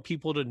would you want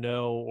people to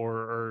know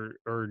or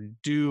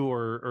do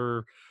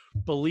or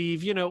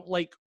believe?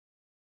 Like,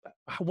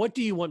 what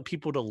do you want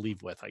people to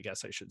leave with, I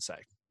guess I should say?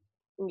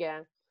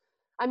 Yeah.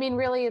 I mean,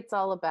 really, it's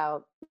all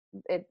about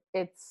it.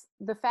 It's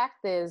the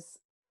fact is,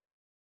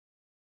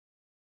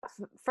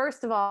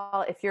 first of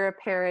all, if you're a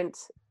parent,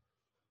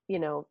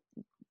 you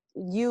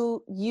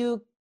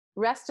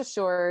rest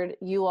assured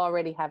you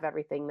already have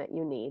everything that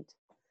you need.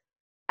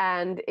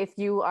 And if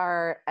you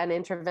are an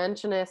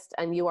interventionist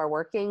and you are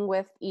working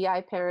with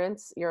EI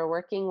parents, you're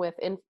working with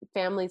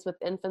families with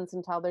infants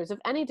and toddlers of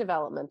any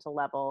developmental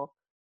level,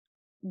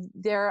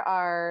 there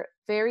are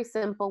very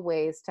simple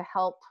ways to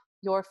help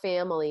your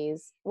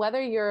families,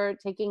 whether you're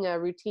taking a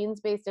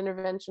routines-based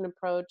intervention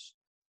approach,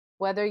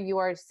 whether you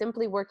are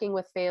simply working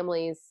with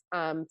families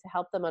to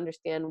help them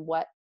understand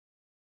what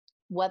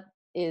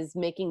is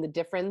making the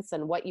difference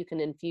and what you can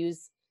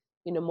infuse,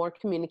 more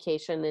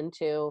communication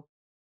into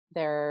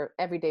their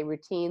everyday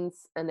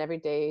routines and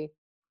everyday,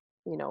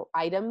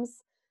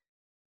 items.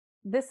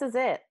 This is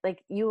it.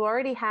 Like, you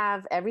already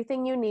have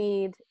everything you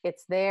need.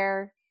 It's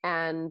there.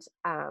 And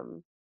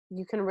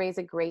you can raise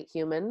a great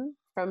human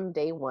from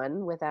day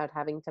one without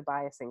having to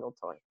buy a single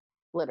toy,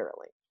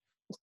 literally.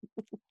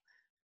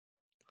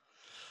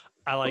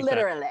 I like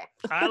literally.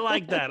 That. I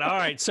like that. All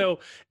right. So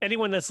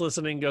anyone that's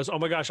listening goes, oh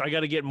my gosh, I got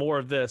to get more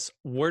of this.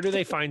 Where do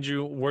they find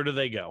you? Where do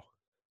they go?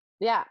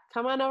 Yeah,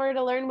 come on over to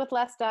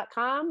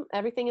learnwithless.com.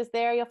 Everything is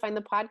there. You'll find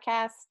the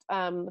podcast.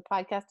 The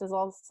podcast is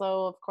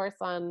also, of course,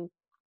 on,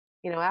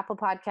 Apple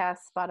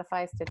Podcasts,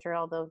 Spotify, Stitcher,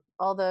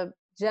 all the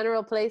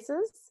general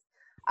places.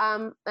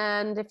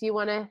 And if you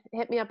want to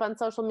hit me up on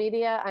social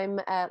media,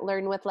 I'm at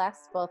Learn With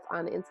Less, both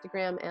on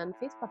Instagram and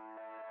Facebook.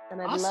 And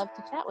I'd love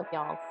to chat with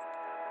y'all.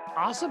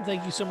 Awesome.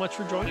 Thank you so much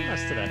for joining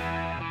us today.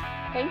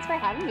 Thanks for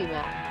having me,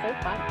 Matt. So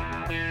fun.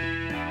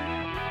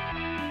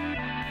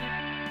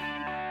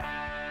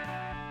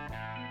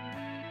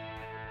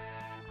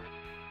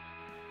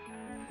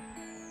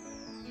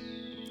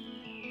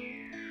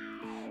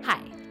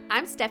 Hi,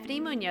 I'm Stephanie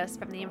Munoz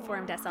from the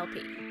Informed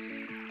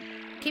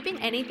SLP. Keeping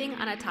anything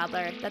on a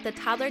toddler that the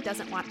toddler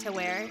doesn't want to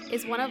wear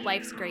is one of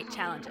life's great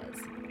challenges.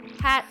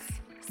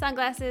 Hats,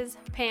 sunglasses,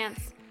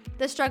 pants,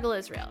 the struggle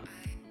is real.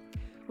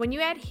 When you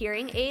add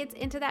hearing aids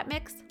into that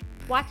mix,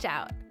 watch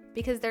out,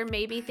 because there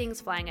may be things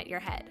flying at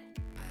your head.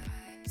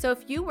 So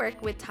if you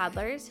work with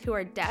toddlers who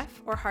are deaf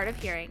or hard of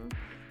hearing,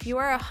 you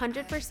are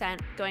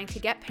 100% going to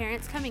get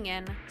parents coming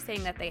in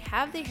saying that they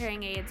have the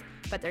hearing aids,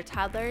 but their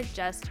toddler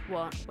just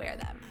won't wear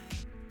them.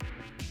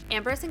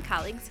 Ambrose and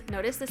colleagues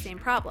noticed the same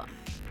problem,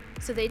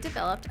 so they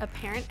developed a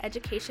parent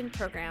education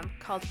program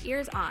called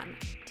Ears On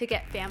to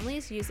get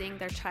families using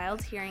their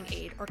child's hearing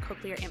aid or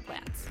cochlear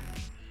implants.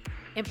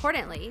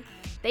 Importantly,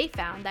 they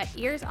found that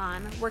Ears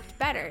On worked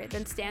better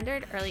than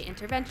standard early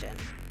intervention,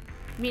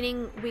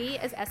 meaning we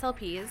as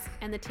SLPs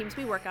and the teams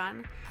we work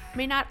on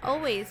may not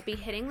always be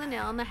hitting the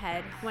nail on the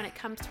head when it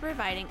comes to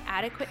providing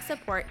adequate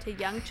support to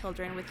young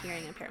children with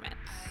hearing impairment.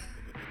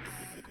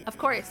 Of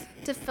course,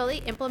 to fully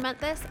implement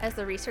this as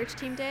the research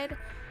team did,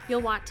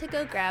 you'll want to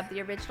go grab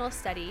the original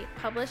study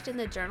published in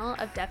the Journal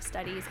of Deaf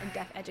Studies and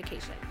Deaf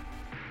Education.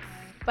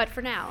 But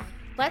for now,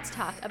 let's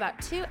talk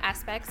about two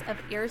aspects of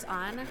Ears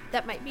On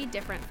that might be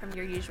different from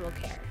your usual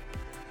care.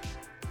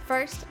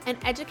 First, an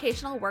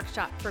educational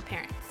workshop for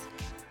parents.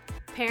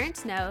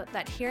 Parents know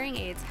that hearing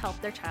aids help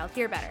their child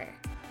hear better,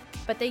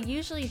 but they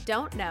usually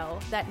don't know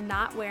that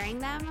not wearing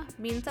them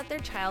means that their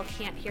child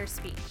can't hear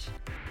speech,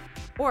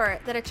 or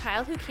that a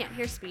child who can't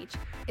hear speech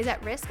is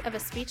at risk of a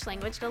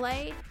speech-language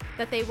delay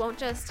that they won't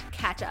just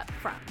catch up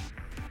from.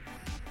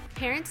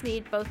 Parents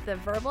need both the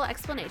verbal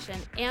explanation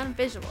and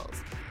visuals,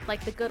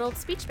 like the good old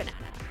speech banana,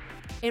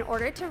 in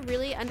order to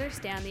really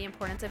understand the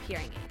importance of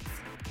hearing aids.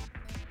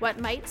 What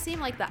might seem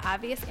like the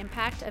obvious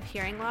impact of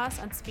hearing loss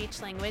on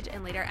speech, language,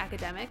 and later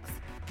academics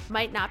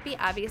might not be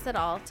obvious at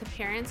all to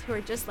parents who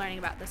are just learning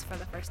about this for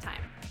the first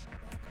time.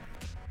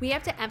 We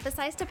have to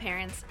emphasize to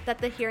parents that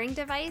the hearing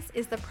device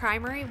is the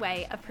primary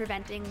way of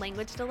preventing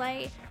language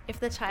delay if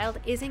the child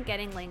isn't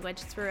getting language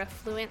through a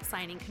fluent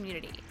signing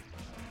community.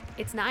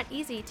 It's not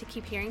easy to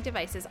keep hearing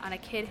devices on a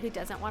kid who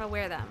doesn't want to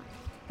wear them,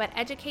 but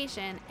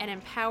education and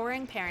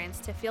empowering parents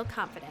to feel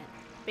confident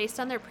based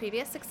on their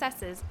previous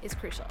successes is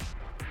crucial.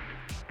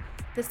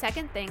 The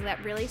second thing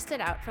that really stood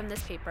out from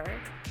this paper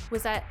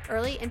was that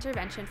early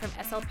intervention from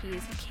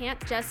SLPs can't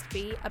just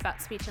be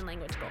about speech and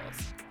language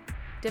goals.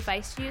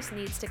 Device use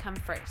needs to come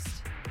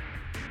first.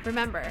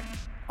 Remember,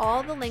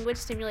 all the language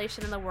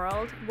stimulation in the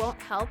world won't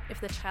help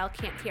if the child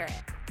can't hear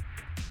it.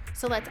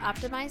 So let's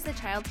optimize the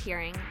child's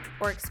hearing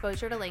or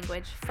exposure to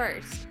language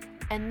first,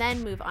 and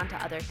then move on to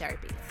other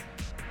therapies.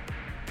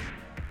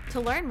 To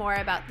learn more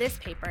about this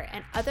paper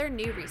and other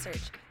new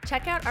research,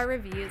 check out our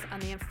reviews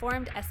on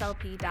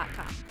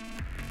theinformedslp.com.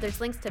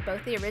 There's links to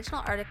both the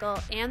original article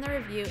and the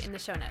review in the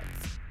show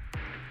notes.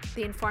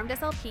 The Informed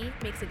SLP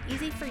makes it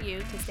easy for you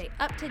to stay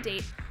up to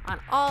date on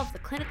all of the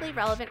clinically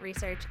relevant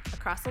research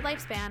across the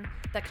lifespan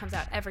that comes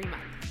out every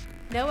month.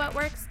 Know what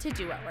works to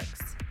do what works.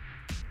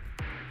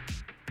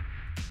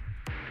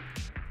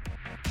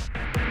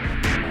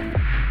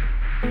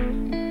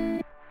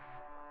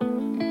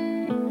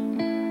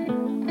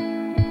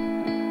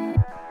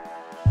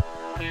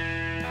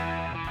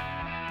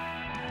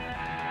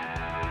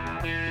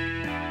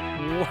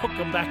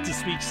 Welcome back to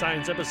Speech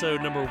Science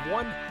episode number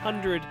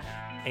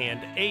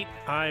 108.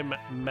 I'm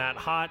Matt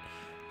Hott,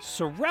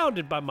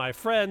 surrounded by my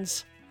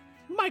friends,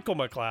 Michael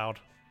McLeod.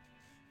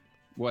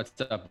 What's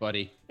up,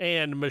 buddy?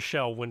 And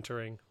Michelle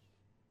Wintering.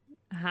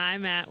 Hi,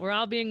 Matt. We're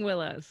all being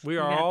willows. We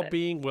are all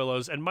being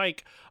willows. And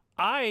Mike,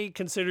 I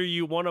consider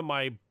you one of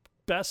my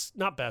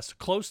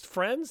close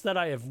friends that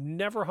I have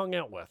never hung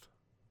out with.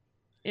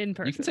 In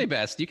person. You can say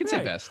best. You can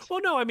say best.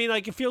 Well, no, I mean,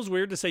 like, it feels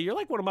weird to say you're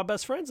like one of my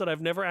best friends that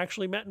I've never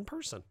actually met in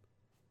person.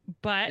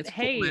 But It's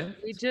hey, cool,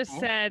 we just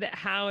said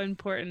how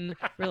important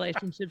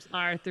relationships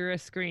are through a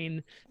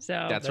screen.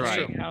 So That's there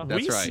right. you go.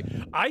 That's right.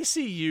 I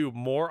see you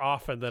more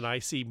often than I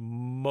see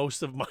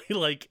most of my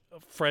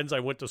friends I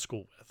went to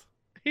school with.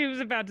 He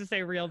was about to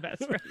say real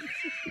best friends.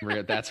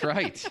 That's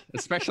right.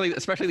 Especially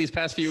these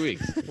past few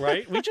weeks.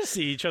 Right? We just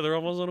see each other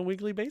almost on a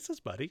weekly basis,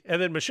 buddy. And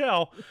then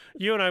Michelle,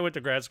 you and I went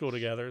to grad school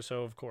together,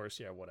 so of course,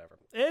 yeah, whatever.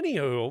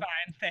 Anywho.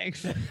 Fine,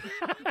 thanks.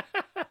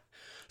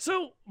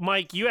 So,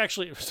 Mike,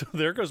 so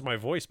there goes my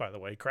voice, by the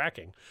way,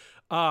 cracking.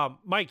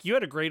 Mike, you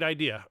had a great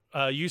idea.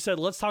 You said,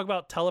 let's talk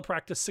about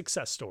telepractice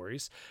success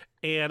stories.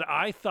 And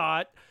I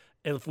thought,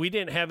 if we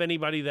didn't have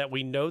anybody that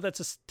we know that's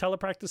a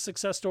telepractice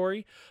success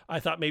story, I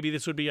thought maybe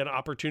this would be an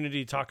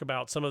opportunity to talk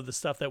about some of the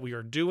stuff that we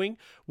are doing.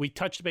 We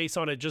touched base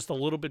on it just a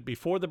little bit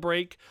before the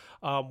break.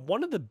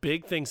 One of the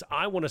big things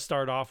I want to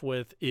start off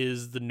with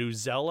is the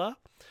Newsela.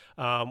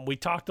 We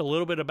talked a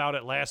little bit about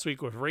it last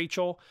week with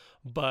Rachel,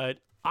 but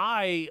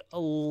I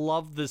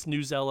love this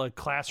Newsela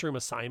classroom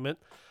assignment.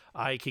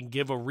 I can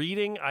give a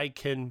reading. I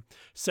can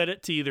set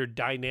it to either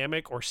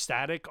dynamic or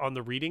static on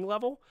the reading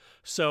level.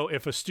 So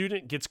if a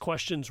student gets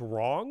questions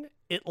wrong,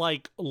 it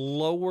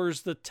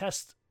lowers the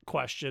test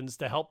questions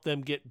to help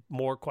them get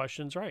more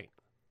questions right.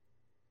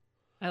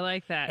 I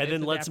like that. And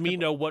then lets me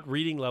know what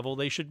reading level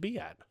they should be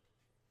at.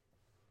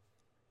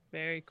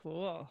 Very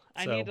cool.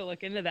 I need to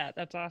look into that.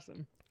 That's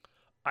awesome.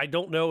 I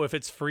don't know if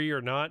it's free or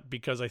not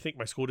because I think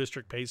my school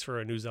district pays for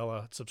a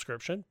Newsela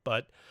subscription,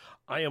 but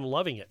I am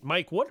loving it.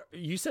 Mike, what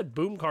you said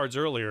boom cards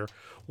earlier.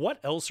 What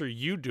else are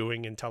you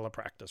doing in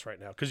telepractice right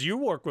now? Because you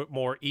work with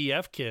more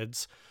EF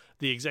kids,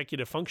 the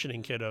executive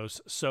functioning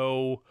kiddos.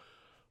 So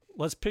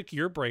let's pick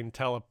your brain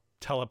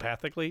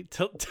telepathy.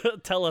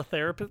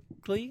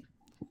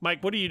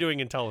 Mike, what are you doing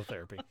in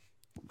teletherapy?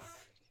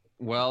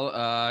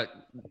 Well,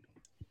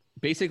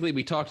 basically,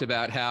 we talked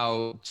about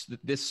how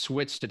this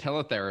switch to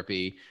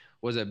teletherapy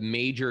was a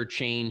major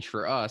change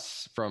for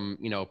us from,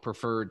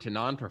 preferred to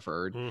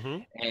non-preferred.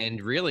 Mm-hmm. And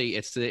really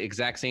it's the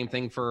exact same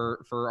thing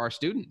for our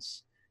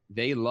students.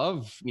 They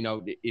love,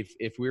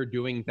 if we're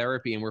doing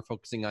therapy and we're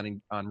focusing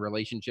on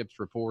relationships,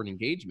 rapport, and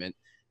engagement,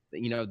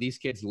 these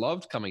kids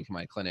loved coming to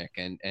my clinic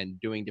and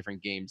doing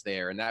different games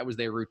there. And that was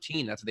their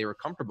routine. That's what they were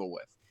comfortable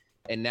with.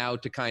 And now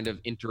to kind of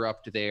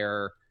interrupt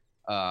their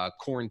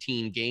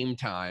quarantine game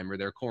time or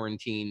their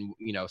quarantine,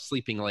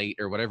 sleeping late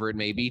or whatever it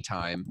may be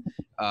time,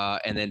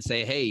 and then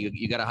say, hey,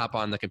 you got to hop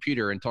on the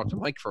computer and talk to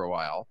Mike for a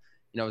while.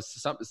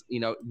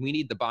 We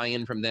need the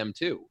buy-in from them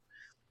too.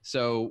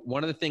 So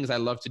one of the things I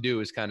love to do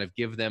is kind of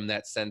give them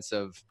that sense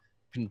of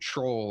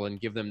control and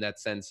give them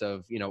that sense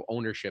of,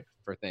 ownership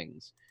for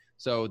things.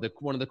 So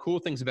one of the cool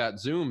things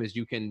about Zoom is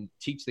you can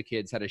teach the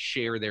kids how to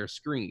share their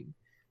screen.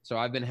 So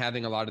I've been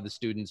having a lot of the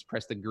students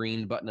press the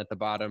green button at the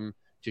bottom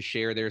to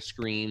share their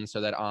screen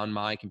so that on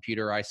my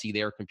computer, I see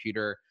their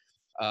computer.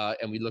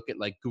 And we look at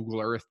Google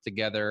Earth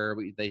together.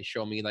 They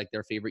show me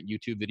their favorite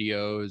YouTube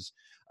videos.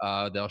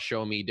 They'll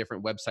show me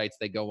different websites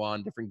they go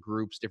on, different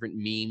groups, different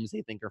memes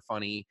they think are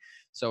funny.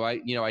 So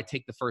I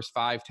take the first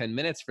 5-10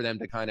 minutes for them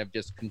to kind of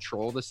just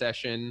control the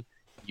session,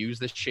 use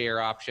the share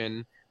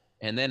option.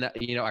 And then,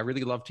 I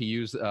really love to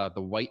use the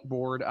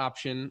whiteboard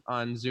option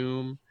on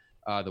Zoom.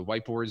 The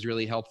whiteboard is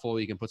really helpful.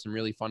 You can put some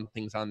really fun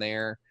things on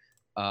there.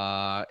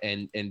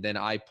 And then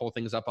I pull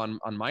things up on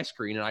my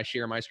screen and I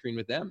share my screen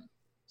with them.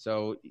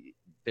 So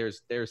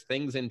there's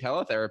things in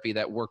teletherapy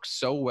that work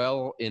so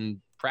well in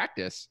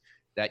practice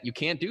that you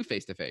can't do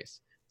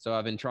face-to-face. So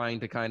I've been trying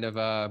to kind of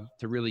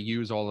to really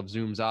use all of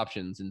Zoom's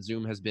options, and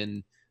Zoom has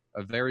been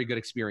a very good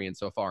experience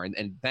so far.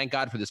 And thank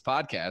God for this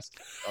podcast.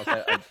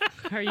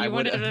 You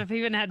wouldn't have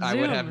even had Zoom. I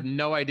would have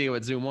no idea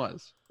what Zoom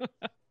was.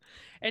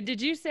 And did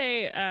you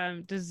say,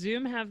 does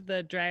Zoom have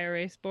the dry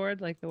erase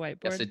board, like the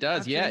whiteboard? Yes, it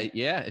does. Option?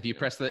 Yeah. If you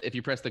press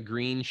the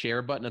green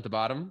share button at the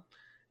bottom,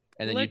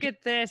 and then look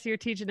at this, you're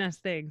teaching us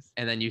things.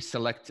 And then you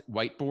select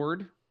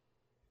whiteboard.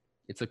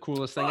 It's the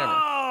coolest thing ever.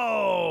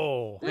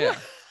 Oh, yeah.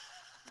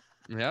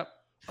 Yep.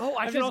 Oh,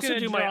 I can also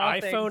do my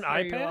iPhone,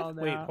 iPad.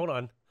 Wait, hold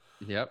on.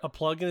 Yep. A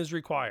plugin is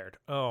required.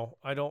 Oh,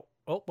 I don't.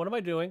 Oh, what am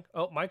I doing?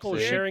 Oh, Michael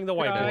is sharing the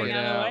whiteboard.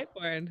 The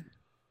whiteboard.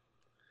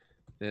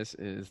 This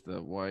is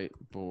the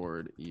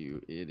whiteboard,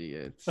 you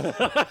idiots.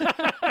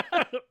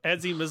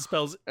 As he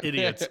misspells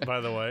idiots,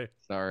 by the way.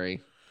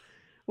 Sorry.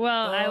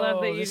 Well, I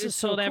love that you this is just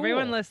so told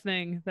everyone cool.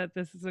 listening that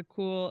this is a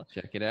cool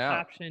Check it out.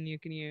 option you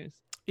can use.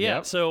 Yeah,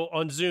 Yep. so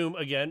on Zoom,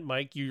 again,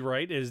 Mike, you're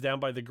right, it is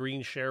down by the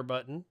green share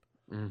button.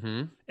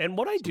 Mm-hmm. And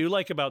what I do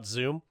like about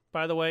Zoom,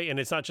 by the way, and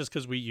it's not just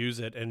because we use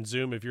it, and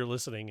Zoom, if you're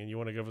listening and you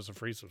want to give us a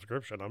free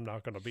subscription, I'm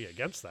not going to be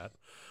against that.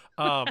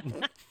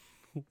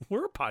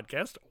 We're a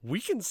podcast. We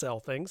can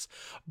sell things.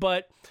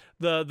 But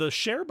the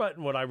share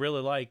button, what I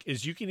really like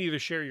is you can either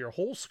share your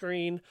whole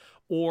screen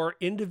or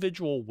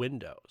individual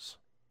windows.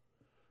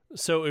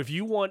 So if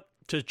you want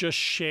to just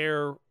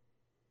share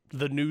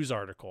the news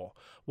article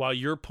while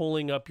you're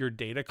pulling up your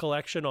data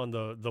collection on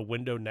the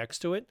window next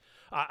to it,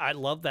 I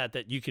love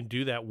that you can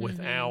do that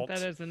without.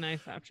 That is a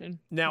nice option.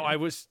 Now, I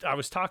was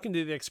talking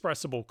to the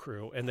Expressible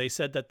crew, and they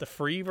said that the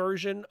free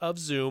version of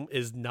Zoom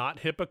is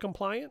not HIPAA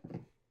compliant,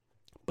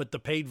 but the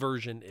paid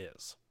version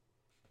is.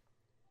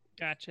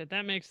 Gotcha.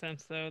 That makes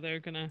sense, though.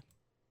 They're gonna,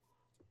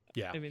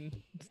 Yeah. I mean,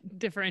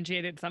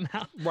 differentiate it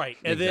somehow. Right.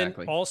 And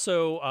Exactly. then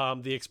also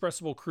the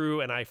Expressible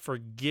crew, and I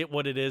forget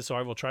what it is, so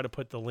I will try to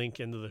put the link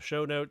into the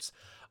show notes.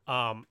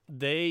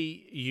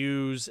 They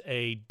use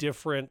a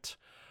different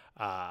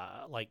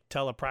like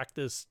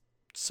telepractice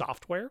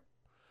software,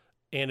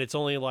 and it's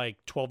only like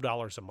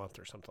 $12 a month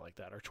or something like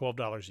that, or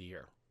 $12 a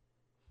year.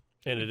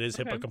 And it is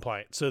HIPAA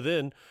compliant. So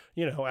then,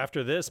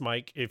 after this,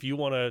 Mike, if you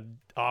want to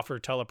offer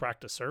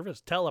telepractice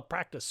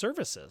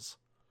services,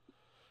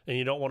 and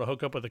you don't want to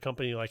hook up with a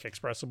company like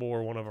Expressible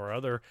or one of our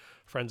other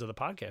friends of the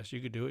podcast,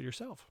 you could do it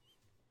yourself.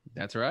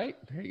 That's right.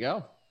 There you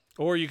go.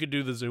 Or you could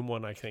do the Zoom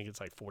one. I think it's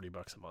like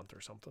 $40 a month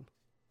or something.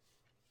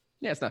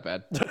 Yeah, it's not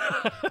bad.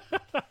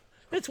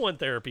 It's one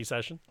therapy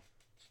session.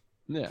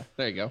 Yeah,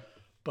 there you go.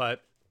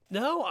 But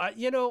no,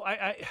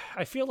 I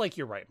feel like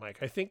you're right, Mike.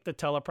 I think the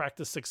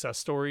telepractice success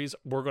stories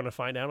we're going to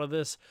find out of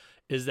this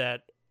is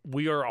that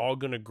we are all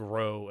going to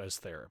grow as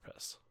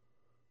therapists.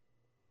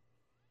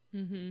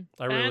 Mm-hmm.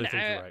 I really think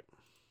you're right.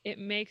 It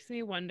makes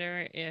me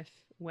wonder if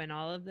when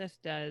all of this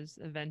does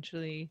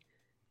eventually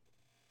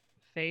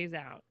phase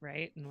out,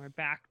 right, and we're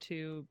back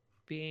to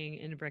being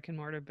in brick and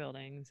mortar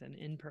buildings and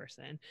in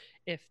person,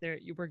 if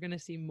we're going to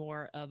see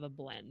more of a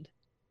blend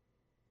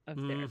of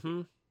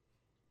therapy,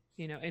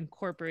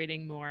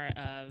 incorporating more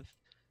of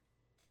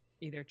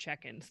either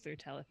check-ins through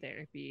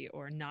teletherapy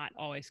or not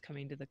always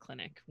coming to the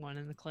clinic, one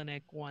in the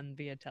clinic, one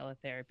via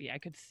teletherapy. I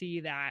could see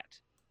that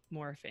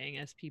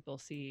morphing as people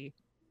see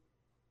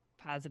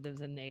positives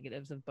and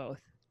negatives of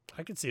both.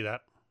 I could see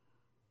that.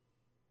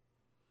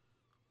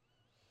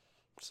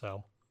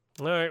 So,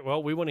 all right.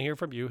 Well, we want to hear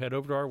from you. Head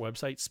over to our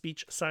website,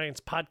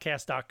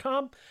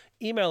 speechsciencepodcast.com.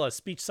 Email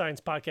us,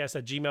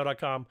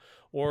 speechsciencepodcast@gmail.com,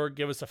 or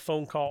give us a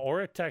phone call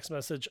or a text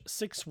message,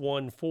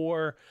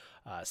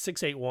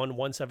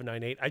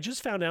 614-681-1798. I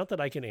just found out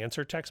that I can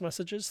answer text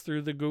messages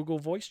through the Google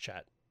Voice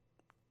Chat.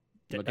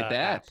 Look at that.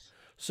 App.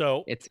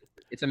 So it's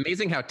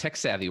amazing how tech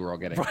savvy we're all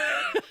getting.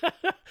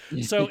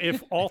 So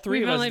if all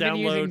three of us We've only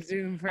been download using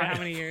Zoom for how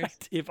many years?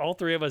 If all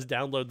three of us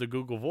download the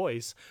Google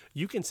Voice,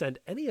 you can send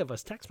any of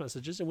us text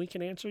messages and we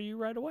can answer you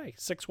right away.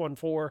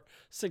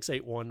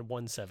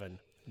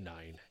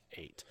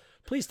 614-681-1798.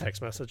 Please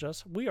text message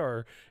us. We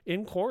are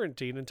in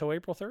quarantine until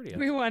April 30th.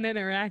 We want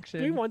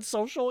interaction. We want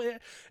social,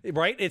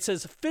 right? It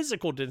says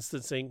physical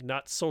distancing,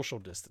 not social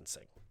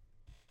distancing.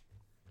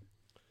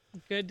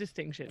 Good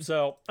distinction.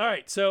 So, all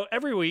right. So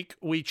every week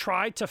we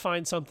try to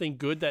find something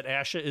good that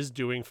ASHA is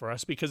doing for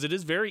us, because it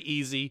is very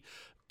easy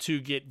to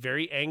get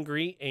very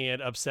angry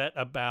and upset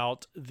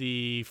about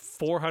the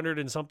 400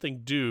 and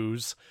something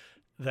dues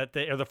that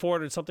they, or the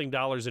 400 something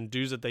dollars in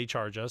dues that they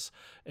charge us,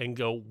 and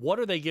go, what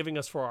are they giving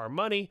us for our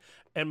money?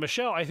 And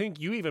Michelle, I think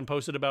you even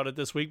posted about it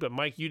this week, but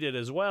Mike, you did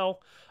as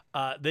well.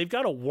 They've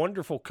got a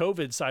wonderful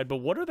COVID side, but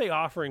what are they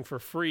offering for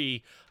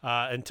free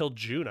until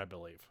June, I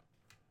believe?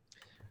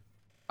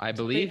 I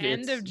believe the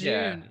end it's of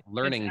June.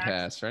 Learning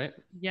Pass, right?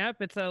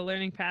 Yep, it's a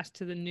Learning Pass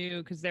to the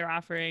new, because they're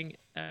offering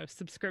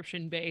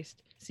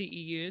subscription-based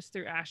CEUs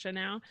through ASHA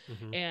now.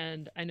 Mm-hmm.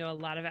 And I know a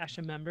lot of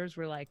ASHA members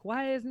were like,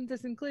 why isn't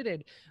this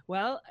included?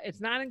 Well, it's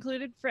not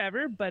included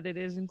forever, but it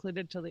is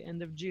included till the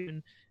end of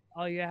June.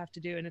 All you have to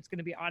do, and it's going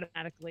to be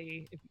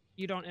automatically, if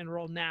you don't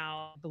enroll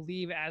now, I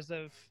believe as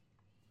of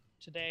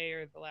today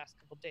or the last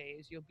couple of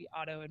days, you'll be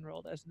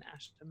auto-enrolled as an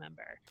ASHA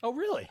member. Oh,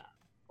 really?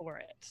 For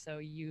it. So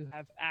you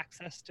have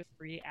access to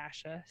free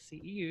ASHA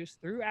CEUs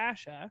through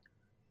ASHA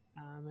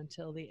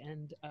until the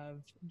end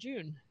of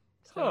June.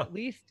 So at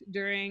least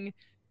during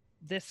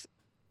this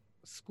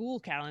school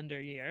calendar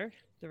year,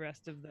 the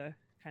rest of the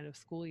kind of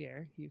school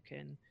year, you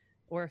can,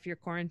 or if you're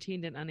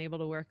quarantined and unable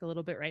to work a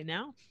little bit right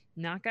now,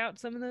 knock out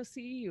some of those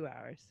CEU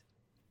hours.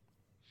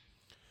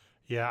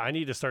 Yeah, I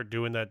need to start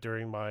doing that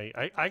during my,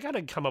 I got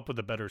to come up with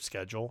a better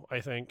schedule, I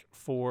think,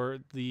 for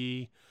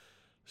the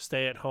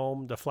stay at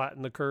home to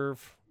flatten the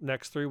curve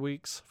next 4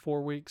 weeks.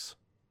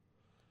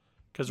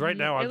 Because right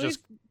now I'm just,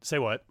 say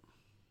what?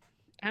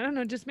 I don't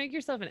know. Just make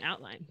yourself an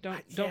outline.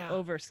 Don't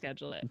over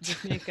schedule it.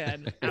 Just make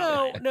an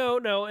No,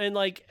 outline. and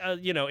like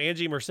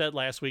Angie Merced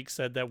last week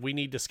said that we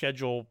need to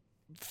schedule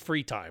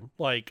free time.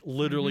 Like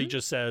literally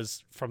just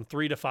says from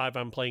 3 to 5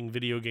 I'm playing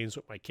video games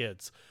with my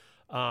kids.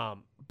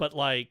 But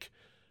like,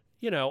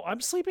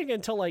 I'm sleeping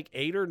until like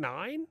 8 or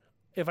 9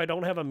 if I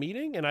don't have a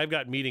meeting, and I've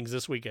got meetings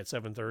this week at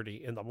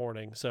 7:30 in the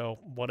morning, so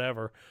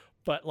whatever.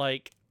 But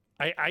like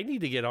I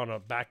need to get on a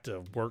back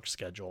to work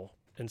schedule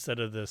instead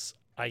of this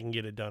I can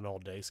get it done all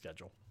day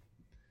schedule.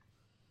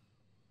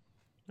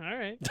 All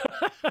right.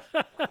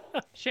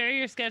 Share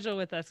your schedule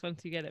with us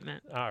once you get it,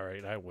 Matt. All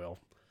right, I will.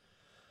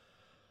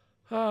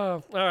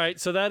 All right,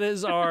 so that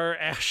is our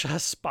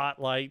ASHA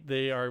Spotlight.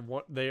 They are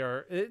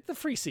the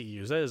free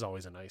CEUs. That is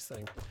always a nice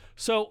thing.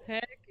 So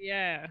heck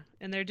yeah,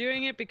 and they're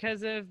doing it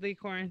because of the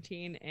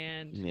quarantine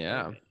and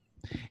yeah.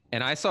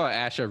 And I saw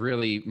ASHA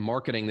really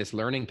marketing this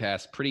Learning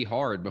Pass pretty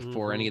hard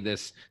before any of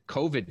this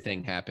COVID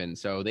thing happened.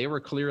 So they were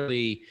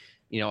clearly,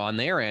 on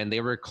their end, they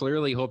were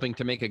clearly hoping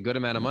to make a good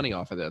amount of money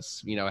off of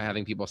this,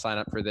 having people sign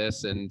up for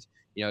this. And,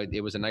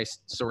 it was a nice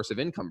source of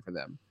income for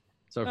them.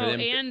 So for them.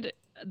 And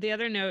the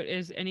other note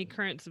is any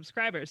current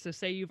subscribers. So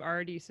say you've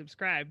already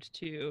subscribed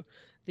to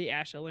the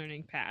ASHA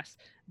Learning Pass.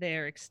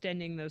 They're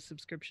extending those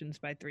subscriptions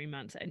by 3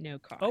 months at no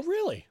cost. Oh,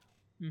 really?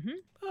 Mm-hmm.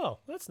 Oh,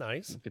 that's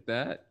nice. Look at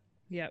that.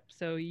 Yep.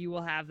 So you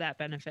will have that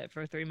benefit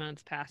for 3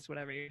 months past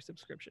whatever your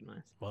subscription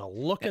was. Well,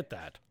 look at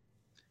that.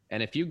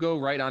 And if you go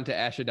right onto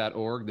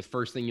ASHA.org, the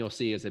first thing you'll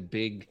see is a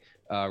big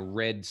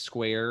red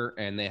square,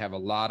 and they have a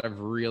lot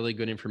of really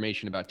good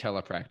information about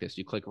telepractice.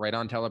 You click right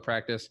on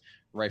telepractice,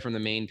 right from the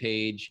main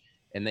page,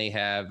 and they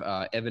have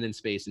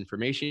evidence-based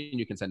information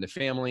you can send to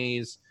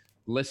families,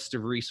 lists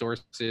of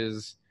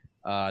resources.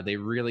 They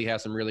really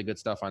have some really good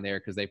stuff on there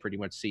because they pretty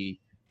much see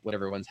what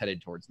everyone's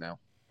headed towards now.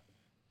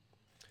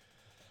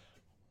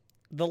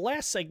 The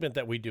last segment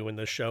that we do in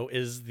this show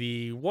is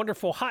the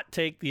wonderful hot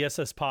take, the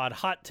SS Pod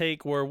hot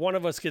take, where one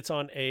of us gets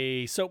on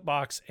a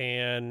soapbox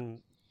and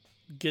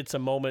gets a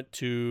moment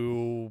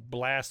to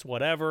blast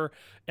whatever.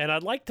 And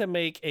I'd like to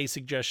make a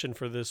suggestion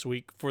for this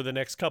week, for the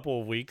next couple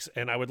of weeks,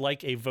 and I would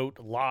like a vote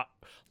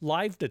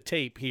live to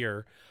tape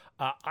here.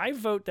 I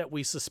vote that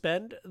we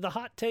suspend the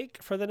hot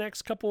take for the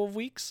next couple of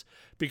weeks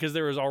because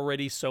there is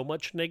already so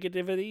much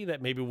negativity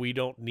that maybe we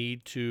don't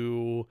need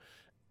to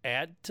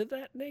add to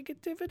that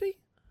negativity.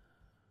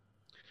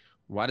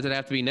 Why does it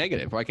have to be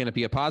negative? Why can't it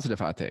be a positive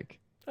hot take?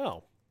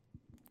 Oh,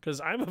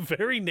 because I'm a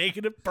very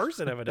negative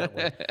person,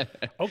 evidently.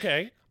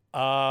 Okay.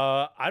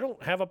 I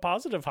don't have a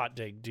positive hot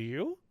take. Do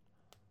you?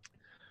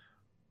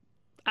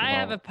 I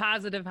have a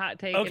positive hot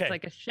take. Okay. It's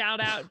like a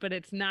shout out, but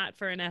it's not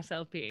for an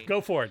SLP.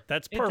 Go for it.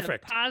 That's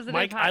perfect. It's a positive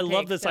Mike, hot I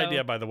love take, this so-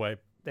 idea, by the way.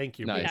 Thank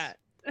you. Nice. Yeah.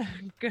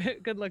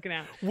 Good looking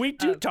out. We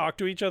do talk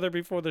to each other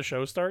before the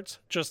show starts,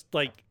 just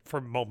like for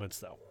moments,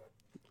 though.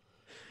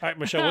 All right,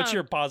 Michelle, what's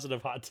your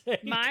positive hot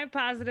take? My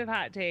positive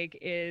hot take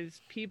is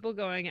people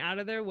going out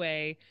of their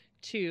way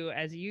to,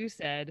 as you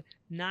said,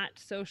 not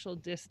social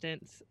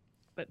distance,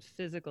 but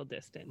physical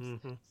distance.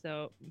 Mm-hmm.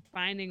 So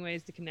finding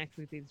ways to connect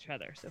with each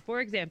other. So for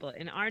example,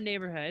 in our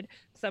neighborhood,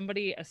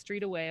 somebody a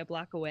street away, a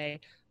block away,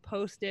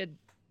 posted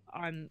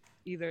on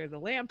either the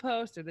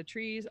lamppost or the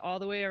trees all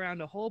the way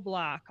around a whole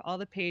block, all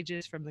the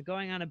pages from the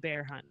going on a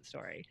bear hunt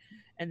story,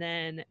 and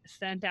then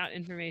sent out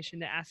information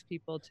to ask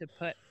people to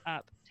put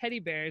up teddy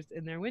bears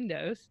in their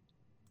windows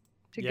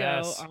to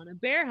Yes. go on a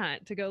bear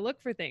hunt, to go look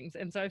for things.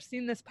 And so I've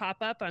seen this pop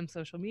up on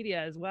social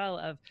media as well,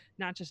 of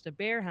not just a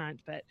bear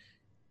hunt, but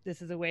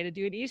this is a way to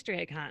do an Easter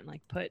egg hunt,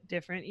 like put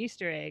different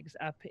Easter eggs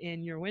up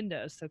in your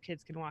windows so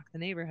kids can walk the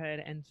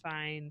neighborhood and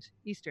find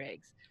Easter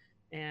eggs.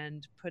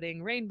 And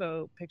putting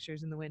rainbow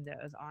pictures in the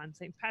windows. On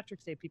St.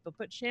 Patrick's Day, people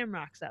put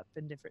shamrocks up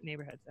in different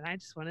neighborhoods. And I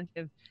just want to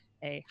give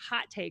a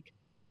hot take,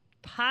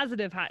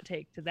 positive hot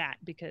take to that,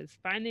 because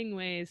finding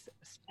ways,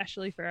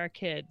 especially for our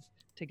kids,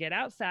 to get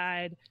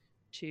outside,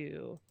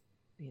 to,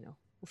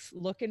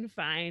 look and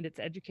find, it's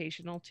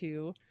educational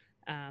too.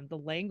 The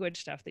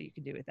language stuff that you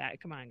can do with that.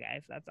 Come on,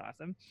 guys. That's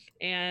awesome.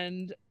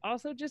 And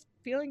also just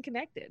feeling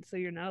connected. So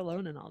you're not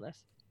alone in all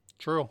this.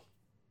 True.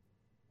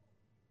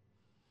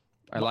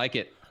 I like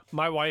it.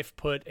 My wife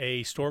put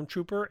a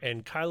stormtrooper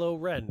and Kylo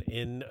Ren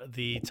in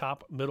the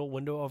top middle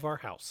window of our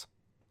house.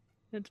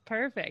 It's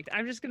perfect.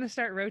 I'm just going to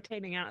start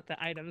rotating out the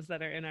items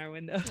that are in our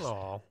windows.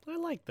 Oh, I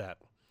like that.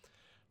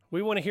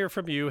 We want to hear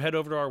from you. Head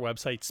over to our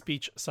website,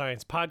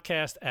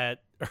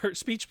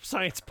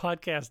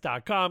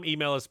 speechsciencepodcast.com.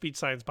 Email us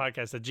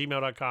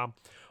speechsciencepodcast@gmail.com,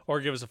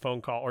 or give us a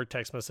phone call or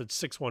text message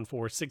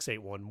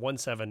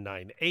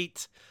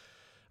 614-681-1798.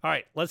 All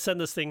right, let's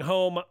send this thing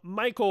home.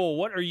 Michael,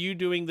 what are you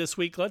doing this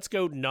week? Let's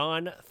go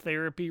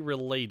non-therapy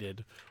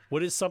related.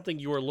 What is something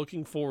you are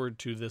looking forward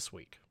to this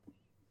week?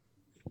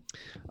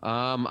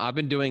 I've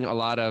been doing a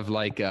lot of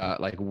like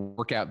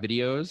workout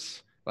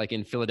videos, like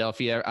in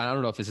Philadelphia. I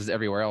don't know if this is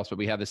everywhere else, but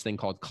we have this thing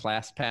called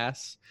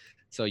ClassPass.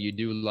 So you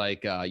do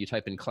you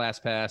type in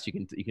ClassPass. You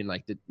can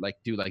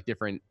do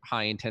different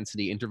high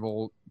intensity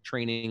interval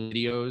training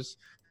videos.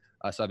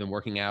 So I've been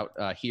working out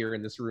here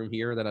in this room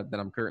here that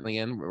I'm currently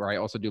in, where I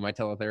also do my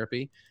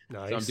teletherapy.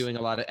 Nice. So I'm doing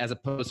a lot of, as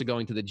opposed to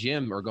going to the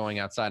gym or going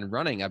outside and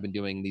running, I've been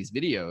doing these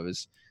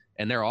videos,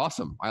 and they're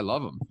awesome. I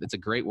love them. It's a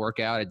great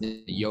workout. I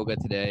did yoga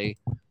today.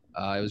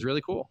 It was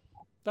really cool.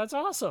 That's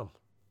awesome.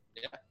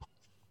 Yeah.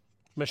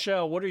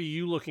 Michelle, what are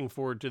you looking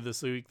forward to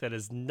this week that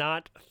is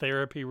not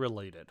therapy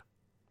related?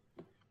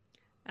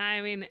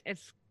 I mean,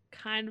 it's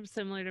kind of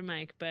similar to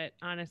Mike, but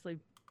honestly,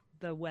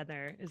 the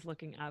weather is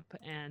looking up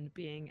and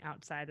being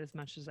outside as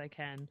much as I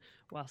can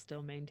while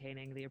still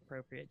maintaining the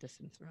appropriate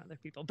distance from other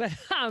people. But,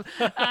 but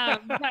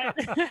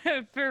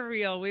for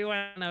real, we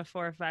went on a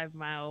 4 or 5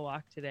 mile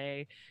walk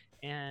today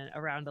and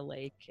around a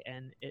lake,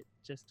 and it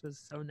just was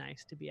so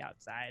nice to be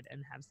outside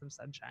and have some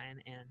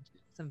sunshine and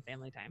some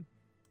family time.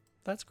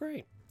 That's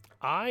great.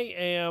 I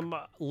am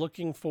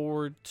looking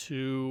forward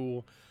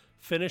to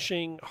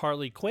finishing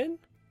Harley Quinn.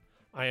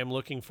 I am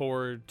looking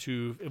forward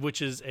to,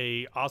 which is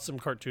a awesome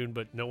cartoon,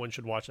 but no one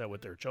should watch that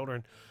with their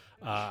children.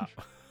 I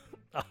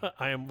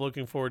am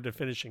looking forward to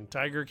finishing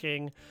Tiger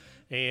King,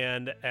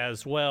 and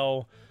as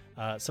well,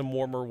 some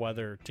warmer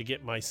weather to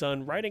get my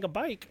son riding a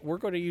bike. We're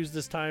going to use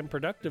this time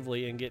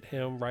productively and get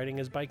him riding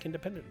his bike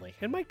independently.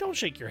 And Mike, don't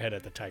shake your head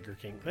at the Tiger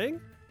King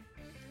thing.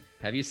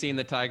 Have you seen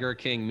the Tiger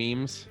King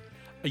memes?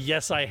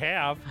 Yes, I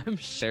have. I'm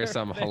sure There's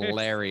some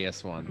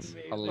hilarious ones.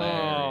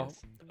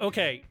 Hilarious.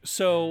 Okay,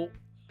 so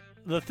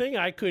the thing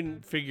I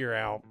couldn't figure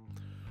out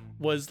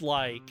was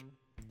like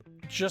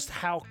just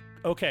how.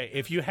 Okay,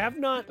 if you have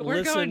not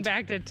We're going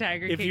back to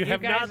Tiger King. If you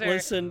have not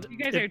listened, you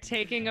guys are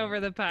taking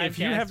over the podcast. If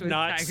you have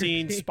not Tiger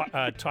seen King.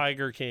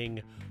 Tiger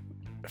King,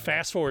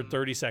 fast forward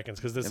 30 seconds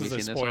because this is a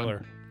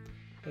spoiler.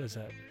 What is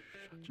that?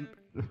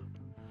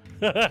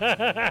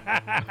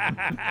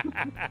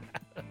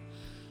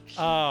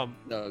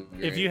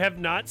 If you have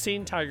not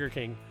seen Tiger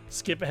King,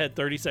 skip ahead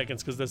 30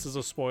 seconds because this is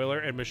a spoiler.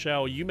 And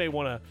Michelle, you may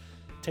want to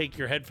take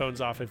your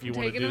headphones off if you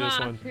want to do this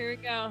one. Here we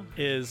go.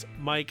 Is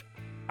Mike,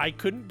 I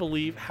couldn't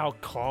believe how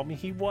calm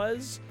he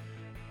was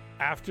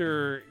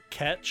after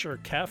Ketch or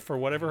Kef or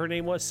whatever her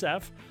name was,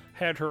 Seth,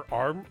 had her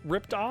arm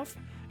ripped off.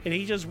 And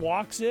he just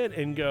walks in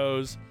and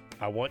goes,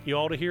 I want you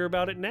all to hear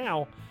about it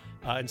now.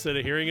 Instead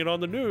of hearing it on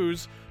the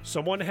news,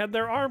 someone had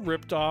their arm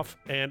ripped off,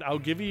 and I'll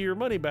give you your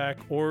money back,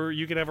 or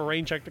you can have a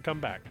rain check to come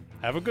back.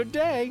 Have a good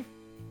day.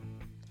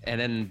 And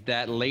then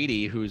that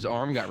lady whose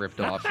arm got ripped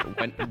off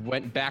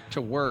went back to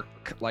work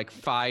like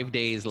 5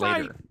 days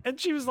later. Right. And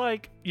she was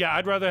like, yeah,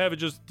 I'd rather have it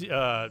just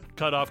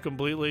cut off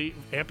completely,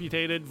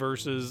 amputated,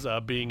 versus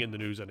being in the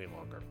news any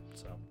longer.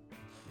 So,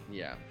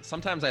 yeah.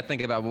 Sometimes I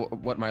think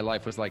about what my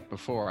life was like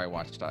before I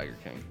watched Tiger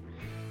King.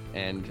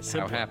 And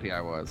how happy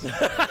I was.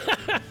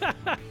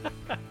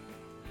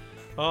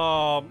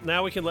 Oh,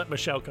 now we can let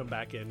Michelle come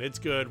back in. It's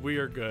good. We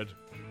are good.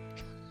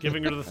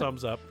 Giving her the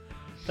thumbs up.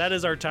 That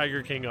is our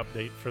Tiger King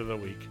update for the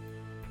week.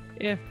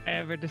 If I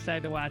ever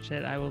decide to watch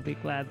it, I will be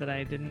glad that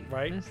I didn't.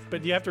 Right?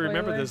 But you have to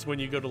remember this when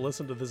you go to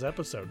listen to this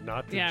episode,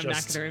 not to I'm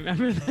just... not going to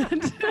remember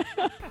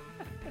that.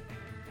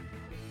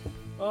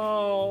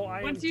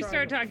 Once you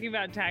start talking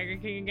about Tiger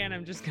King again,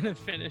 I'm just going to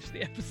finish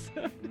the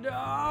episode.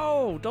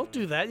 No, don't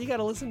do that. You got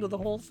to listen to the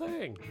whole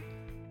thing.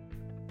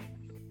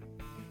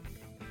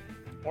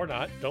 Or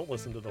not. Don't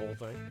listen to the whole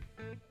thing.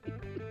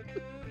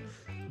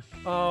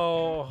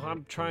 Oh,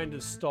 I'm trying to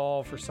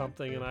stall for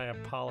something, and I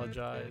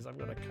apologize. I'm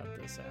going to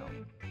cut this out.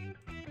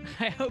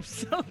 I hope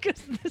so,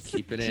 because this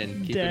Keep it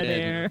in. Keep dead it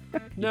in. air.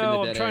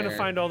 No, I'm trying to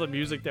find all the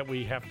music that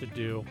we have to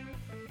do.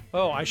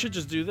 Oh, I should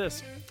just do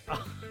this.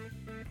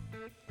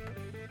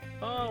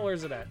 Oh,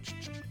 where's it at?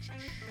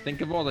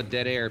 Think of all the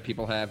dead air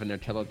people have in their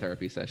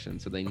teletherapy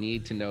sessions, so they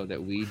need to know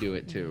that we do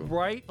it too.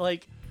 Right?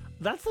 Like,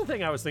 that's the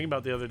thing I was thinking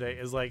about the other day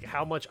is like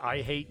how much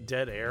I hate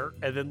dead air,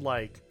 and then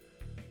like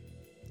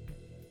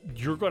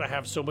you're going to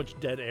have so much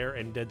dead air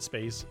and dead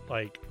space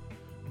like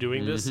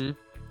doing this.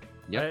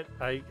 Yep.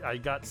 I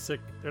got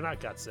sick. Or not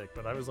got sick,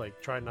 but I was like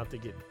trying not to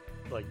get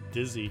like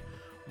dizzy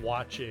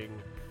watching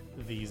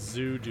the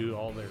zoo do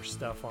all their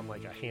stuff on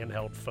like a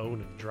handheld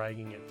phone and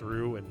dragging it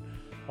through and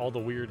all the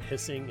weird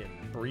hissing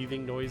and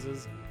breathing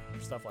noises,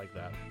 stuff like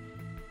that.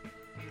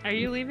 Are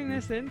you leaving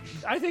this in?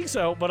 I think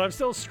so, but I'm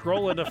still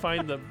scrolling to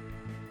find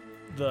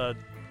the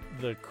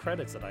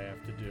credits that I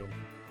have to do.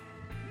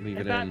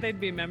 I thought they'd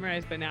be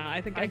memorized by now. I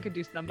think I could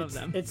do some of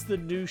them. It's the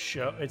new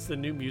show. It's the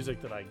new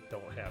music that I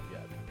don't have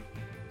yet.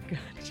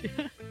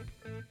 Gotcha.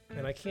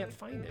 And I can't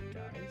find it,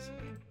 guys.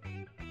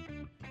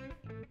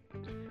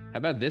 How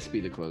about this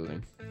be the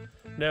closing?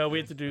 No, we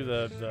have to do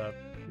the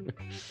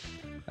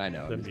I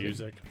know. The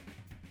music.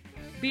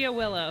 Be a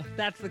willow.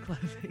 That's the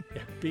closing.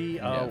 Yeah, be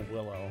a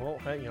willow. Oh,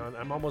 hang on.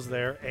 I'm almost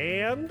there.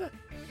 And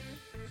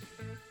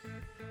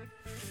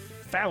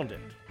found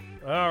it.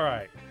 All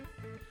right.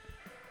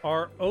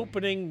 Our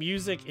opening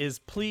music is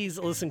Please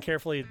Listen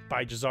Carefully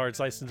by Jazard's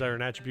licensed under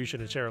an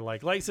attribution and share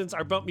alike license.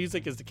 Our bump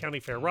music is The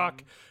County Fair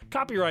Rock.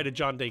 Copyrighted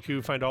John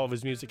Deku. Find all of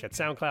his music at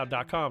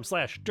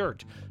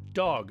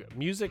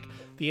soundcloud.com/dirtdogmusic.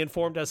 The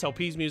Informed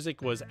SLP's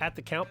music was At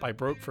the Count by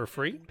Broke for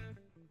Free.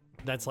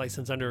 That's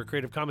licensed under a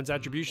Creative Commons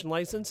Attribution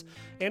license.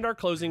 And our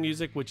closing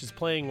music, which is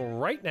playing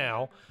right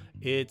now,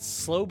 it's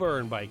Slow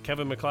Burn by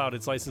Kevin MacLeod.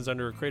 It's licensed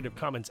under a Creative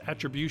Commons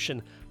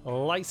Attribution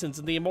license.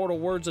 In the immortal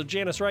words of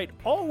Janice Wright,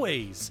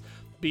 always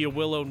be a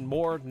willow,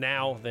 more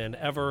now than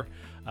ever.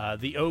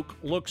 The oak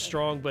looks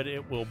strong, but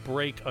it will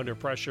break under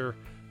pressure.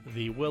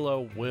 The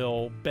willow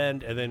will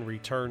bend and then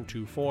return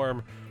to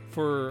form.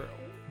 For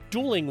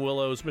Dueling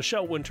Willows,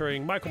 Michelle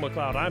Wintering, Michael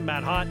McLeod, I'm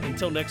Matt Hott.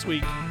 Until next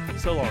week,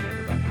 so long,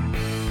 everybody.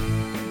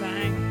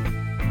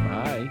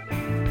 Bye. Bye.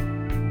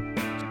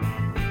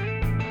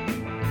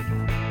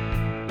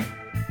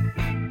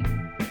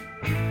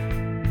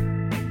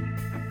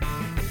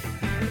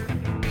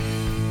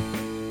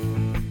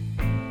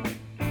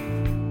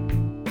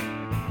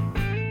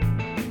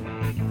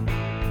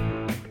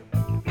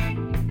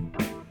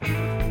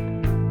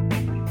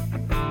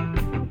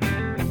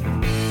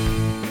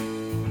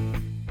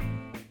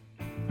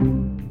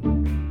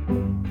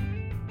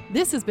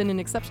 This has been an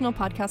Exceptional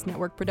Podcast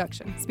Network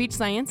production. Speech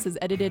Science is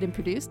edited and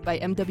produced by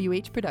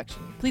MWH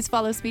Production. Please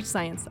follow Speech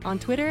Science on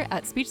Twitter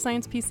at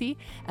SpeechSciencePC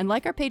and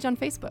like our page on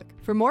Facebook.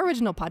 For more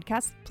original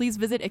podcasts, please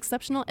visit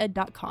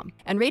exceptionaled.com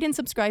and rate and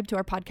subscribe to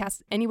our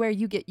podcast anywhere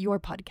you get your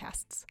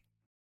podcasts.